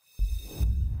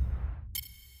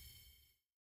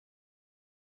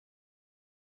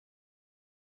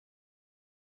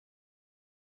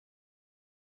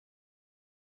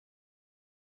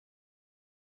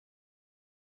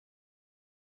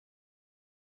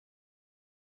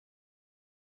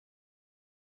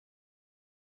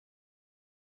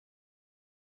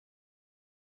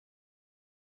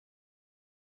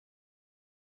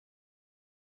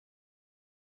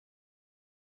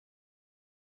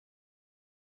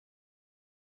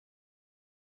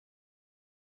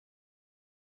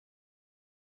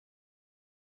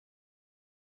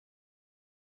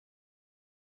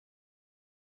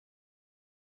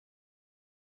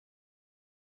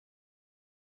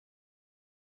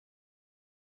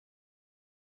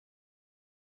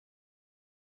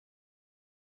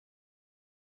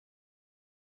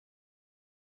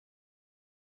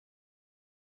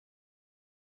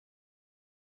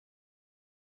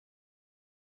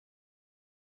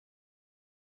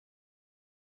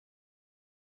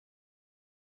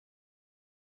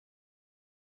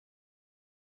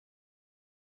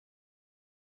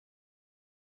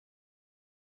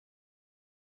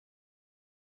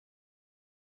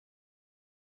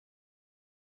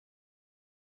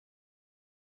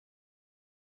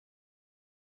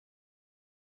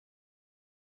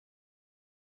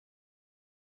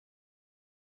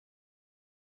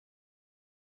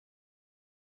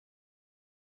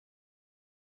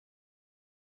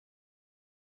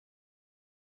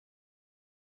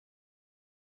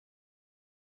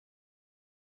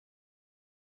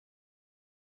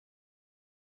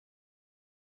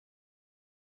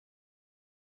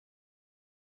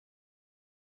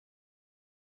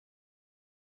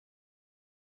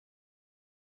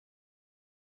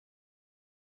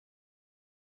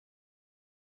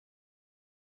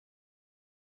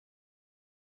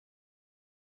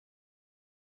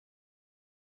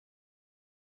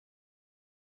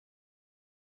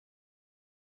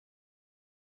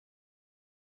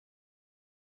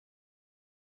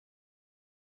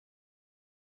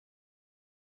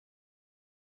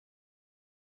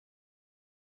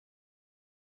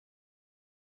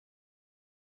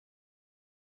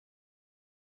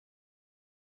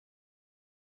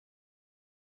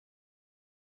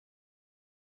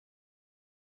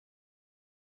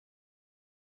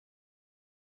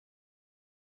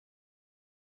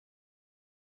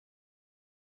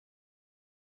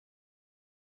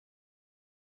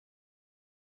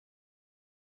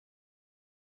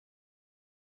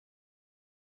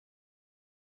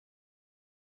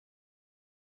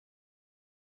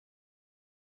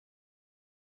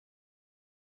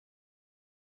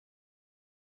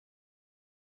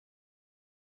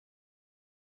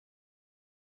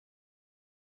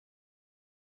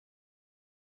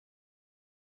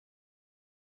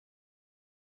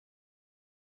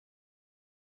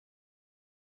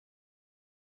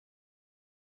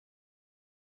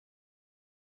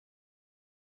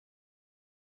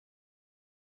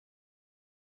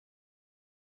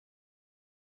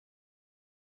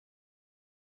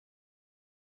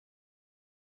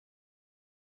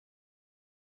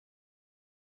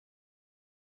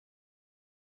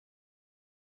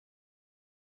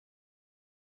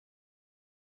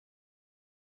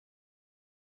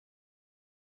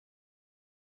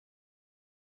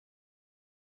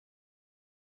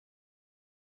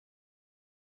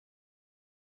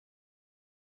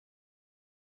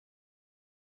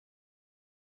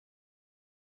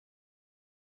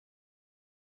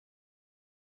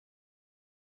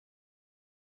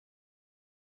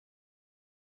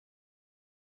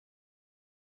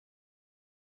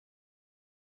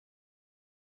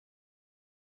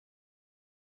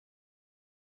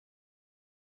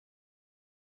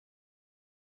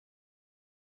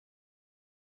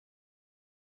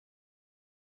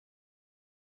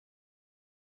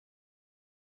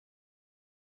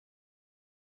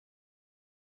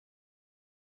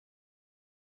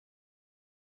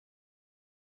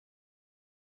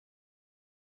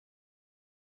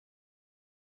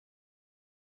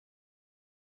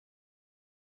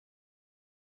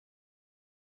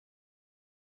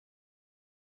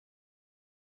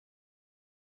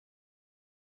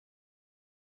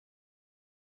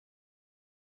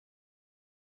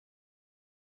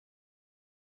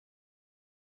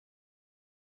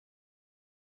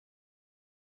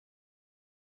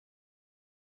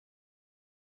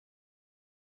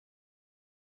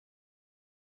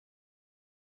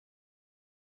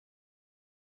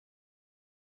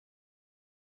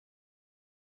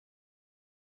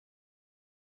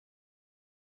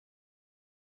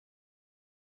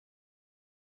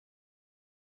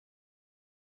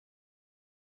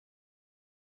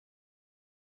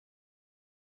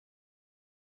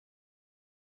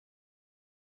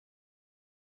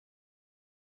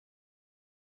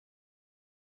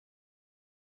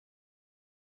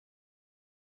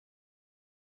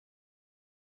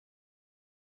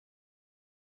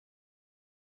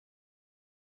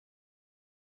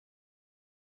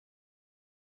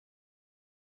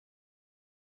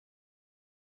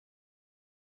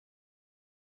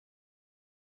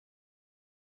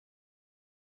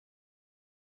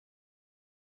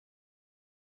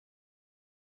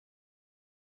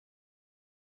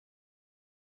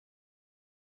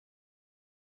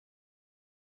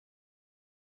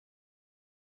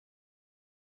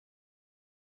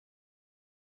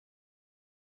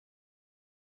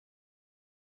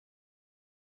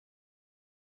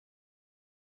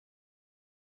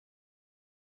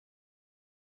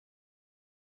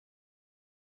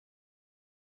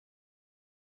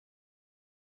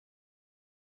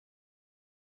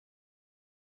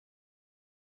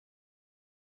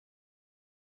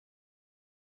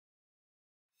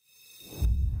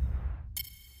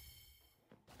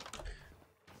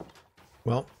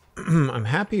 Well, I'm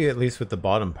happy at least with the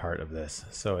bottom part of this,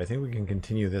 so I think we can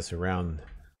continue this around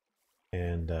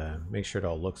and make sure it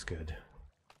all looks good.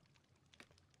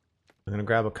 I'm going to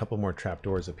grab a couple more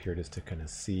trapdoors up here just to kind of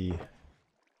see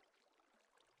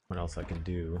what else I can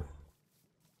do.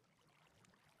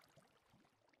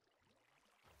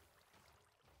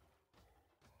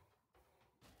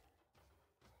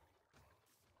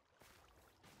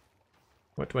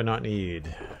 What do I not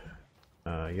need?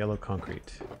 Yellow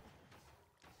concrete.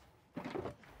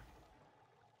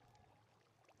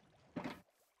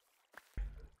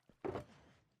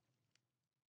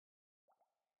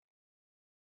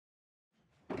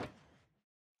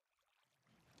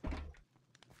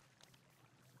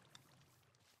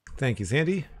 Thank you,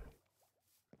 Sandy.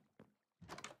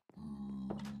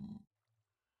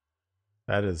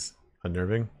 That is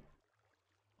unnerving.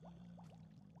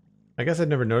 I guess I'd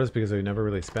never noticed because I never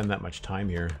really spend that much time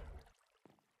here.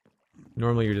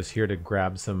 Normally you're just here to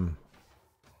grab some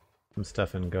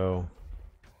stuff and go.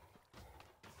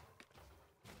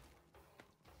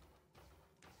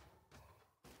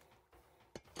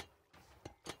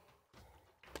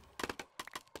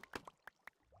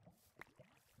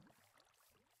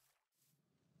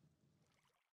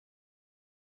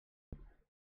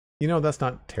 You know, that's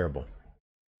not terrible.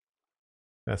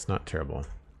 That's not terrible.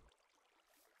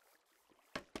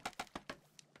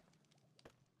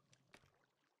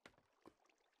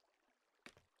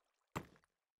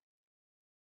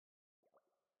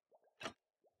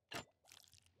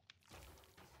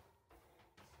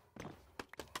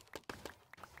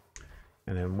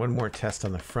 And then one more test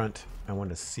on the front. I want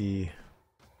to see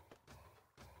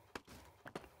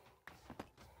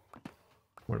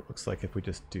what it looks like if we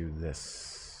just do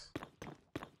this.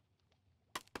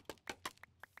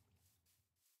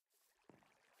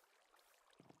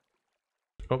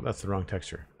 Oh, that's the wrong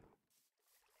texture.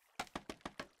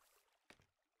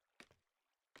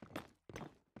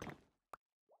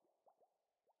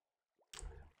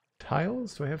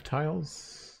 Tiles? Do I have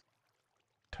tiles?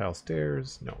 Tile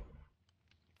stairs? No.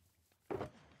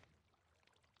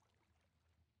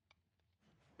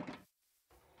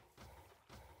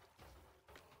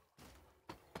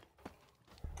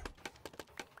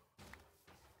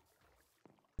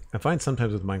 I find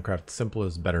sometimes with Minecraft, simple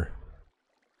is better.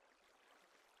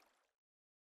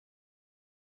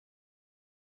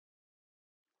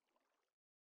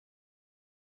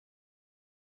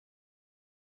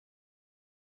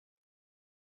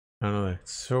 I don't know, it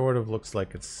sort of looks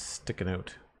like it's sticking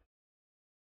out.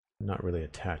 Not really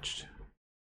attached.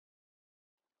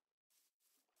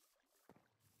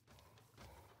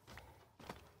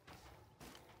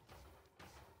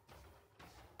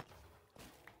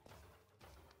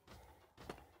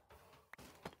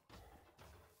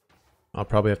 I'll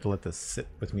probably have to let this sit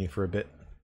with me for a bit. I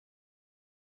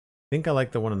think I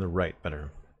like the one on the right better.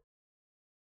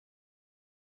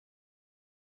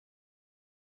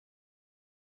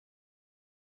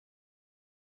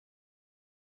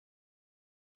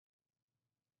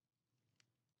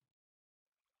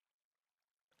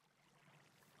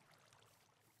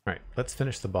 Alright, let's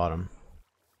finish the bottom.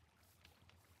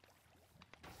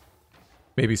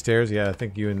 Maybe stairs? Yeah, I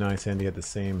think you and I, Sandy, had the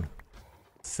same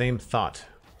thought.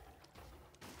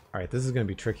 Alright, this is going to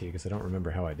be tricky because I don't remember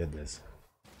how I did this.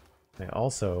 I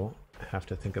also have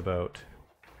to think about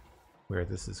where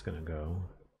this is going to go.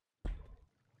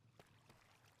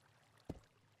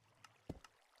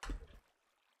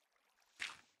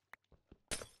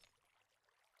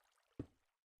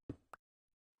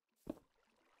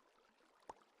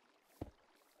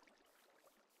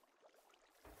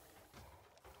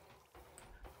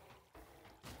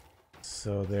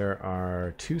 So there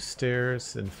are 2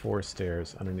 stairs and 4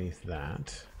 stairs underneath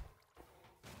that.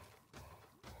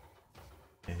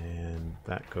 And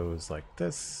that goes like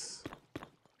this.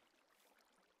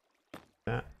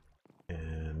 That.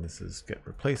 And this is get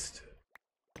replaced.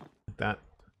 Like that.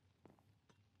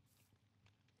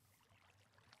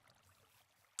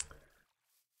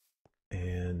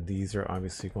 And these are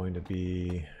obviously going to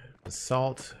be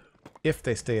basalt. If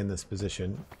they stay in this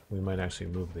position, we might actually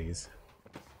move these.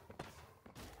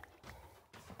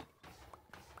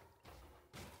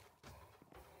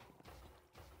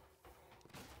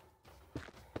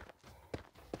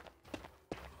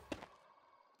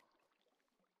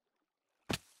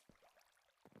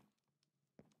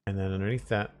 And then underneath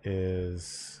that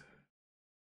is,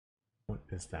 what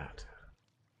is that?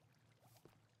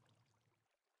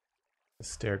 The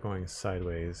stair going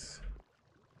sideways.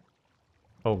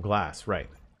 Oh, glass, right.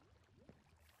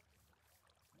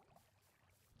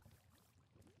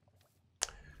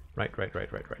 Right.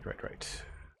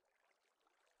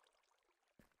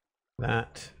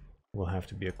 That will have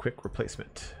to be a quick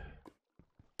replacement.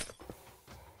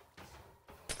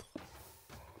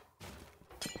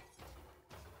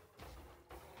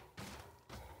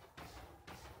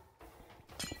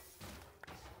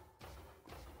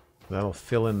 That'll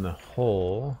fill in the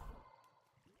hole.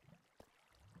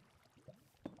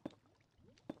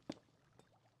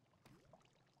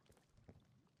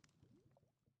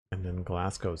 And then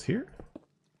glass goes here.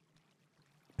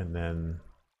 And then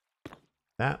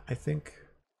that, I think.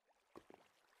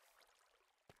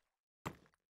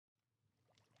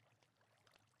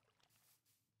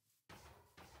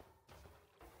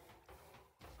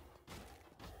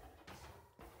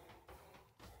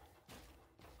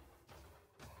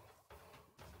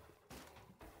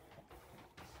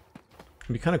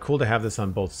 It'd be kind of cool to have this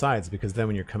on both sides, because then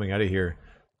when you're coming out of here,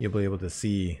 you'll be able to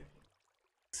see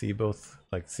both,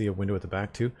 like see a window at the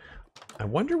back too. I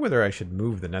wonder whether I should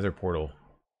move the nether portal.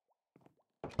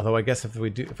 Although I guess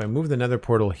if I move the nether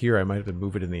portal here, I might have to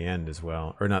move it in the end as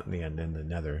well. Or not in the end, in the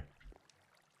nether.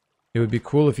 It would be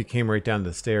cool if you came right down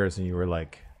the stairs and you were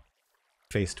like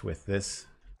faced with this.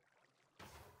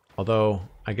 Although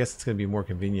I guess it's going to be more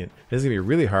convenient. It's going to be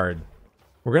really hard.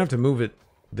 We're going to have to move it.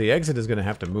 The exit is going to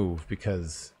have to move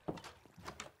because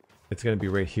it's going to be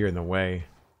right here in the way.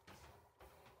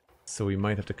 So we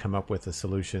might have to come up with a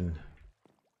solution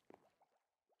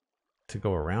to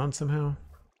go around somehow.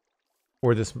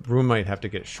 Or this room might have to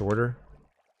get shorter.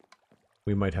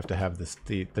 We might have to have this,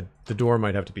 the door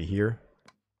might have to be here.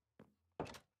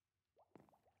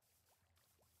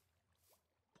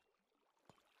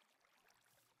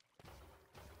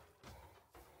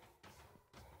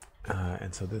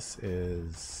 And so this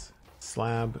is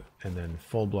slab, and then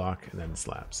full block, and then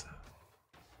slabs.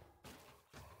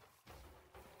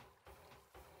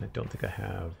 I don't think I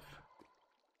have...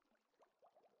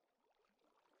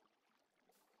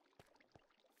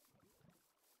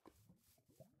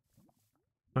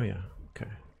 Oh yeah,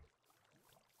 okay.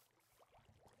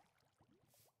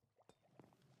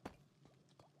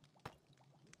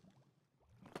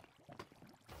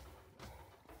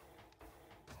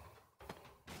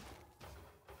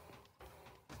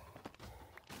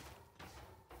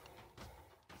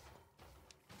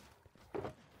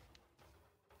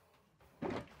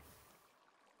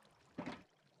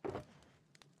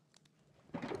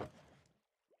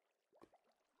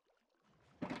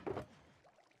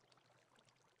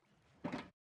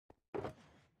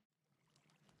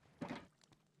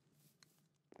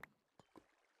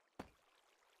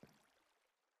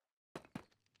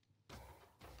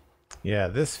 Yeah,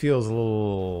 this feels a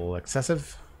little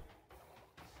excessive.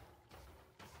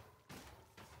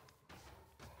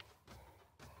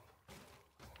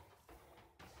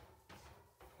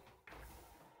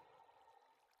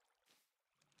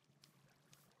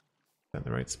 Is that in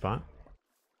the right spot?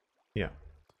 Yeah.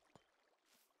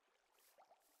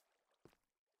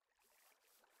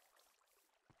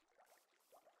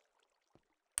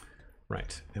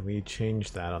 Right, and we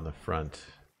changed that on the front.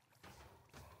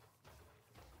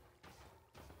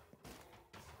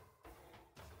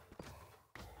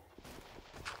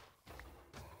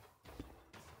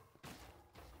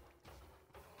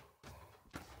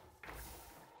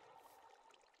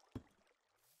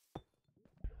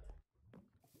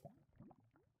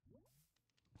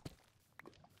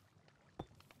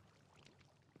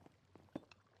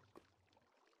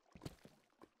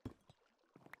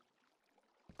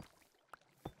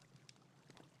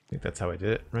 I think that's how I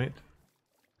did it, right?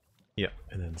 Yep,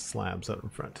 and then slabs out in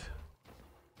front.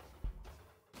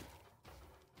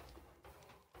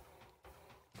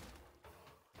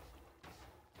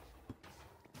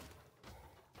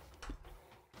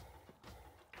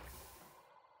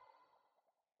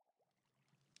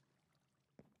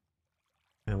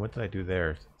 And what did I do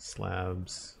there?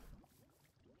 Slabs.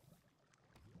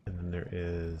 And then there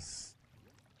is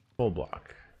full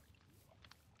block.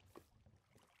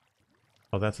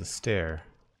 Oh, that's a stair.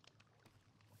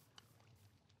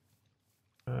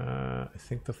 I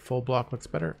think the full block looks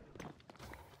better.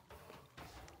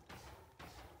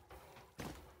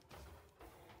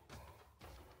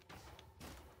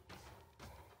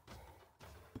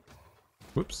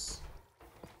 Whoops.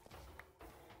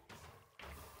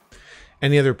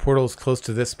 Any other portals close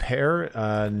to this pair?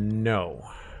 No.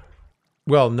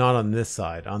 Well, not on this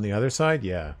side. On the other side,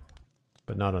 yeah.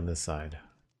 But not on this side.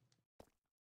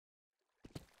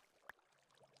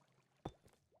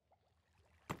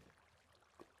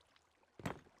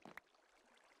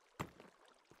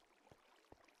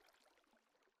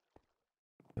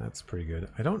 That's pretty good.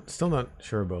 Still not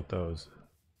sure about those.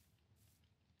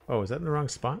 Oh, is that in the wrong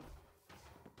spot?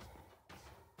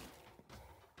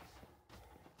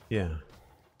 Yeah.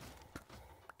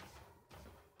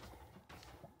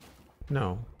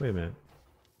 No, wait a minute.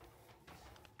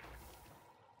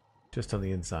 Just on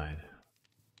the inside.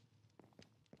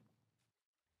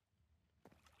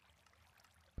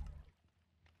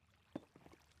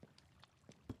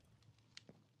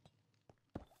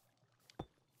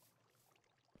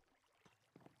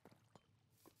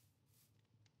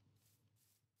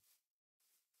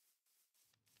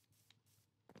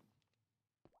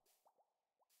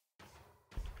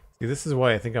 See, this is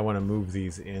why I think I want to move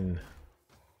these in.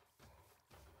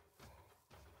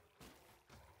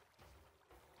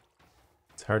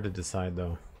 It's hard to decide,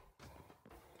 though.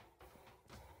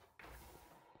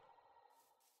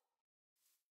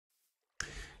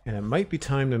 And it might be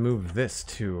time to move this,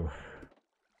 too.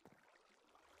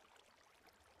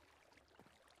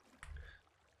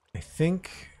 I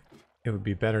think it would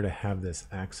be better to have this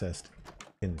accessed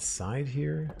inside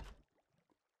here.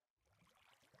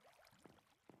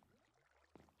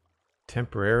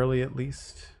 Temporarily, at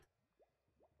least.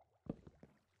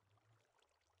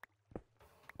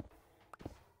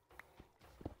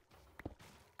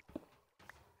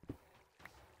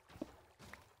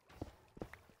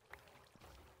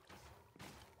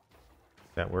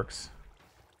 That works.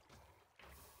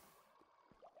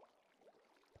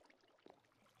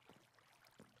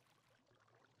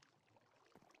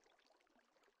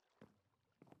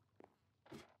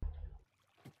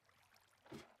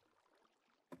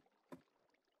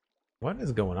 What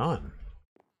is going on?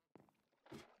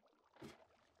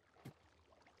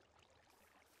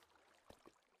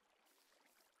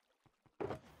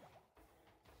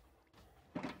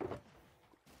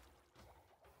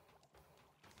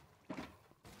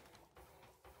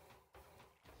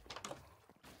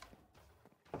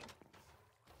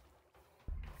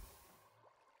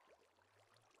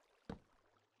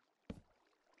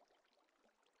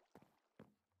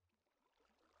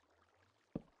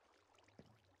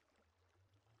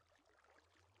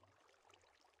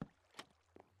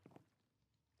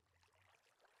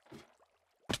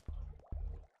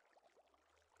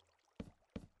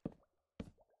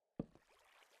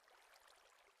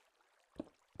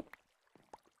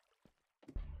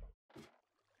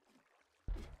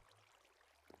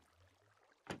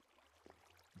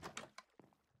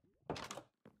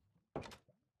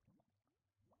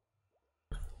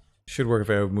 Should work if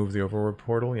I move the overworld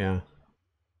portal, yeah.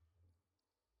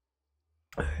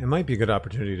 It might be a good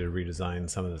opportunity to redesign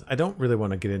some of this. I don't really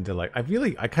want to get into like, I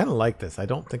kind of like this. I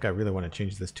don't think I really want to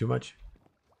change this too much.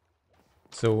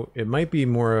 So it might be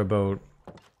more about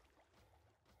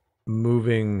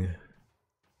moving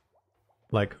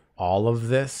like all of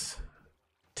this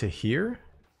to here,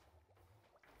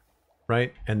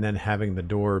 right? And then having the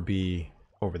door be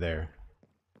over there.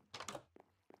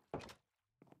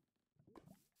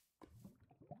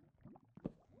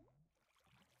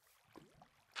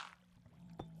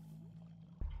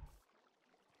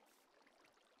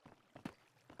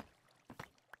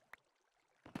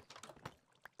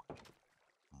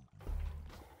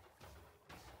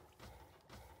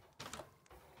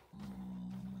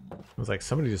 I was like,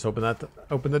 somebody just open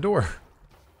the door.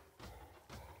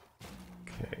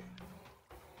 Okay.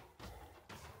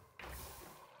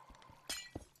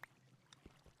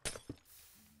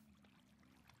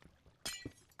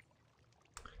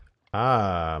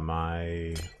 Ah,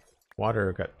 my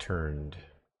water got turned.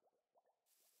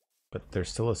 But there's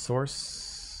still a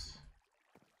source.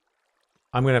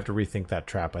 I'm gonna have to rethink that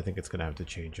trap. I think it's gonna have to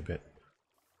change a bit.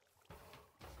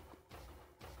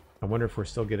 I wonder if we're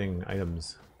still getting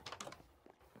items.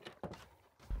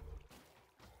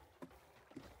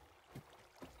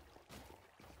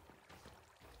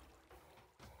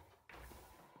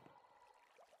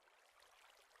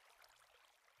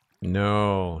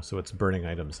 No, so it's burning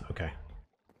items. Okay.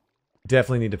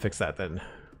 Definitely need to fix that then.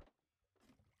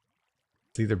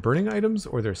 It's either burning items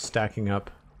or they're stacking up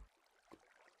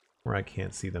where I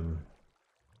can't see them.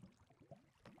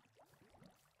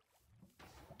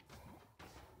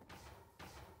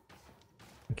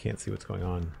 I can't see what's going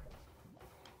on.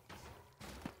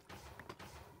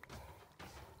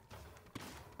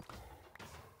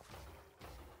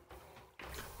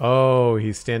 Oh,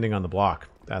 he's standing on the block.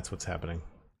 That's what's happening.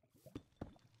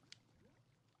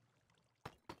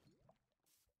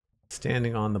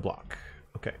 Standing on the block.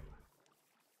 Okay.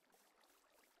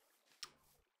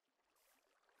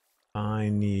 I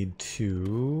need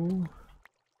to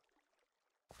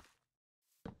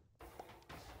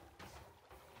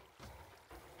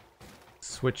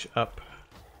switch up.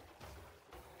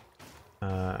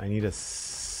 I need a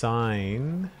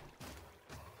sign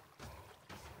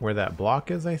where that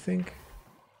block is, I think.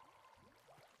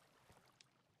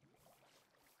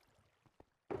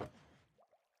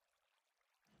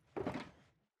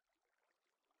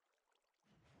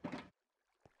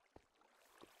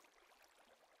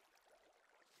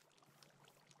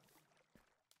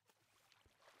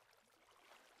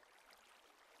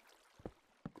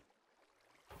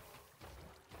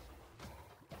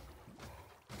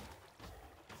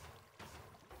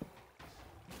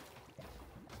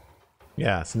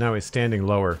 Yeah, so now he's standing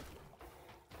lower.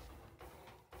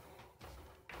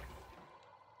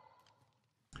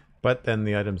 But then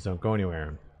the items don't go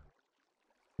anywhere.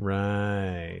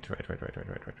 Right.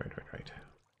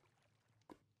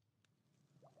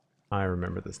 I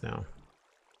remember this now.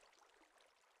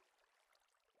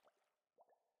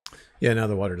 Yeah, now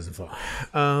the water doesn't flow.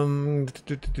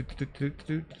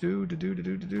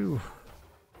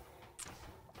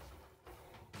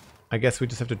 I guess we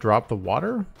just have to drop the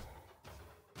water?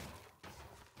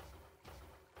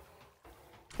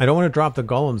 I don't want to drop the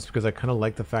golems because I kind of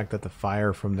like the fact that the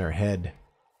fire from their head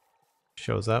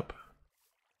shows up.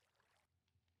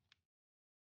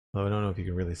 Though I don't know if you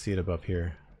can really see it above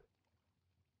here.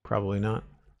 Probably not.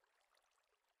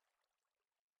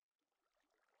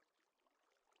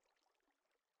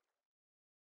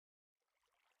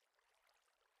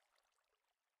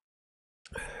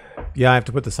 Yeah, I have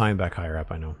to put the sign back higher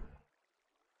up, I know.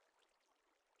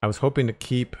 I was hoping to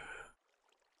keep...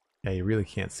 Yeah, you really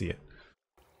can't see it.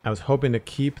 I was hoping to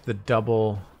keep the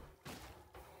double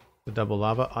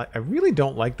lava. I really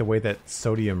don't like the way that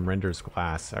sodium renders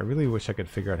glass. I really wish I could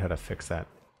figure out how to fix that.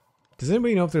 Does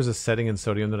anybody know if there's a setting in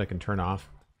sodium that I can turn off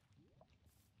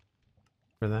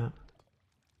for that?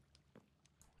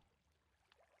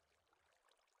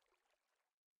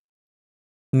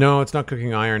 No, it's not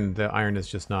cooking iron. The iron is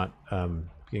just not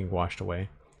being washed away.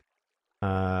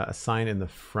 A sign in the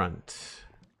front.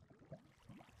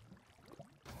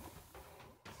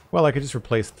 Well, I could just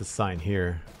replace the sign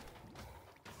here.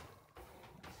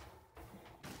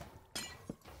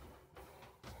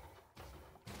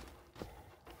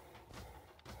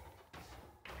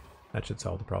 That should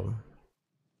solve the problem.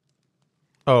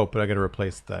 Oh, but I gotta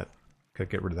replace that. Gotta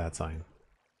get rid of that sign.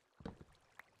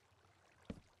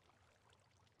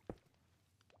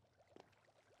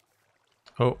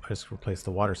 Oh, I just replaced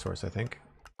the water source, I think.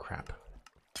 Crap.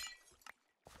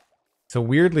 So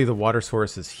weirdly, the water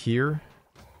source is here.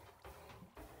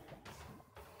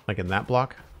 Like in that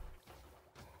block.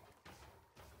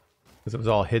 Because it was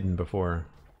all hidden before.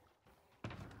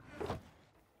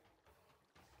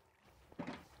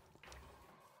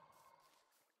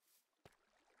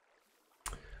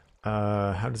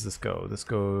 How does this go? This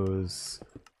goes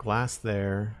glass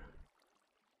there.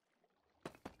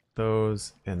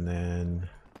 Those, and then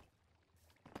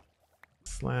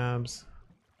slabs.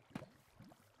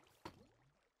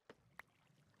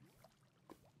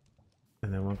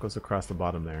 And then one goes across the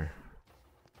bottom there.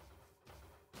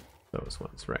 Those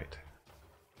ones, right.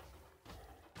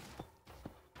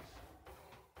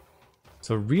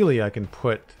 So really I can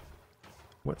put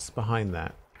what's behind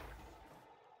that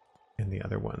in the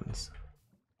other ones.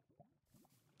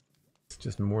 It's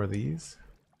just more of these.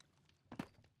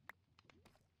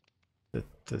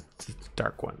 The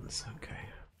dark ones, okay.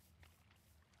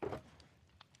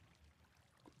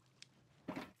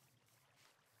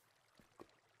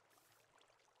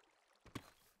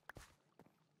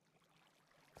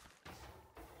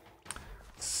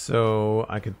 So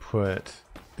I could put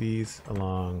these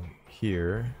along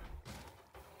here.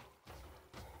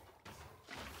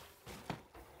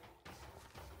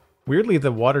 Weirdly,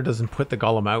 the water doesn't put the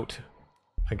golem out,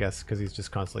 I guess, because he's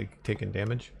just constantly taking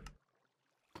damage.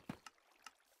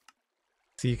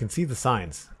 So you can see the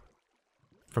signs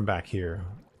from back here.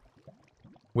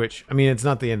 Which, I mean, it's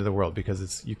not the end of the world because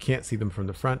it's you can't see them from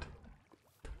the front.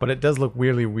 But it does look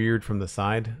weirdly weird from the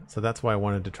side. So that's why I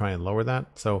wanted to try and lower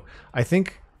that. So I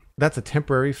think that's a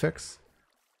temporary fix.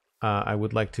 I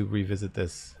would like to revisit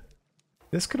this.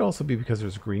 This could also be because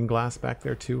there's green glass back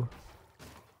there too.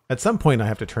 At some point I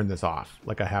have to turn this off.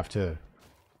 Like I have to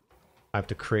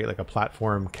create like a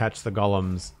platform, catch the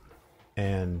golems,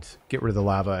 and get rid of the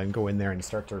lava and go in there and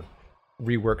start to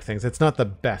rework things. It's not the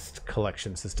best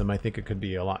collection system. I think it could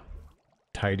be a lot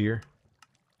tidier.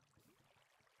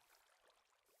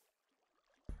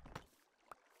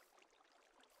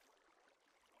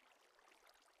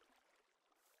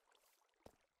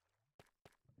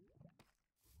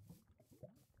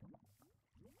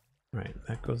 Right,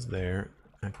 that goes there.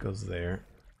 That goes there.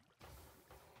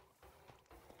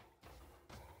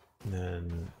 And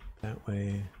then that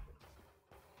way.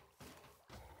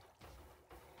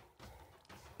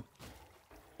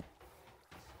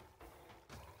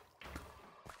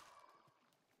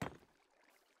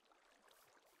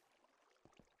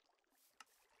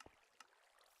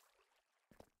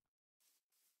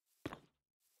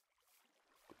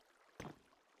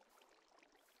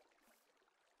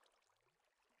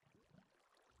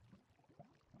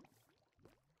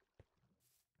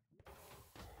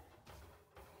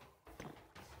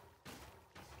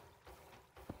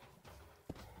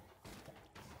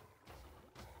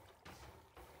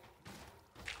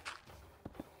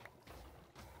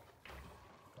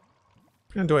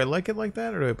 And do I like it like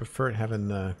that, or do I prefer it having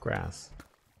the grass?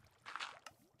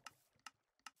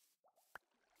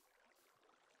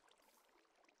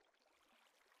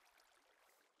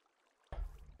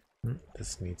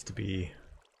 This needs to be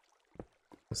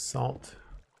salt.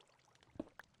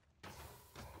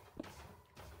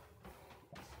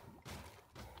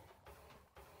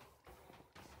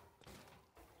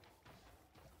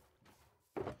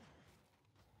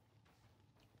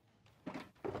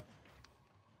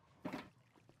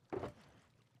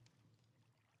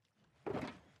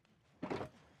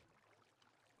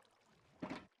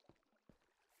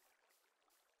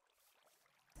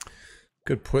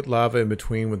 Could put lava in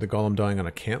between with the golem dying on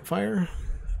a campfire.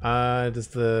 I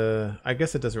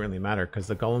guess it doesn't really matter because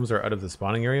the golems are out of the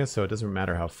spawning area, so it doesn't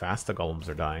matter how fast the golems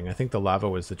are dying. I think the lava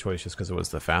was the choice just because it was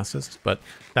the fastest, but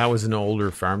that was an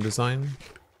older farm design.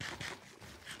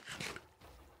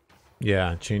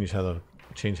 Yeah, change how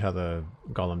the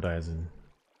golem dies, and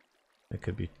that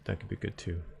could be good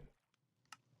too.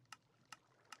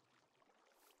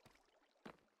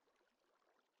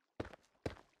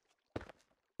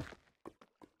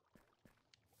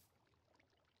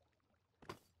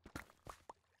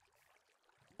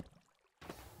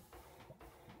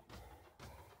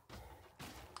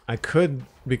 I could,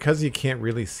 because you can't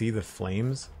really see the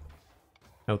flames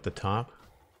out the top,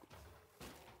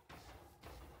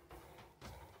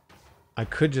 I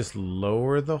could just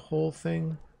lower the whole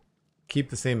thing. Keep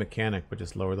the same mechanic, but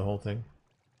just lower the whole thing.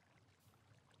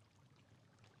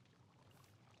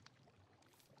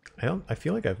 I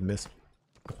feel like I've missed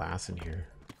glass in here.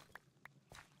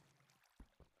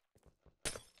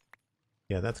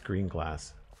 Yeah, that's green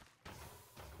glass.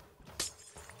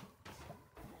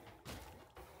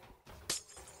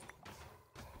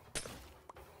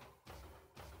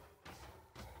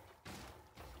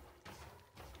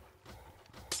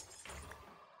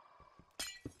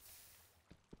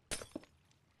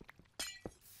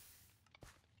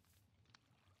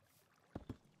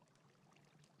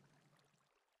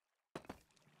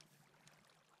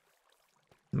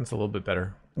 It's a little bit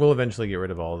better. We'll eventually get rid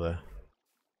of all the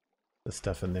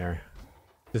stuff in there.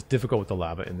 It's difficult with the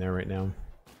lava in there right now.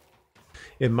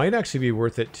 It might actually be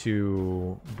worth it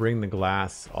to bring the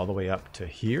glass all the way up to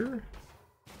here.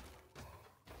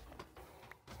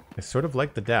 I sort of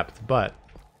like the depth, but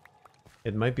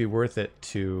it might be worth it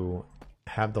to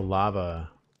have the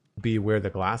lava be where the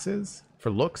glass is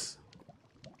for looks,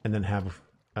 and then have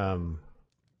I'm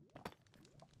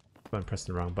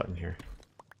pressing the wrong button here.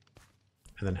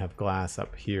 And then have glass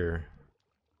up here.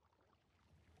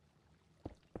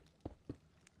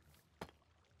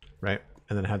 Right?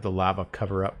 And then have the lava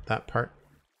cover up that part.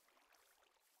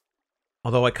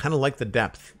 Although I kind of like the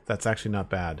depth. That's actually not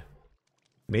bad.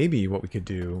 Maybe what we could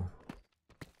do,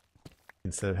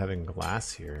 instead of having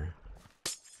glass here,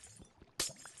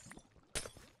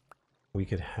 we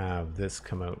could have this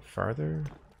come out farther.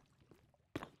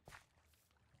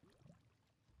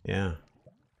 Yeah.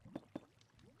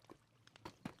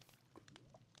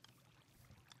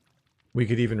 We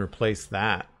could even replace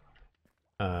that.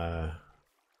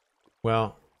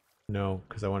 Well, no,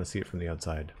 because I want to see it from the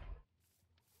outside.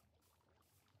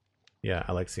 Yeah,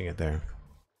 I like seeing it there.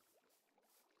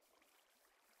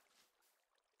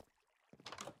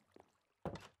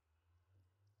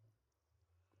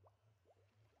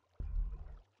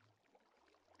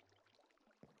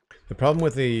 The problem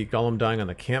with the golem dying on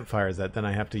the campfire is that then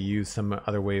I have to use some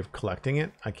other way of collecting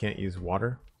it. I can't use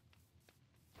water.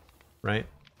 Right?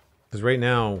 Because right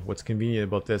now, what's convenient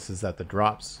about this is that the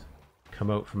drops come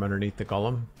out from underneath the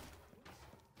golem.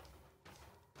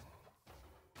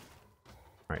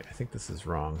 Alright, I think this is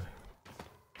wrong.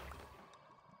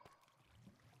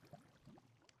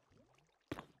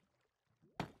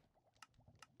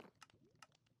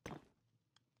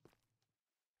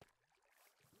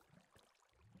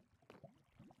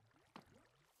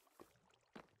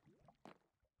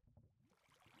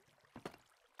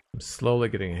 I'm slowly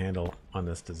getting a handle on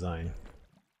this design.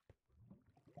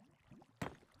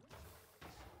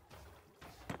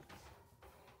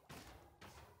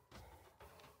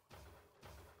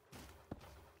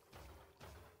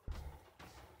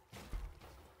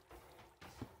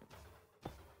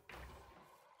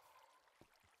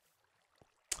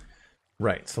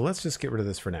 Right, so let's just get rid of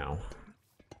this for now.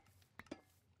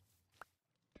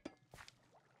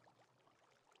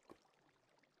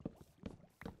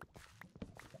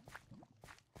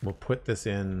 We'll put this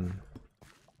in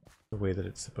the way that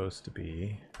it's supposed to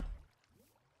be.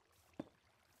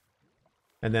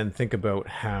 And then think about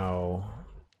how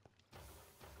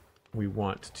we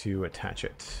want to attach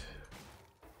it.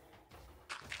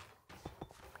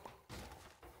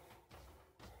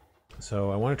 So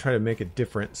I want to try to make it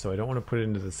different, so I don't want to put it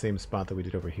into the same spot that we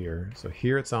did over here. So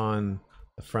here it's on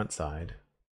the front side,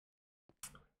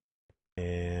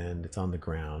 and it's on the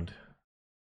ground.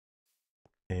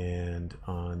 And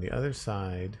on the other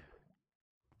side,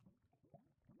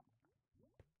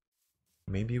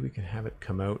 maybe we can have it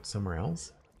come out somewhere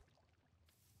else.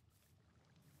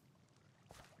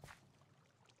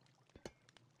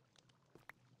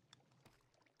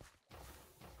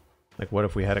 Like, what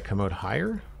if we had it come out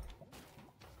higher?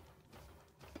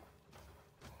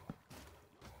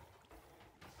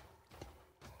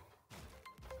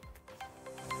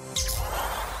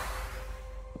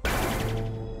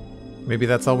 Maybe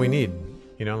that's all we need.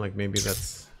 You know, like maybe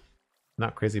that's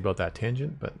not crazy about that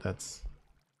tangent, but that's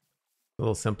a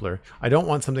little simpler. I don't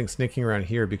want something sneaking around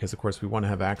here because, of course, we want to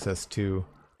have access to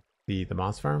the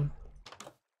moss farm.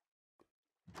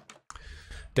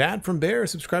 Dad from Bear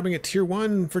subscribing at tier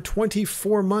 1 for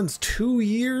 24 months. 2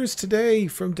 years today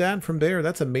from Dad from Bear.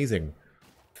 That's amazing.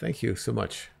 Thank you so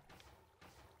much.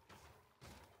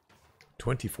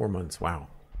 24 months. Wow.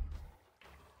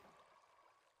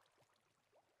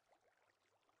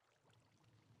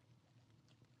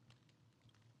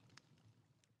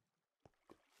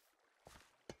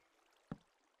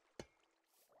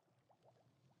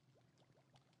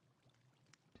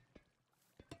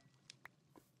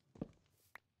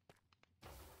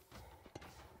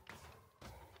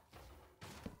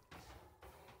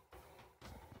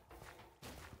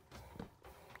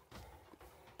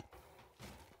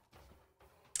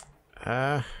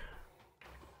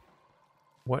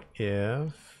 What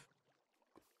if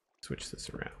switch this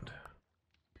around?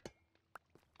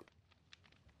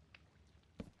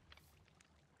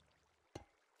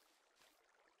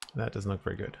 That doesn't look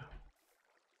very good.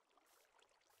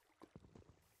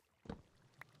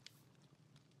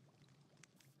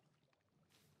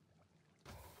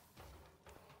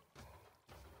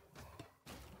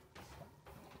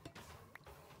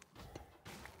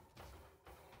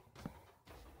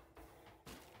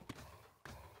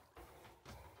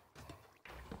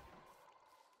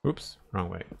 Oops, wrong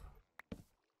way.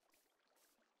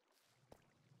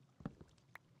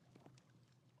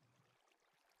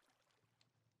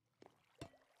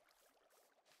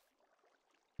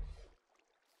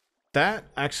 That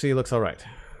actually looks all right. I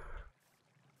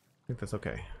think that's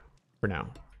okay for now.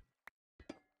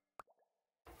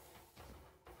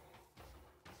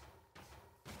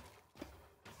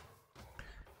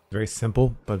 Very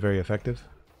simple, but very effective.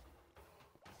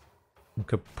 We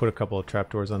could put a couple of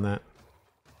trapdoors on that.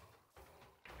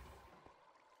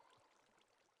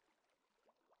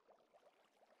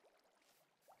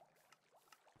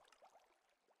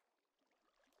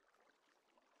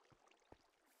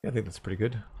 Yeah, I think that's pretty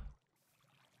good.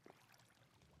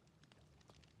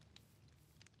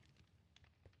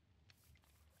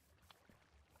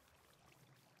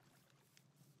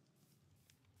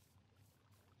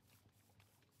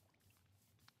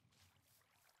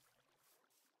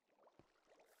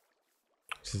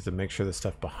 Just to make sure the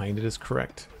stuff behind it is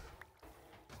correct.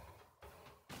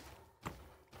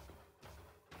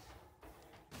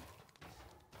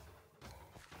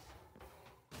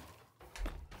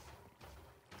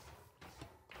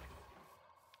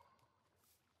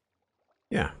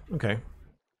 Yeah, okay.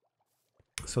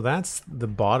 So that's the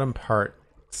bottom part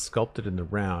sculpted in the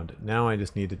round. Now I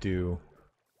just need to do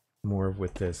more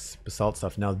with this basalt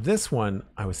stuff. Now this one,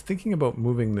 I was thinking about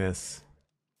moving this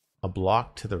a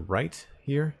block to the right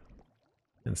here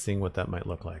and seeing what that might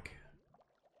look like.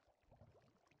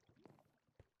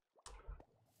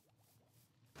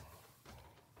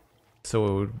 So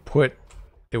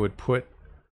it would put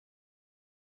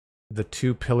the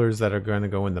two pillars that are going to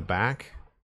go in the back,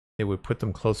 it would put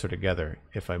them closer together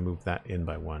if I move that in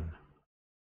by one.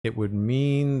 It would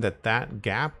mean that that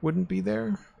gap wouldn't be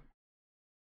there.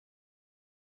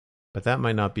 But that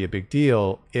might not be a big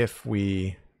deal if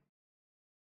we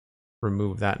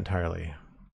remove that entirely.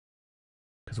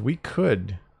 Because we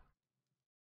could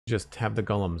just have the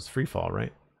golems free fall,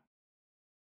 right?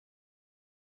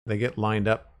 They get lined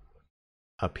up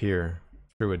here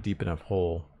through a deep enough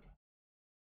hole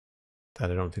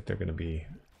that I don't think they're going to be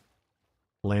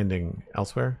landing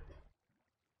elsewhere.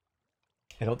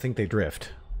 I don't think they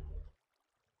drift.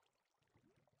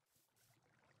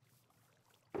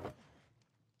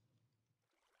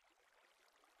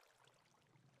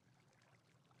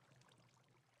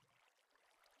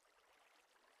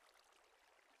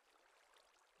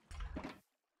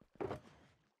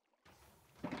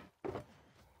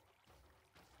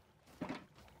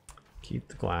 Keep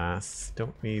the glass.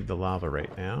 Don't need the lava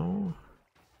right now.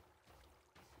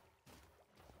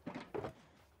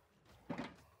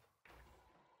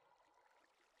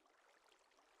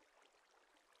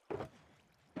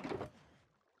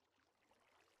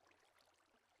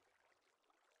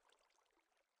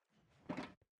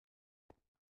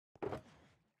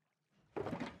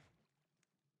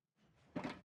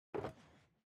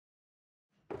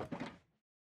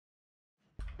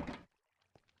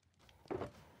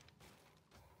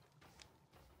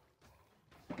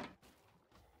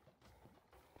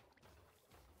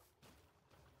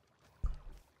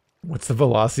 What's the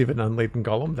velocity of an unladen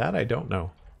golem? That I don't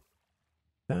know.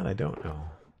 That I don't know.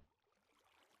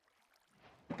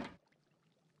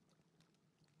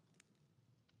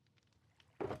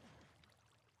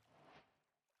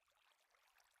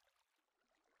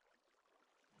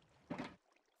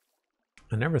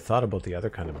 I never thought about the other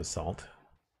kind of assault.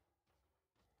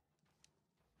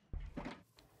 I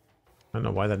don't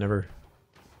know why that never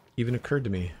even occurred to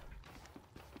me.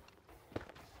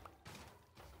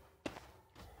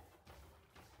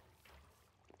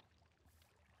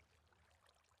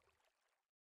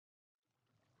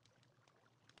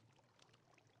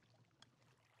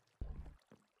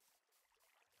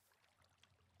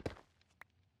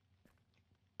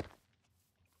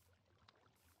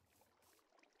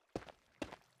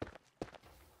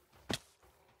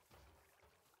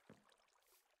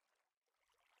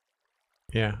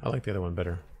 Yeah, I like the other one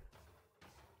better.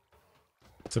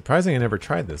 Surprising I never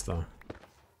tried this, though.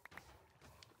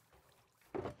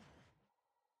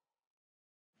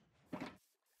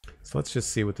 So let's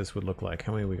just see what this would look like.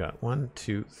 How many we got? 1,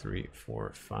 2, 3,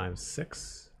 4, 5,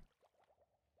 6.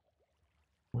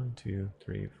 1, 2,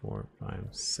 3, 4, 5,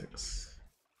 6.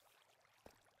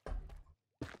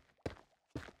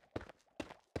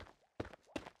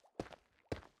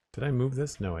 Did I move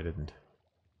this? No, I didn't.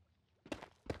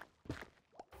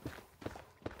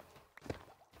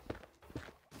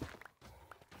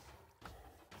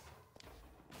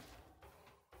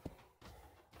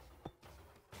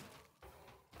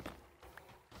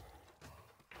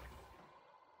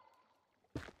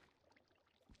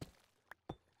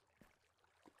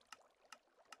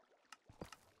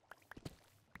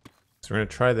 So we're going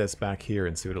to try this back here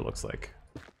and see what it looks like.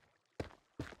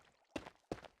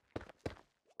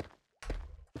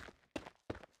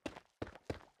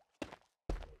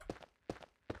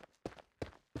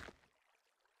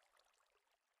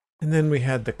 And then we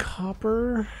had the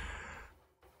copper,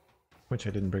 which I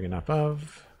didn't bring enough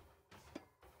of.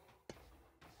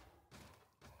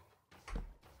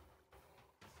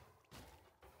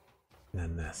 And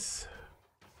then this.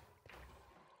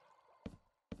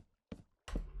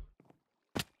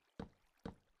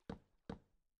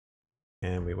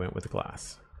 And we went with the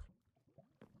glass.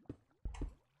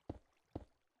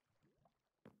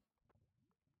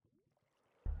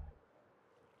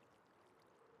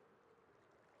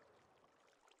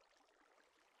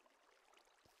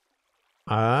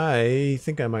 I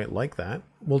think I might like that.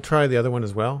 We'll try the other one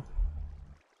as well.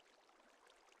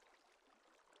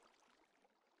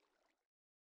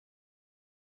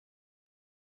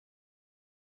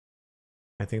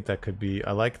 I think that could be,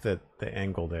 I like the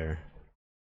angle there.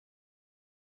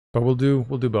 But we'll do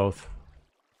both.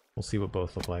 We'll see what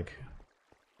both look like.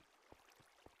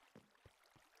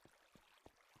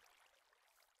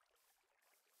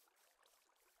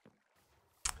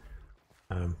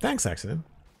 Thanks, Accident.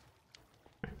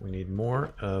 Right, we need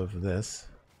more of this.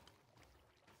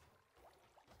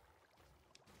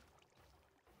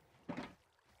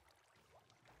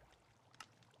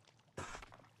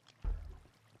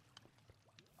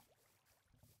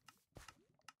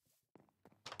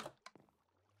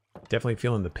 Definitely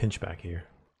feeling the pinch back here.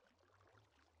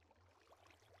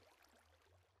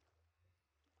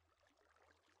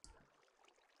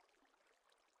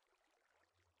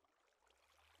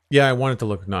 Yeah, I want it to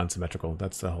look non-symmetrical.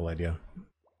 That's the whole idea.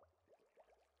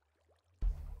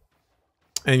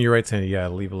 And you're right, Sandy. Yeah,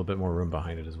 leave a little bit more room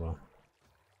behind it as well.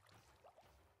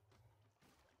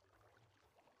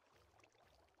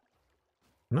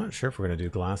 I'm not sure if we're going to do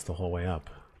glass the whole way up.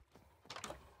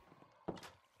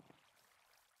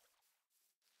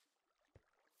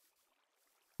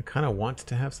 I kind of want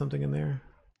to have something in there.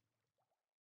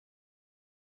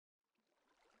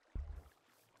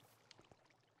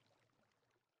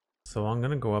 So I'm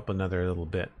going to go up another little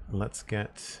bit. Let's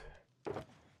get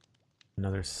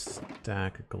another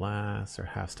stack of glass, or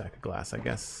half stack of glass, I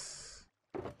guess.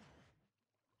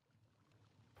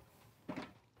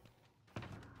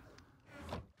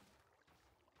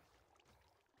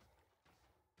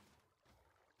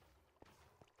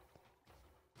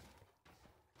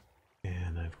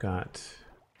 And I've got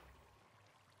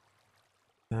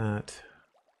that.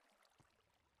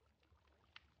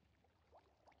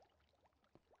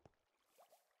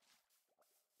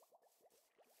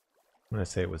 I'm going to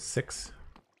say it was 6.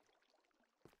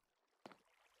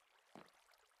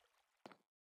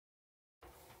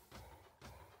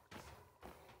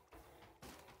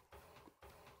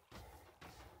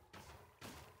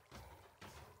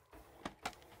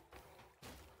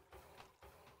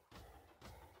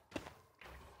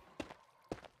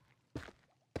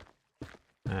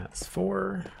 That's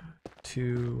 4.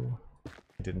 2. I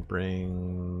didn't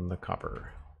bring the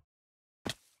copper.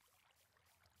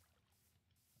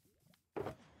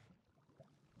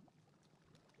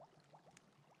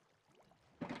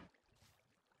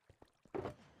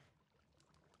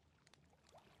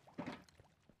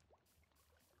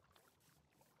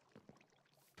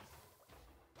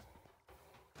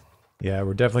 Yeah,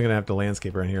 we're definitely going to have to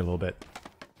landscape around here a little bit.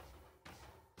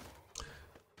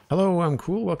 Hello, I'm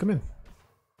cool. Welcome in.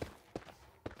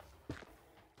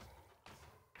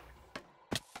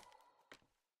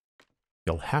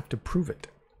 You'll have to prove it.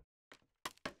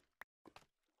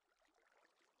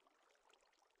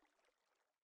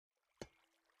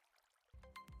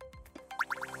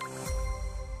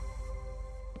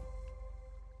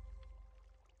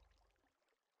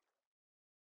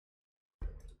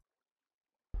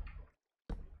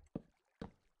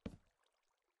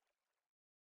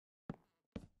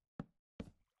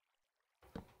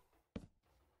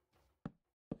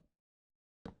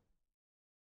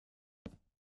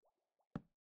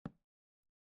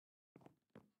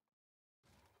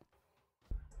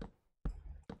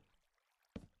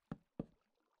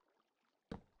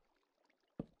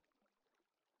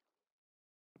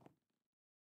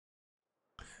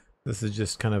 This is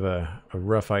just kind of a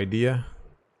rough idea.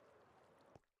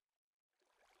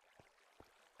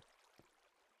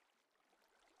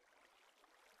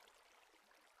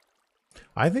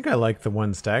 I think I like the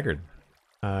one staggered.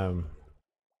 I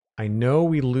know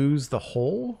we lose the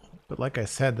hole, but like I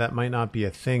said, that might not be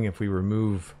a thing if we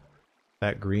remove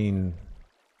that green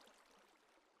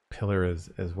pillar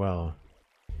as well.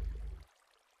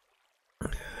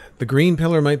 The green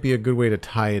pillar might be a good way to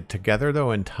tie it together though,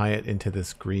 and tie it into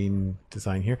this green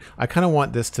design here. I kind of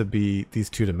want this to be, these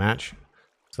two to match.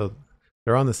 So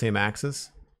they're on the same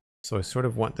axis. So I sort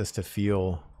of want this to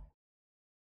feel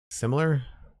similar.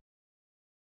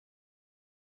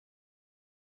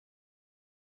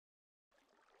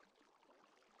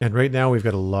 And right now we've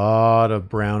got a lot of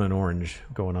brown and orange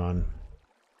going on.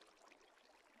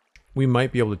 We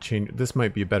might be able to change, this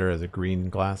might be better as a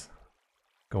green glass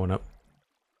going up.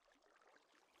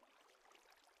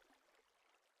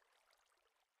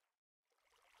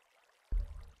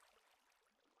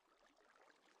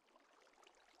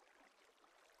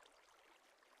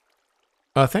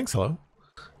 Thanks, hello.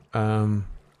 Well,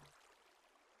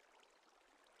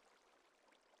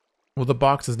 the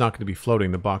box is not going to be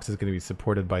floating. The box is going to be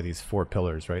supported by these 4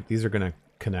 pillars, right? These are going to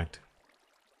connect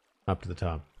up to the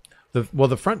top. Well,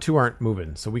 the front 2 aren't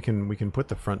moving, so we can put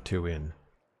the front 2 in,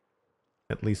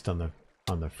 at least on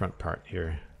the front part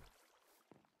here.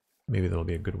 Maybe that'll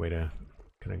be a good way to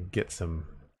kind of get some,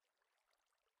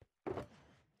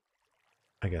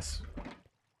 I guess,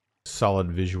 solid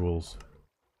visuals.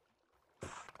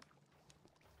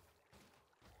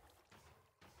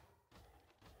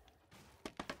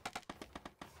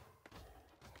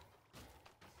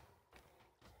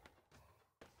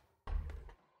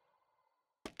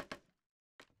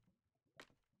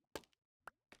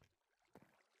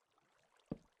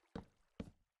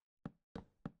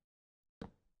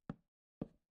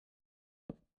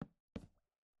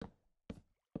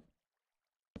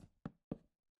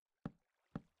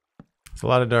 It's a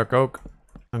lot of dark oak.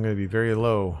 I'm going to be very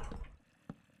low.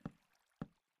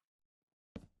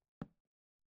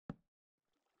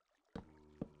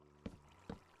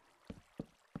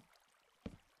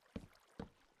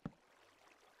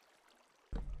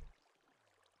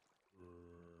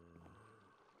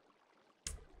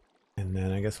 And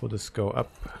then I guess we'll just go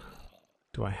up.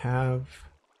 Do I have...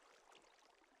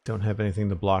 Don't have anything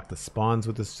to block the spawns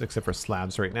with this except for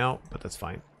slabs right now, but that's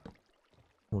fine.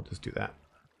 We'll just do that.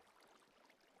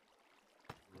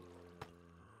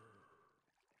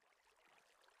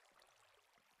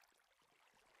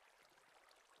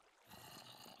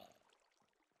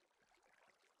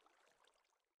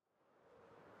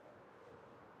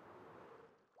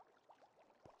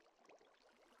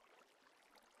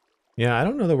 Yeah, I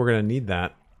don't know that we're going to need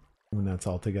that when that's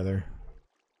all together.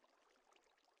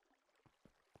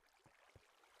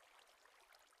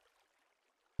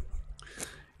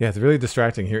 Yeah, it's really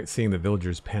distracting here seeing the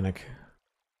villagers panic.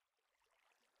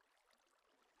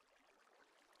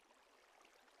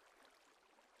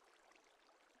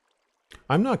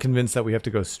 I'm not convinced that we have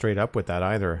to go straight up with that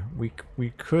either.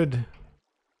 We could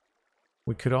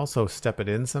also step it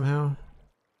in somehow,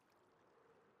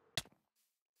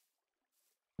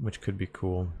 which could be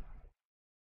cool.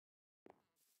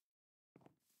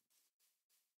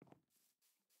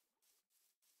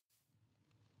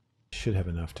 Should have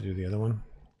enough to do the other one.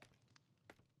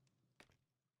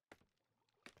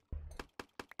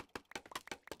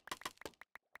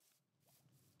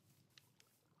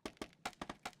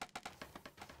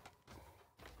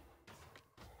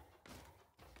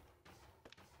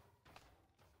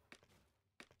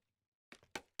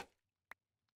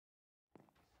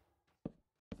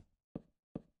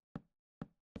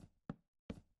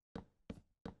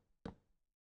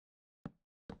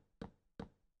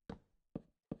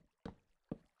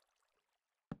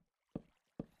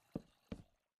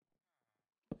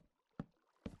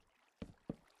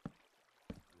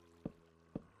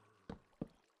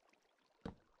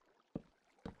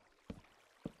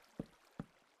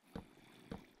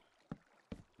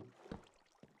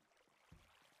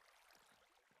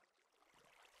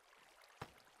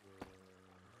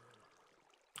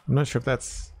 I'm not sure if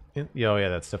that's... yeah, oh yeah,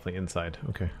 that's definitely inside.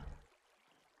 Okay.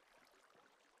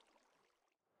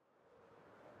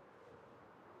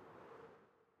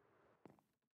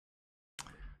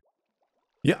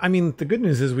 Yeah, I mean, the good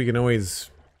news is we can always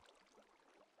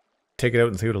take it out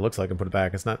and see what it looks like and put it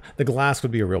back. It's not... The glass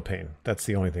would be a real pain. That's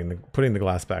the only thing. Putting the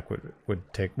glass back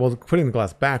would take... Well, putting the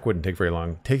glass back wouldn't take very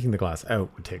long. Taking the glass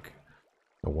out would take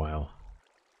a while.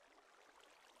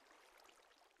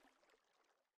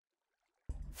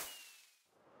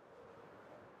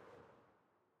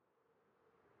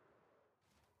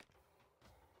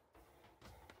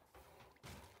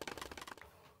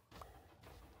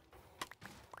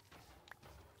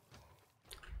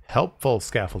 Helpful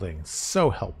scaffolding. So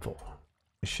helpful.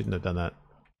 I shouldn't have done that.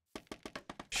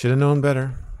 Should have known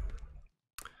better.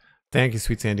 Thank you,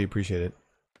 SweetSandi. Appreciate it.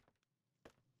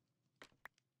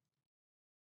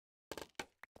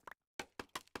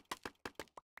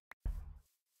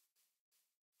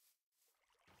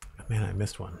 Man, I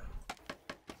missed one.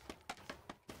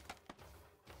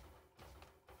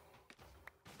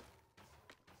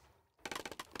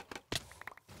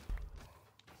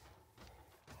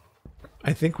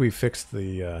 I think we fixed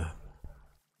the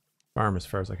farm as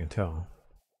far as I can tell.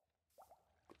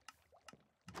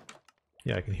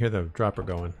 Yeah, I can hear the dropper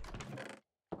going.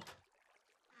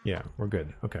 Yeah, we're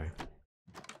good. Okay.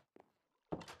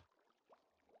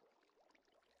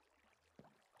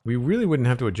 We really wouldn't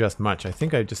have to adjust much. I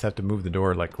think I just have to move the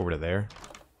door like over to there.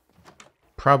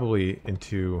 Probably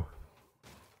into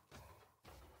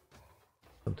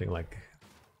something like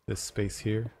this space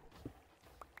here.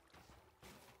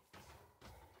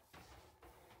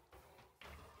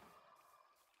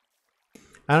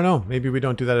 I don't know. Maybe we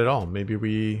don't do that at all. Maybe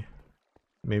we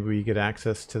get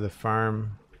access to the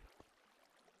farm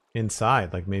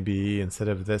inside. Like maybe instead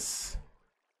of this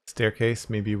staircase,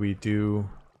 maybe we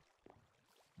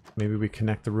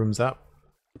connect the rooms up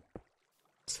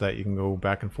so that you can go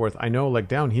back and forth. I know like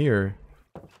down here,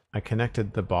 I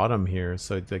connected the bottom here.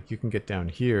 So like you can get down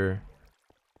here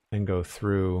and go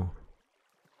through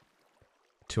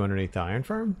to underneath the iron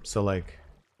farm. So like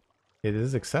it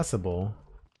is accessible.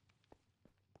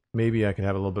 Maybe I could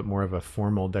have a little bit more of a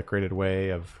formal decorated way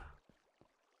of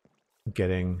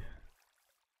getting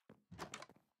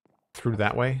through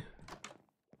that way.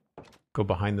 Go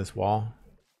behind this wall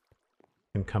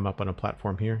and come up on a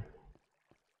platform here.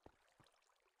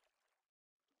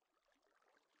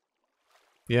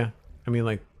 Yeah, I mean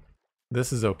like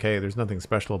this is okay. There's nothing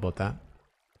special about that.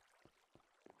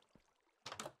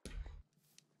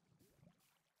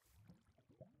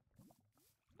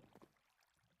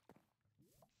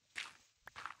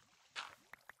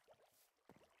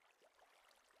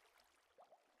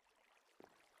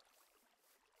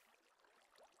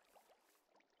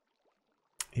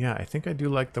 Yeah, I think I do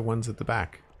like the ones at the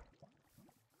back.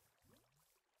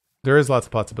 There is lots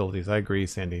of possibilities. I agree,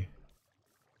 Sandy.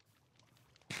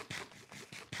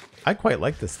 I quite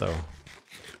like this, though.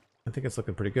 I think it's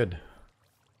looking pretty good.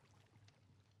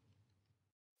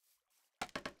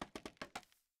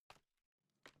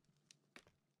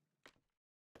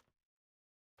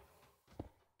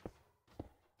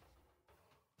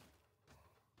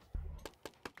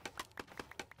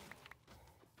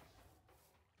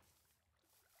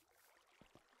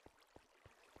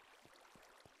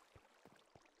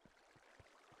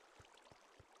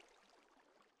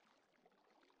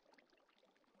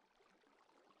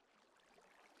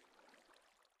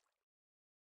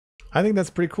 I think that's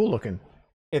pretty cool looking.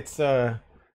 It's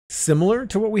similar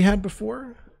to what we had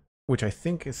before, which I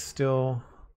think is still...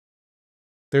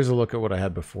 There's a look at what I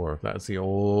had before. That was the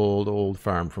old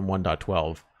farm from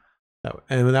 1.12.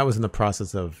 And that was in the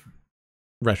process of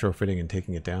retrofitting and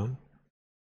taking it down.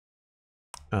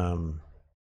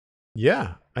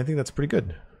 Yeah, I think that's pretty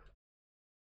good.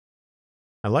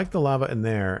 I like the lava in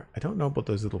there. I don't know about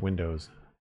those little windows.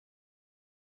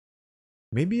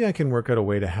 Maybe I can work out a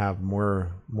way to have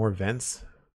more vents.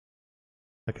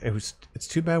 Like it's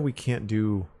too bad we can't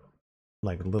do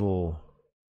like little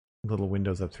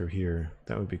windows up through here.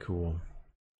 That would be cool.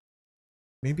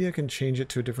 Maybe I can change it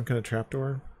to a different kind of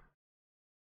trapdoor.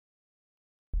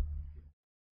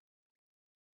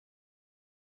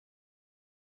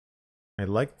 I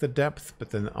like the depth, but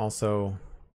then also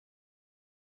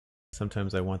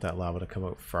sometimes I want that lava to come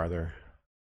out farther.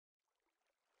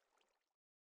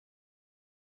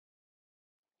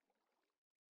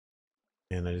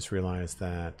 And I just realized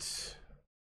that,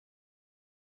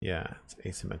 yeah, it's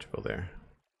asymmetrical there.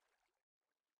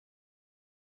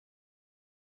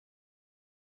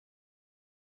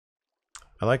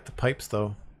 I like the pipes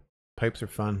though. Pipes are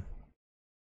fun.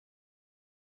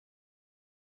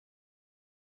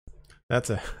 That's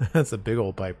a that's a big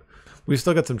old pipe. We've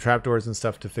still got some trapdoors and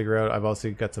stuff to figure out. I've also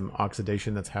got some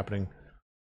oxidation that's happening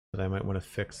that I might want to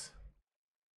fix.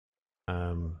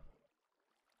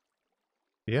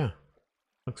 Yeah,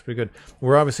 looks pretty good.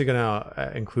 We're obviously going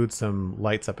to include some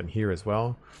lights up in here as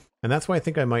well. And that's why I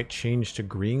think I might change to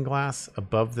green glass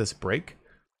above this break.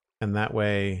 And that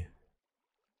way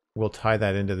we'll tie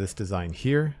that into this design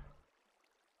here.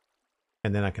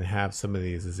 And then I can have some of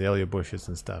these azalea bushes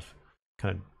and stuff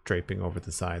kind of draping over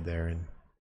the side there and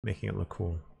making it look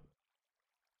cool.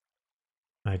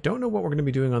 I don't know what we're going to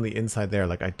be doing on the inside there.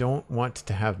 Like, I don't want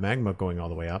to have magma going all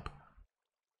the way up.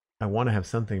 I want to have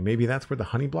something. Maybe that's where the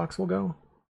honey blocks will go.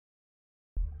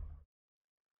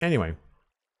 Anyway,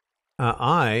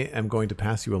 I am going to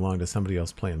pass you along to somebody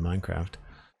else playing Minecraft.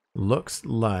 Looks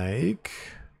like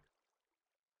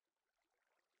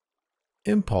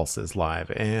Impulse is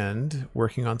live and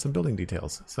working on some building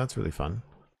details. So that's really fun.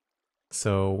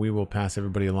 So we will pass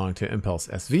everybody along to Impulse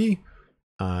SV.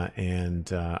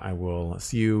 And I will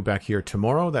see you back here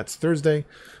tomorrow. That's Thursday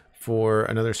for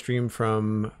another stream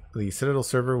from the Citadel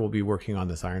server. We'll be working on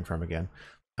this iron farm again.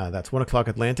 That's 1 o'clock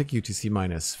Atlantic, UTC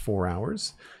minus 4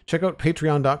 hours. Check out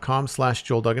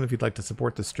patreon.com/JoelDuggan if you'd like to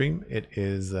support the stream. It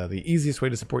is the easiest way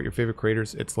to support your favorite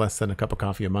creators. It's less than a cup of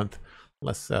coffee a month.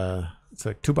 It's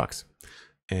like $2.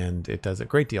 And it does a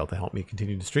great deal to help me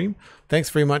continue to stream. Thanks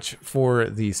very much for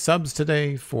the subs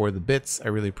today, for the bits. I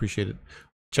really appreciate it.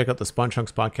 Check out the Spawn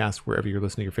Chunks podcast wherever you're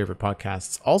listening to your favorite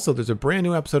podcasts. Also, there's a brand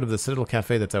new episode of the Citadel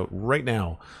Cafe that's out right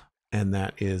now, and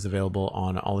that is available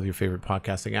on all of your favorite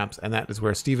podcasting apps. And that is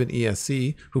where Steven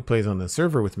ESC, who plays on the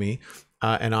server with me,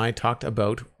 and I talked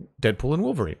about Deadpool and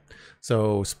Wolverine.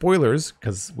 So spoilers,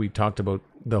 because we talked about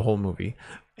the whole movie,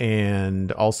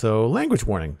 and also language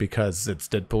warning, because it's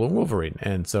Deadpool and Wolverine.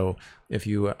 And so if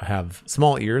you have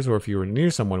small ears, or if you're near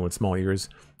someone with small ears,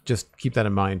 just keep that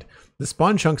in mind. The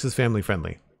Spawn Chunks is family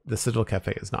friendly. The Citadel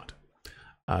Cafe is not,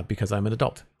 because I'm an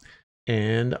adult.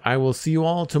 And I will see you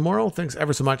all tomorrow. Thanks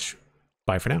ever so much.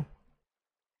 Bye for now.